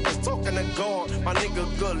bottle, thought I was talking to God. My nigga,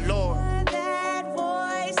 good Lord. That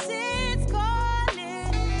voice is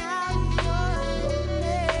calling out your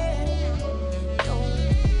name.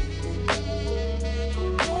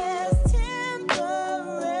 There's temporary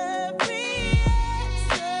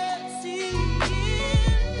ecstasy in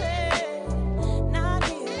pain. Not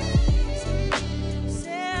easy.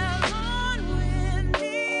 Sail on with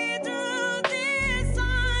me through this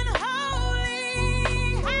unholy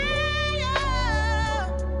higher.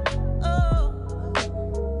 Oh.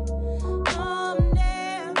 I'm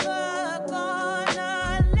never gonna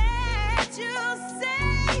let you say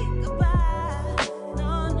goodbye. No,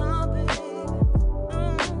 baby.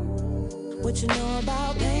 What you know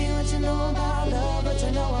about pain, what you know about love, what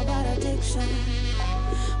you know about addiction.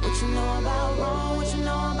 What you know about wrong, what you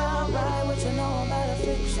know about right, what you know about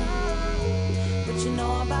affliction. What you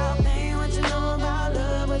know about pain, what you know about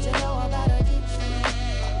love, what you know about addiction.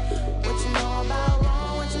 What you know about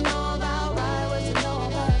wrong, what you know about right, what you know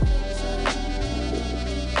about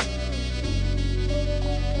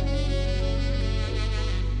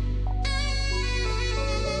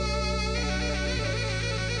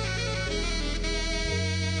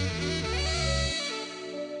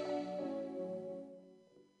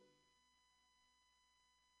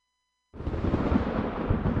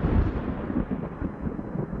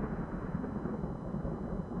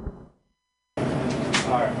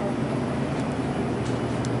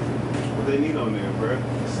What they need on there, bro?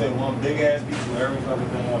 Say one big ass piece of every fucking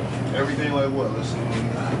thing up. Everything like what? Let's see.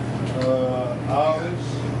 Olives.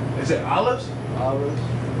 Is it olives? Olives.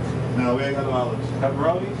 No, we ain't got no olives.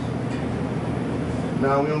 Pepperonis?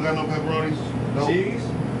 No, we don't got no pepperonis. No. Cheese?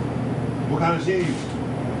 What kind of cheese?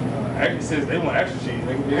 Actually, says they want extra cheese.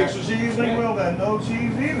 They can be Extra cheese? Nigga, we don't got no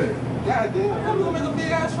cheese either. God damn, how we gonna make a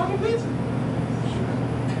big ass fucking pizza?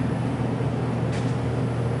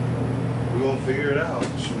 We gonna figure it out.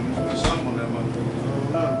 Shoot, we put something on that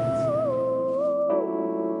motherfucker.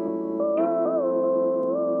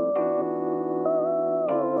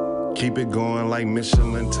 Keep it going like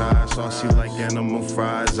Michelin tires, saucy like animal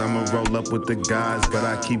fries. I'ma roll up with the guys, but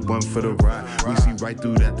I keep one for the ride. We see right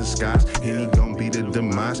through that disguise, and he gon' be the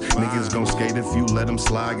demise. Niggas gon' skate if you let them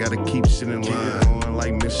slide, gotta keep shit in line. Going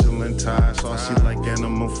like Michelin tires, saucy like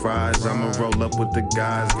animal fries. I'ma roll up with the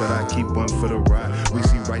guys, but I keep one for the ride. We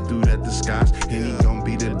see right through that disguise, and he gon'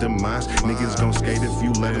 be the demise. Niggas gon' skate if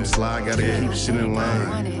you let them slide, gotta keep shit in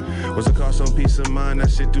line. What's it cost on peace of mind? That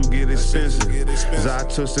shit do get expensive.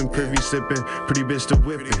 Zaytus and privy sipping, pretty bitch to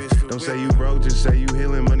whipping. Don't say you broke, just say you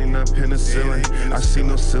healing. Money not penicillin. I see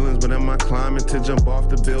no ceilings, but am I climbing to jump off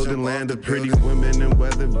the building? Land of pretty women and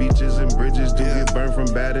weather beaches and bridges do get burned from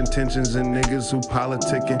bad intentions and niggas who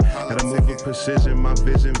politicking. Gotta move with precision, my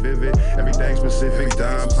vision vivid. Everything specific,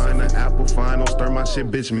 dime, pine, apple, fine. Don't stir my shit,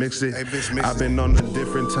 bitch, mix it. I've been on a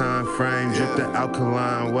different time frame, drip the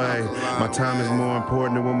alkaline way. My time is more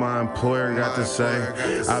important than what my employer got to say.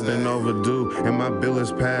 I've been overdue and my bill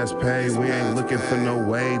is past pay. We ain't looking for no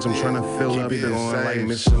wage. I'm trying to fill up the sage. Like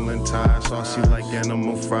Michelin tires, saucy like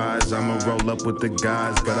animal fries. I'ma roll up with the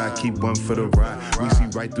guys, but I keep one for the ride. We see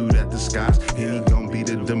right through that disguise, and he gon' be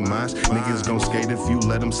the demise. Niggas gon' skate if you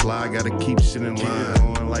let them slide, gotta keep shit in line.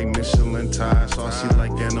 Going like Michelin tires, saucy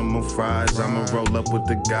like animal fries. I'ma roll up with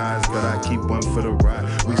the guys, but I keep one for the ride.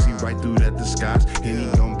 We see right through that disguise, and he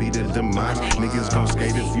gon' be the demise. Niggas gon'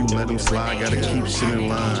 skate if you let them slide, gotta keep shit in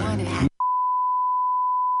line.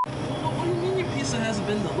 What do you mean your pizza hasn't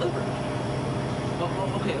been delivered?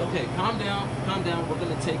 Okay, calm down. We're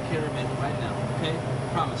gonna take care of it right now, okay?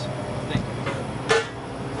 Promise. Thank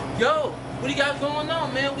you. Yo, what do you got going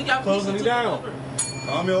on, man? We got closing it down.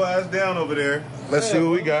 Calm your ass down over there. Let's see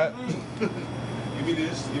what we got. Give me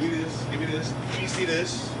this. Let me see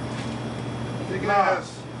this. Take your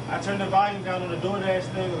ass. I turned the volume down on the DoorDash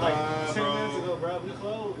thing like 10 minutes ago, bro. We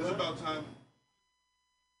closed. It's about time.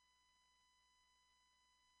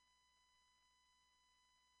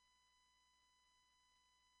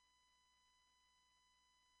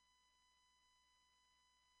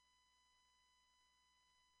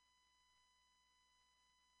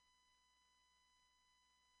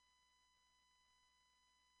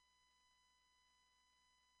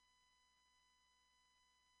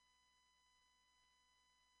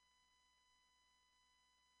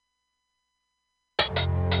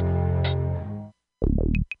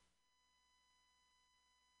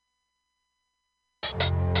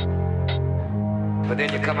 But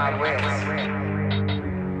then you come out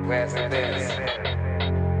west and this.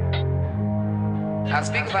 I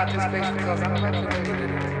speak about this place because I'm representing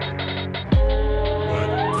it.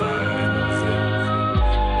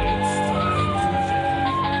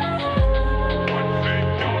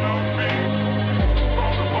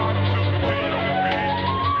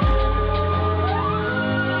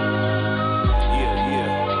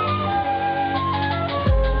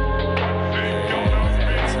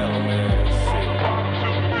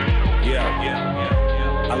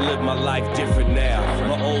 My life different now.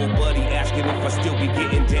 My old buddy asking if I still be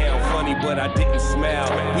getting down. Funny, but I didn't smile.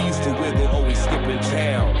 We used to wiggle, always skipping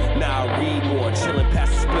town. Now I read more, chilling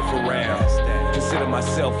past the spliff around. Consider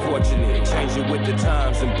myself fortunate, changing with the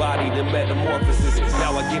times, embody the metamorphosis.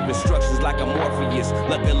 Now I give instructions like I'm Morpheus.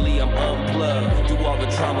 Luckily I'm unplugged. Through all the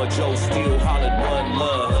trauma, Joe still hollered one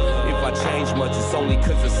love. If I change much, it's only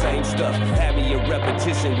cause the same stuff. Had me in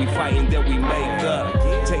repetition, we fighting, then we make up.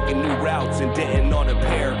 Taking new routes and denting on a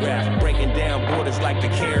paragraph. Breaking down borders like the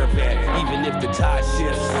caravan. Even if the tide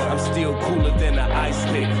shifts, I'm still cooler than the ice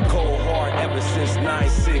pick. Cold hard ever since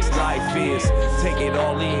 9-6. Life is, take it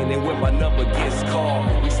all in, and when my number gets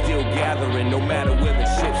called, we still gathering no matter where the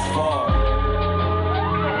ships fall.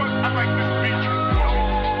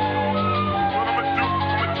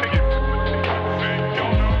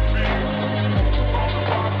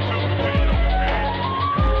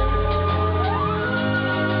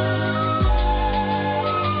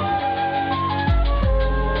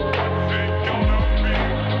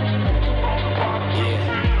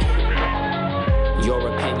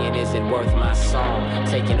 Your opinion isn't worth my my song.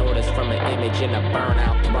 Taking orders from an image in a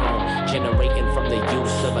burnout throne. Generating from the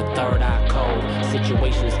use of a third eye code.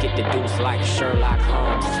 Situations get deduced like Sherlock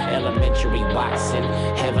Holmes. Elementary Watson,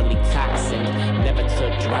 heavily toxin. Never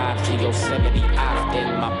took drive to Yosemite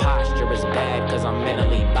often. My posture is bad cause I'm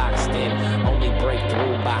mentally boxed in. Only break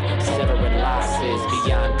through by severing losses.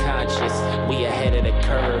 Beyond conscious, we ahead of the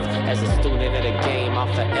curve. As a student of the game,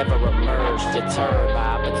 I'll forever emerge. Deterred by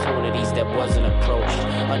opportunities that wasn't approached.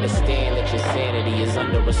 Understand that your sanity is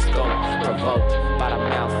under a scope. Provoked by the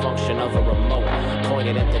malfunction of a remote.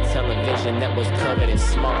 Pointed at the television that was covered in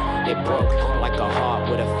smoke. It broke like a heart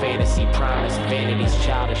with a fantasy promise. Vanity's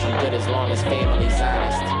childish, I'm good as long as family's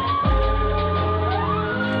honest.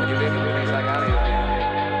 When you live in movies like I live,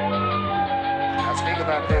 I speak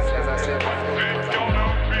about this as I said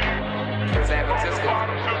in San Francisco.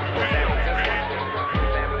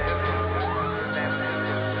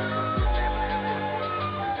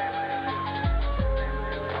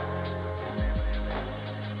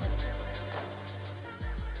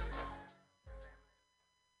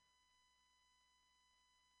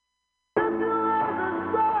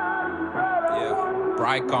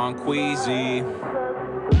 Bright on Queasy.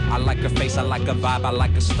 I like her face, I like her vibe, I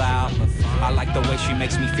like her style. I like the way she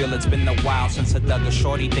makes me feel. It's been a while since I dug a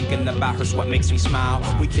shorty. Thinking about her's what makes me smile.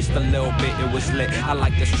 We kissed a little bit, it was lit. I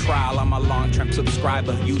like this trial, I'm a long-term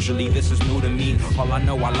subscriber. Usually this is new to me. All I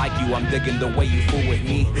know, I like you, I'm digging the way you fool with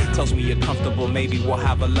me. Tells me you're comfortable, maybe we'll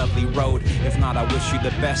have a lovely road. If not, I wish you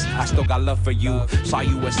the best, I still got love for you. Saw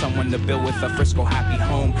you as someone to build with, a Frisco happy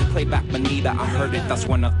home. Play back Bonita, I heard it, that's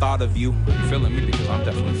when I thought of you. You feeling me? Because I'm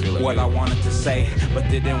definitely feeling what I wanted to say, but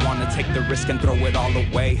didn't want to take the risk and throw it all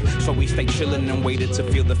away. So we stayed chillin' and waited to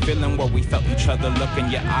feel the feeling where we felt each other look in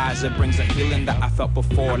your eyes. It brings a healing that I felt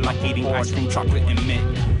before, like eating ice cream, chocolate, and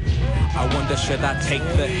mint. I wonder, should I take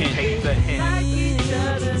the hint? Take the hint. Like each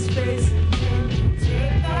other's faces.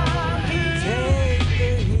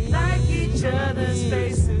 Like each other's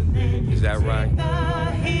faces. Is that right?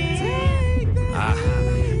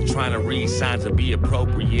 Trying to read signs and be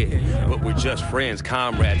appropriate, but we're just friends,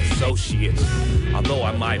 comrades, associates. Although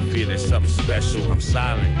I might feel there's something special, I'm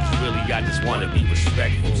silent, 'cause really I just want to be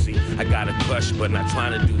respectful. See, I got a crush, but not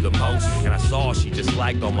trying to do the most, and I saw she just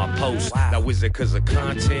liked on my post. Now is it 'cause of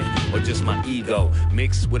content, or just my ego,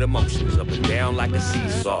 mixed with emotions up and down like a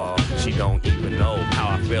seesaw? She don't even know how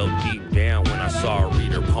I felt deep down when I saw her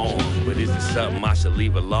read her poem. But is it something I should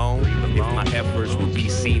leave alone? If my efforts would be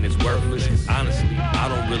seen as worthless? 'Cause honestly, I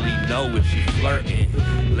don't really know if she flirting.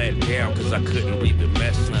 Let down 'cause I couldn't read the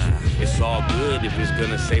message. It's all good if it's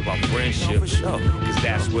gonna save our friendship, 'cause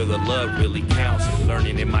that's where the love really counts.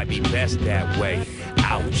 Learning it might be best that way.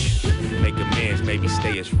 Ouch. Make amends, maybe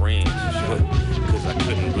stay as friends, 'cause I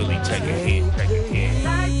couldn't really take a hint.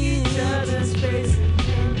 Like each other's faces.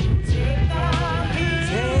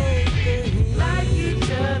 Like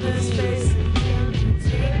each other's faces.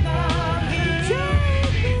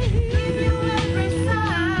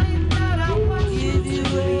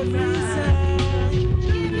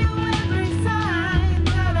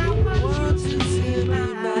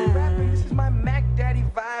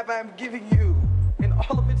 I'm giving you in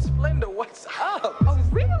all of its splendor. What's up? Oh,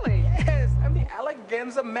 really? Yes, I'm the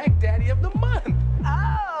Alleganza Mac Daddy of the month.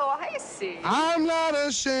 Oh, I see. I'm not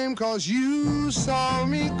ashamed 'cause you saw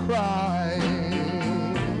me cry.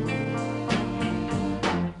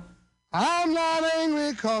 I'm not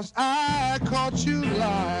angry 'cause I caught you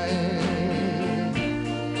lying.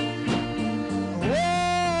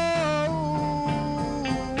 Whoa,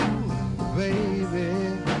 baby,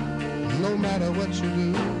 no matter what you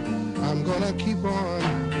do, I'm gonna keep on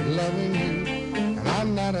loving you, and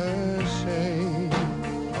I'm not ashamed.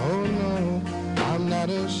 Oh no, I'm not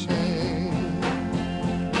ashamed.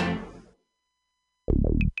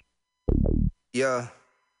 Yeah.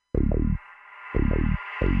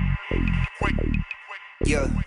 Yeah.